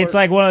full Like court. it's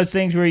like one of those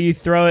things where you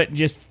throw it,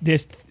 just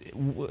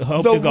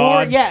hope to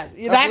God. Yeah,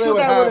 that's what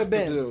that would have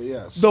been. Do,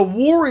 yes. The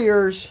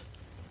Warriors'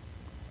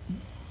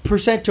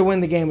 percent to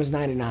win the game was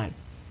 99.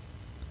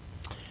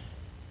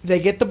 They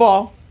get the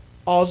ball.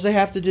 All they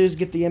have to do is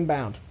get the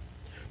inbound.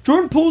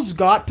 Jordan Poole's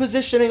got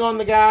positioning on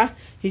the guy.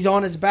 He's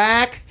on his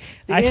back.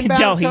 The I can inbound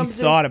tell he's comes in.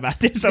 thought about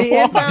this a The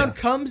lot. inbound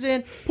comes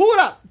in. Pull it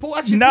up.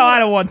 Actually, No, pull it I up.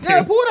 don't want to.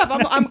 No, pull it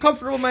up. I'm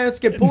comfortable with my own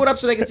skin. Pull it up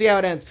so they can see how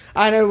it ends.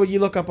 I know when you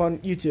look up on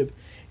YouTube.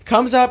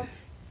 Comes up,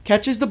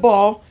 catches the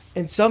ball,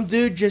 and some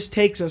dude just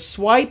takes a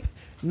swipe,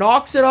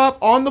 knocks it up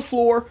on the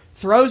floor,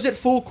 throws it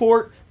full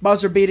court,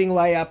 buzzer-beating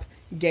layup,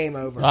 game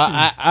over.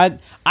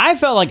 I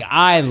felt like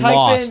I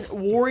lost. Type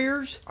in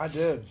Warriors, I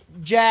did.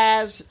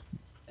 Jazz,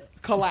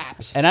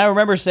 collapse. And I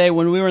remember saying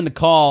when we were in the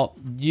call,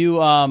 you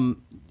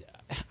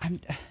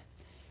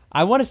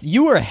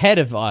you were ahead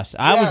of us.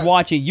 I was Yes.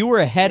 watching. You were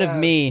ahead of Yes,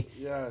 me.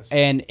 yes.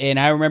 And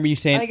I remember you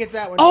saying, I think it's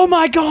that one. "Oh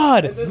my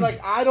god!" And then,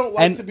 like, I don't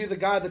like And- to be the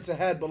guy that's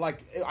ahead, but like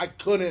I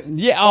couldn't.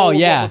 Yeah, oh, follow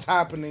yeah. What was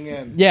happening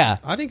in? Yeah.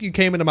 I think you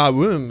came into my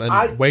room and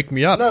I- wake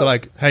me up no. to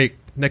like, hey,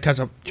 Nick has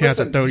a chance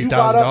Listen, at you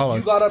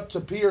 $30,000. got up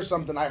to pee or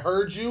something. I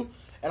heard you,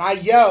 and I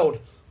yelled,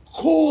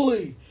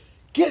 "Cooley,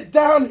 get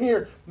down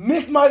here.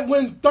 Nick might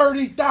win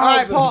 $30,000." All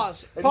right,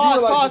 pause. And Pause,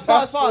 you were like, pause, "Just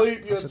have pause, pause."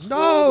 sleep, you had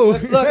No.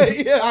 school."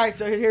 Look, Yeah. all right,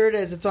 so here it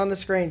is. It's on the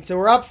screen. So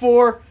we're up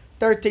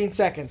 13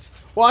 seconds.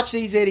 Watch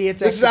these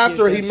idiots. This is execute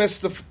after he this.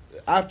 missed the.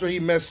 After he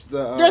missed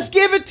the. Just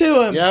give it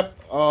to him. Yep.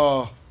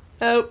 Oh.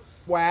 Oh,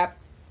 whap.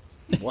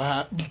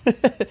 What?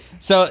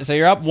 So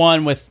you're up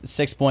 1 with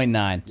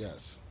 6.9.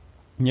 Yes.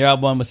 You're up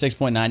 1 with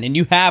 6.9, and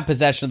you have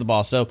possession of the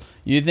ball. So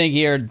you think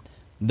here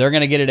they're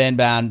going to get it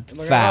inbound, And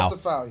they're gonna foul. have to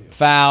foul you.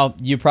 Foul,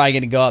 you're probably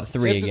going to go up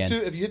 3 Hit the again.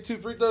 if you hit 2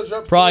 free throws, you're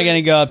up Probably 3.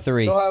 going to go up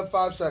 3. They'll have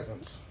 5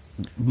 seconds.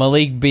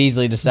 Malik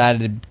Beasley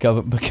decided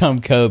to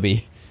become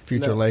Kobe.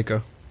 Future No.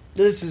 Laker.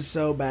 This is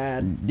so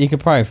bad. You could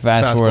probably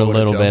fast forward a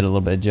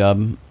little bit,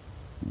 Jub.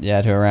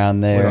 Yeah, to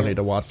around We don't there. need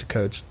to watch the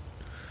coach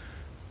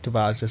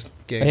devise this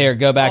game. Here,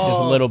 go back just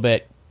a little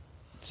bit.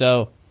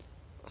 So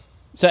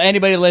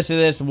anybody listen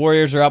to this, the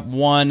Warriors are up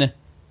 1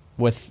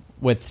 with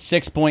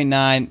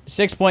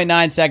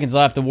 6.9 seconds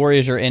left. The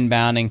Warriors are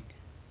inbounding.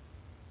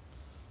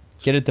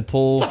 Get it to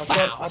pull. I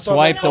thought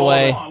Swiped they called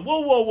away. it.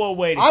 Whoa,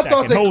 wait a I second.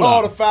 thought they Hold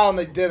called on. a foul and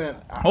they didn't.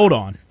 Hold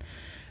on.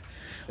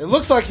 It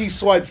looks like he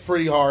swiped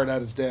pretty hard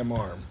at his damn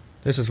arm.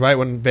 This is right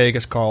when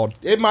Vegas called.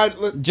 It might.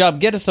 Jub,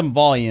 get us some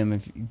volume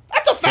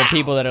That's a for foul.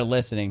 people that are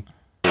listening.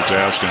 It's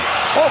asking.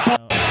 Got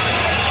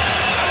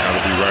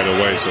to be right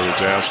away, so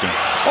it's asking.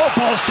 Oh,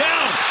 ball's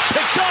down.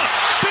 Picked up.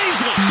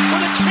 Beasley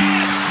with a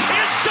chance.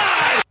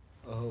 Inside.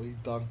 Oh, he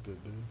dunked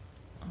it, dude.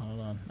 Hold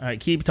on. All right,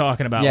 keep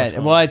talking about what's Yeah,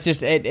 going well, on. it's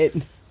just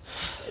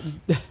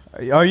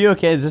Are you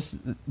okay? Is this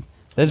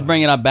is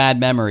bringing up bad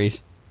memories?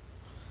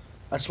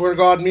 I swear to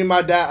God, me and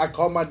my dad. I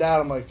called my dad.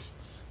 I'm like,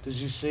 "Did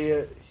you see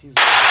it?" He's.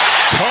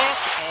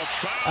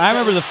 I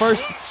remember the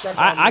first.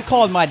 I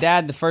called my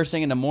dad the first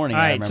thing in the morning.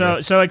 All I right,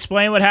 remember. so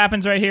explain what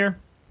happens right here.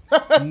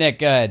 Nick,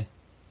 go ahead.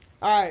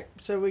 All right,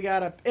 so we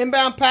got a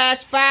inbound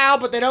pass, foul,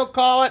 but they don't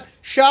call it.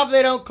 Shove,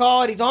 they don't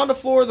call it. He's on the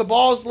floor. The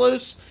ball's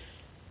loose.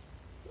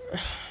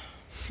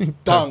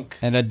 Dunk.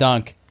 And a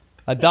dunk.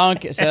 A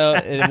dunk. So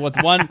with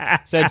one,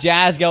 so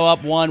Jazz go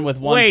up 1 with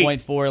Wait.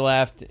 1.4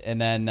 left, and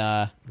then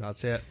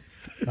That's it.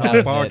 that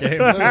was Ball it. game.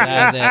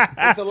 That's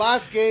it. It's the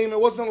last game. It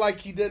wasn't like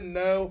he didn't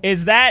know.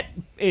 Is that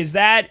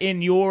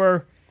in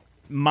your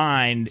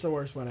mind It's the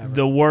worst one ever.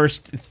 the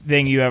worst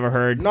thing you ever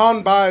heard?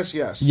 Non-biased,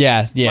 yes.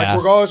 Yes, yeah. Like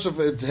regardless of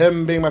it's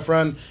him being my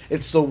friend,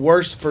 it's the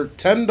worst for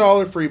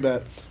 $10 free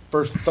bet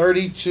for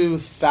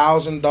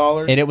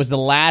 $32,000. And it was the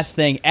last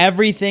thing.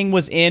 Everything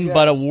was in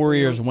but a Yes.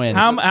 Warriors win.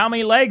 How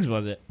many legs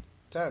was it?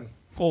 10.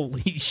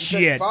 Holy You take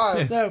shit!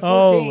 5. No,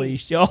 14. Holy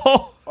shit!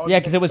 Oh. Oh, Yeah,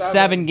 you because take it was 7.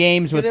 7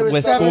 games with It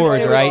was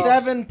scores, it was right?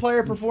 7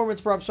 player performance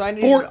props. So I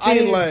needed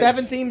 14 legs.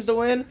 7 teams to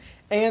win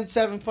and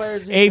 7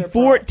 players. to A hit their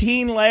prop.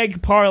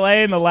 14-leg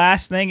parlay, and the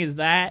last thing is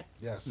that.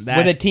 Yes.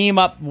 With a team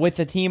up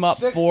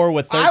 4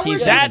 with I 13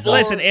 was- seconds That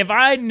left. listen, if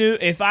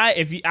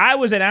I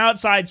was an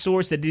outside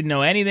source that didn't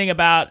know anything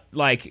about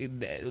like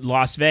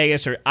Las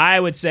Vegas, or I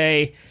would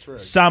say right.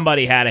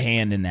 somebody had a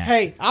hand in that.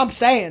 Hey, I'm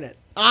saying it.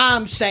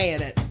 I'm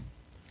saying it.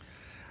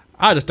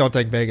 I just don't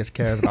think Vegas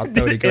cares about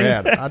 30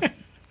 grand.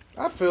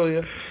 I feel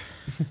you.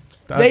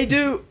 They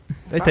do.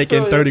 They take feel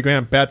in you. 30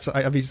 grand bets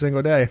every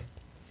single day.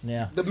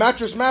 Yeah. The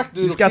Mattress Mac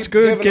dude He's will got keep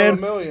screwed, giving him kid. $1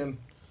 million.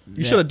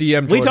 You should have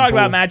DM'd We Jordan talked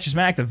about Poole. Mattress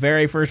Mac, the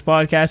very first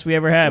podcast we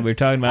ever had. We were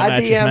talking about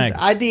Mattress Mac.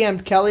 I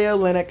DM'd Kelly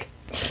Olynyk.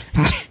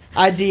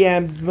 I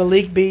DM'd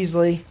Malik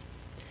Beasley.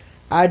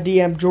 I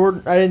DM'd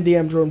Jordan. I didn't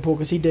DM Jordan Poole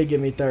because he did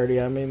give me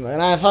 30. I mean,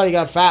 and I thought he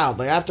got fouled.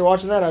 Like after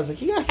watching that, I was like,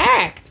 he got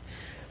hacked.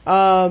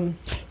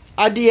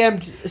 I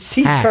DM'd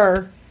Steve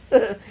Hacked.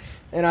 Kerr,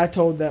 and I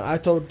told them. I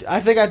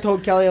think I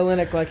told Kelly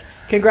Olynyk, like,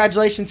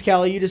 congratulations,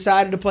 Kelly. You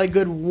decided to play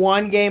good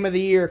one game of the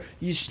year.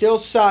 You still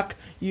suck.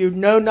 You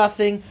know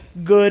nothing.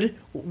 Good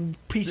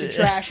piece of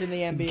trash in the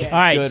NBA. All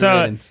right, Good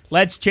so riddance.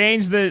 let's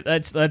change the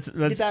let's that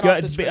go, off the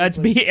let's be, screen, let's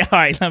please. be all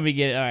right. Let me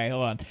get it. All right,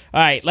 hold on.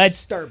 All right, let's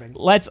disturbing.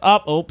 let's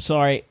up. Oh,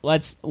 sorry.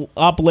 Let's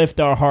uplift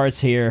our hearts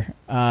here.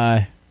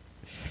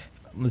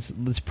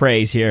 Let's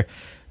praise here.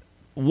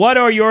 What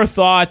are your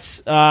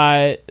thoughts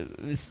for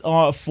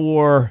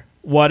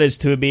what is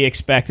to be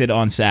expected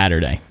on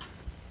Saturday?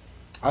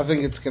 I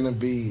think it's going to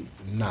be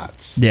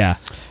nuts. Yeah.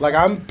 Like,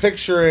 I'm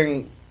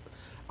picturing...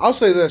 I'll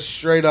say this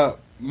straight up.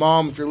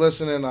 Mom, if you're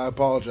listening, I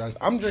apologize.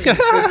 I'm drinking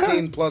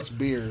 15-plus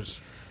beers.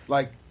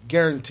 Like,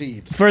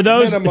 guaranteed. For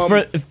those- minimum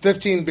for-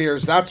 15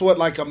 beers. That's what,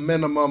 like, a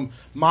minimum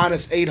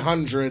minus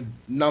 800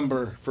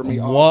 number for me.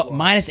 What?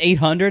 Minus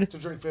 800? To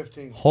drink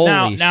 15.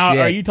 Holy now, shit.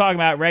 are you talking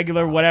about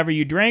regular whatever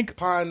you drink?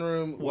 Pine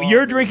Room. Well,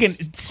 you're Walgreens. drinking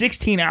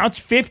 16 ounce,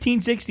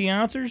 15, 16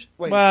 ounces?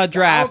 Wait, Well,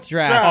 draft. Oh,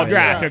 Yeah,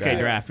 draft. Okay,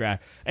 yeah.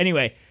 draft.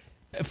 Anyway,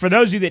 for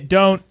those of you that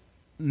don't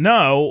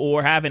know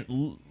or haven't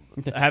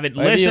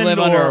listened live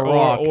under a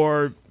rock.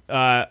 or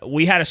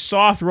we had a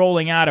soft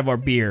rolling out of our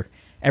beer.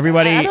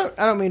 Everybody, I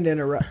don't mean to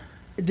interrupt.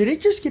 Did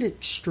it just get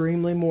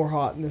extremely more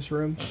hot in this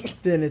room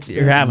than it's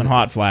you're having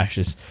hot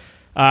flashes.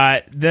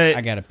 I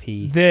gotta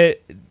pee.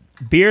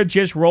 beer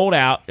just rolled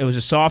out. It was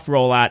a soft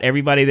rollout.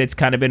 Everybody that's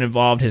kind of been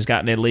involved has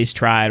gotten to at least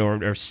try it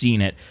or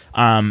seen it.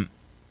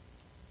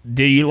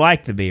 Do you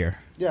like the beer?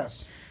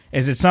 Yes.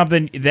 Is it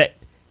something that...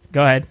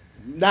 Go ahead.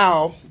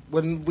 Now,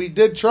 when we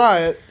did try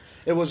it,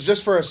 it was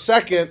just for a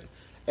second,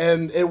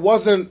 and it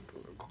wasn't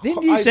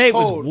Didn't you ice say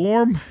cold. it was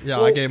warm? Yeah,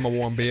 Well- I gave him a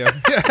warm beer.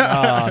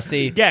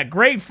 See. Yeah,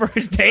 great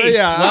first taste.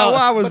 Yeah,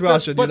 I was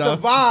rushing, But you know.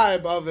 the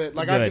vibe of it,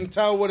 like I Good. can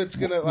tell what it's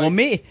gonna. Like, Well,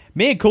 me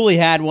and Cooley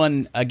had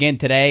one again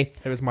today.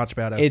 It was much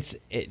better. And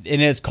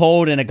it's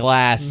cold in a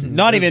glass.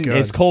 Not it was even good.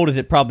 as cold as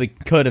it probably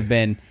could have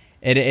been.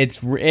 It is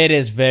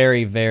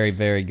very, very,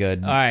 very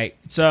good. All right,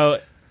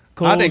 so...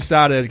 Cool. I think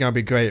Saturday is going to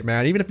be great,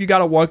 man. Even if you got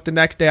to work the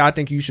next day, I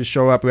think you should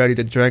show up ready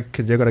to drink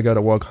because you're going to go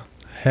to work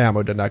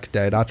hammered the next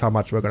day. That's how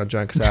much we're going to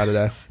drink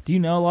Saturday. Do you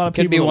know a lot of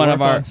Could people be one that of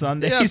work our- on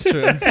Sundays? Yeah,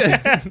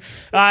 that's true.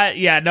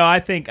 I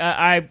think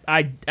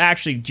I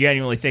actually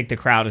genuinely think the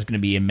crowd is going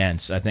to be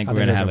immense. I think we're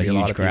going to have a lot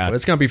huge of people. crowd.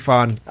 It's going to be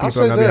fun. I'll People are say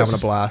going to be this. having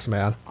a blast,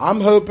 man. I'm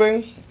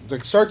hoping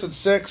it starts at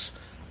 6.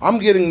 I'm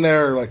getting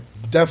there like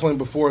definitely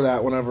before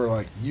that. Whenever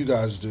like you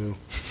guys do,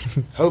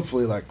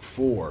 hopefully like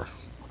 4.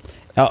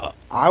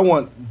 I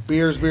want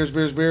beers.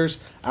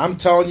 I'm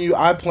telling you,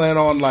 I plan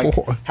on like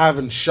 4.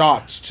 having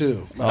shots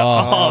too.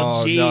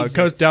 Oh, no. jeez.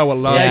 Coach Dell will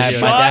love Yeah,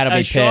 you. my dad will be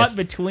a shot pissed.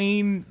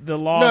 between the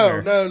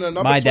lager. No,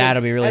 not My between dad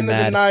will be really end of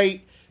the mad.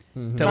 night.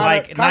 To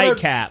like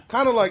nightcap.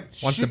 Kind of like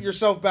Once shoot the-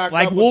 yourself back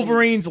Like up with some-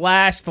 Wolverine's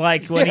last,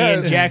 like when he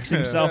Yes. injects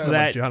himself with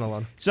that.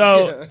 Adrenaline. So,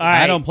 all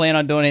right. I don't plan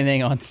on doing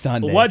anything on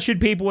Sunday. What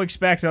should people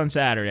expect on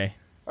Saturday?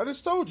 I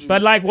just told you.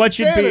 But, like, what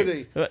should be-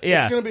 Insanity.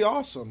 yeah. It's going to be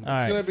awesome. It's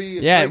right. going to be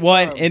a Yeah, great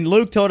well, time. and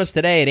Luke told us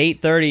today at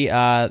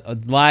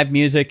 8:30, live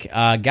music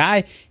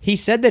guy. He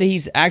said that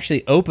he's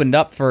actually opened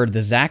up for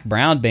the Zach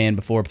Brown band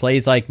before.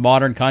 Plays like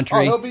modern Oh,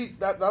 country. he'll be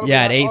that'll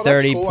Yeah, at be,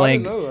 8:30 cool. I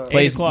playing didn't know that.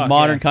 plays 8 o'clock,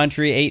 modern yeah.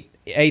 country.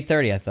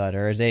 8:30, I thought,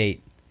 or is it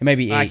 8? It may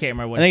be 8. I can't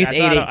remember what I think it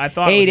it's said. 8. I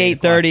thought it was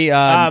 8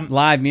 8:30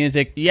 live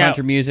music, yeah.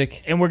 country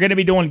music. And we're going to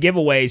be doing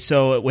giveaways.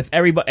 So with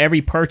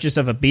every purchase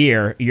of a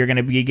beer, you're going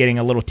to be getting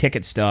a little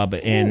ticket stub,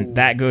 and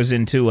that goes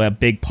into a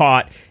big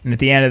pot. And at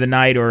the end of the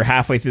night, or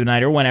halfway through the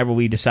night, or whenever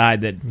we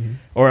decide that,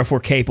 or if we're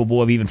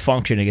capable of even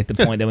functioning at the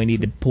point that we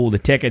need to pull the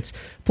tickets,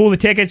 you're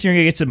going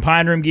to get some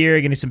Pine Room gear,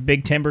 you're going to get some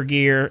Big Timber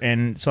gear,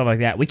 and stuff like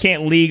that. We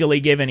can't legally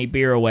give any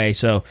beer away,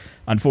 so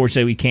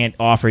unfortunately we can't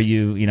offer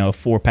you, a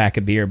 4-pack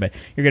of beer, but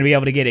you're going to be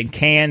able to get it in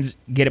cans,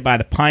 get it by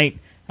the pint.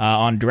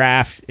 On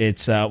draft,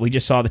 it's we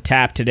just saw the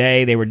tap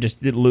today.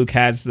 Luke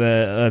has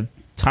a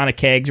ton of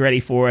kegs ready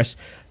for us.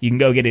 You can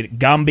go get it at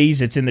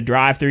Gumby's. It's in the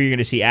drive-thru. You're going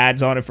to see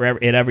ads on it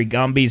at every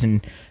Gumby's,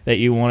 and that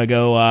you want to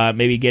go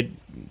maybe get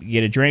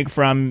a drink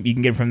from. You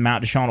can get it from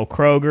Mount Deshaunel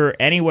Kroger,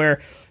 anywhere.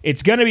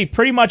 It's going to be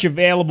pretty much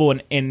available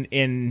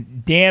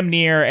in damn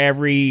near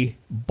every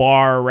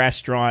bar,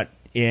 restaurant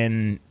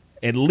in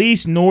at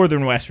least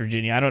northern West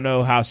Virginia. I don't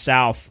know how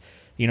south.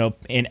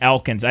 In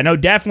Elkins. I know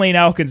definitely in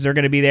Elkins they're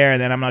going to be there,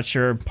 and then I'm not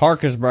sure.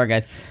 Parkersburg,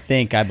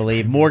 I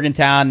believe.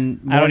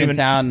 Morgantown,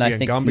 I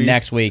think Gumby's.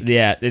 next week.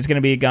 Yeah, it's going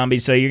to be a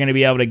Gumby, so you're going to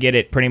be able to get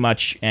it pretty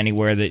much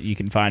anywhere that you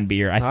can find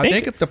beer. I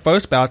think if the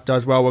first batch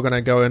does well, we're going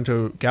to go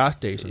into gas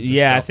stations.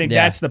 Yeah, I think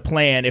that's the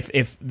plan.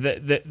 If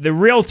the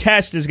real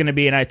test is going to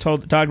be, and I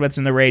talked about this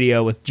in the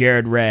radio with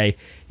Jared Ray.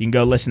 You can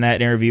go listen to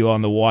that interview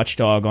on the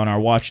Watchdog, on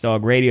our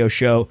Watchdog radio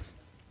show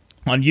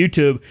on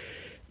YouTube.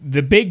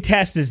 The big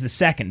test is the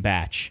second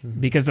batch,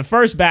 because the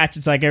first batch,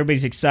 it's like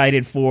everybody's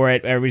excited for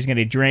it. Everybody's going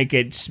to drink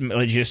it,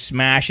 just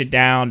smash it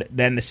down.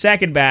 Then the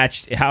second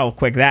batch, how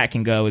quick that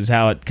can go is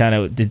how it kind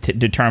of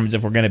determines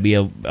if we're going to be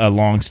a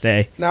long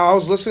stay. Now, I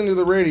was listening to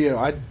the radio.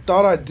 I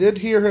thought I did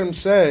hear him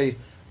say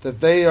that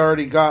they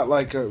already got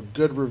like a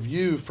good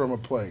review from a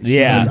place.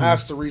 Yeah. And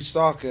asked to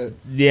restock it.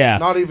 Yeah.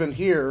 Not even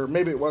here.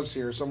 Maybe it was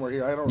here, somewhere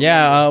here. I don't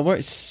Yeah, remember.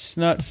 where's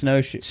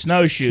Snowshoe?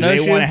 Snowshoe.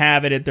 They want to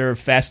have it at their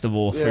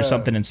festival for Yeah.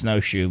 something in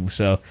Snowshoe.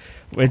 So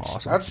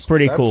it's That's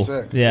pretty that's cool.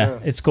 sick. Yeah,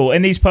 it's cool.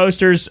 And these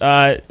posters,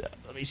 can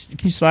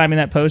you slide me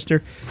that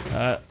poster?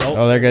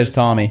 Oh, there goes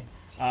Tommy.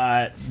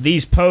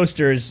 These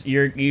posters,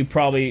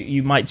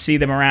 you might see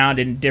them around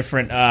in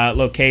different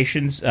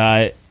locations.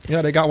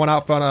 Yeah, they got one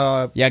out front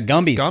of Yeah,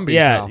 Gumby's. Gumby's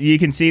Yeah, now. you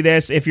can see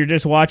this. If you're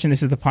just watching,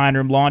 this is the Pine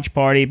Room launch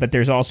party, but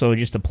there's also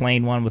just a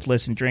plain one with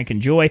listen, drink,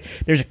 enjoy.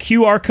 There's a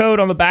QR code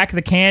on the back of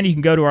the can. You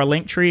can go to our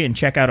link tree and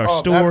check out our Oh,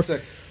 store. that's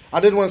sick.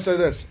 I did want to say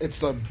this. It's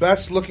the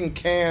best looking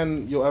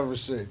can you'll ever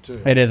see, too.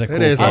 It is a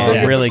cool is. can. I think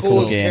It's it's really the cool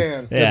coolest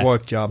can. can. Yeah. Good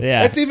work, job.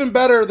 Yeah. It's even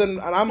better than,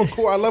 and I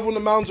love when the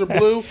mountains are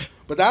blue,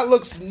 but that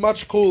looks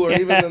much cooler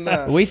even than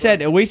that. We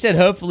said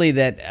hopefully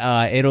that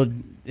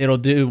it'll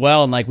do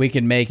well, and like we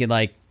can make it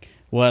like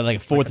a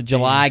 4th of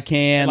July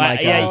can,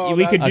 yeah,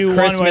 we could a do one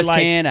Christmas where, like,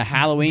 can, a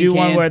Halloween do can.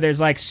 one where there's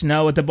like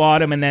snow at the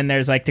bottom, and then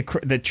there's like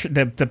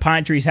the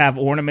pine trees have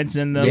ornaments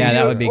in them. Yeah,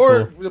 that would be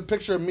or cool. the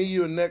picture of me,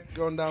 you, and Nick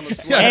going down the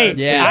slide. Hey,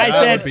 Yeah, I that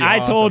said would be I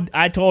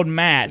awesome. told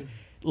Matt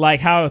like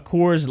how a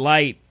Coors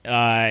Light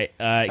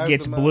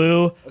gets the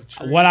blue, a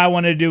tree. what I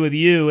want to do with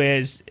you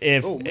is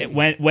if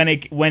when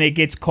it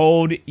gets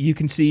cold, you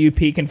can see you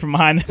peeking from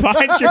behind the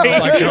pine tree. Oh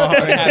my God.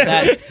 Have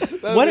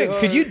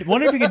that.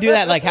 Wonder if you could do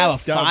that, like have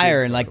a That'd be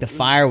fire and like the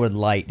fire would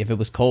light if it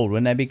was cold.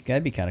 Wouldn't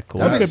that'd be kind of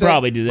cool? We could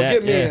probably do that.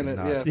 Get me yeah. in it.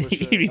 Yeah, for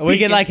sure. We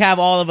could like have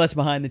all of us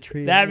behind the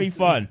tree. That'd be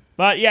fun.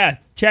 But yeah,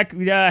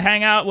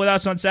 hang out with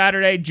us on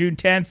Saturday, June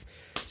 10th,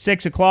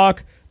 6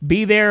 o'clock.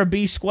 Be there,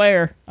 be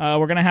square.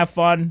 We're gonna have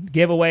fun,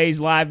 giveaways,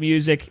 live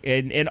music,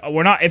 and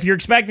we're not. If you're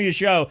expecting a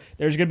show,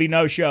 there's gonna be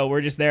no show.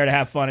 We're just there to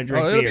have fun and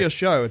drink it'll beer. be a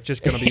show. It's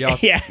just gonna be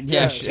us. yeah,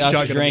 us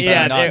drinking.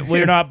 yeah.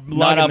 We're not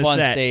not up the on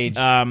set. stage.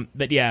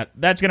 But yeah,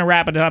 that's gonna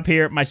wrap it up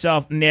here.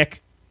 Myself,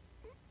 Nick.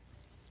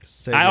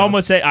 Say I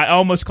what?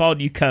 almost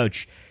called you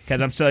Coach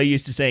because I'm so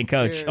used to saying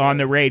Coach on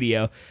the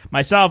radio.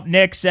 Myself,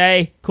 Nick,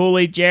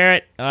 Cooley,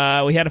 Jarrett.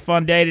 We had a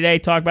fun day today.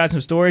 Talk about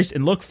some stories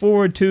and look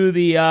forward to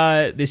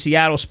the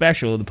Seattle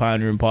special of the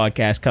Pine Room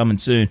Podcast coming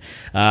soon.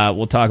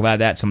 We'll talk about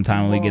that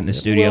sometime when we get in the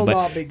studio. Will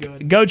not be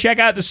good. Go check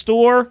out the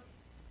store.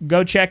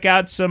 Go check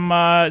out some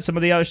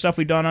of the other stuff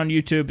we've done on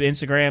YouTube,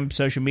 Instagram,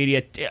 social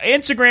media.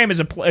 Instagram is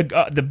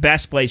the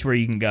best place where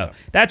you can go.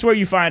 That's where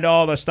you find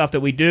all the stuff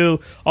that we do,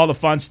 all the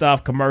fun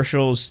stuff,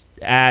 commercials,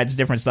 ads,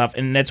 different stuff,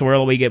 and that's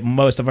where we get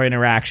most of our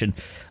interaction.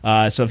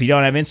 So if you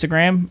don't have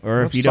Instagram,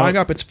 or if you sign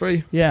don't, up, it's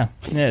free. yeah,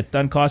 it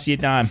doesn't cost you a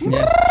dime.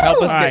 Yeah.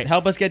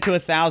 Help us get to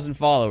 1,000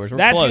 followers. We're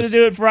That's close. going to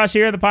do it for us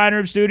here at the Pine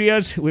Room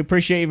Studios. We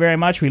appreciate you very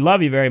much. We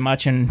love you very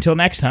much. And until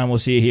next time, we'll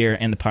see you here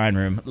in the Pine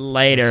Room.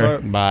 Later.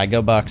 So- Bye.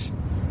 Go Bucks.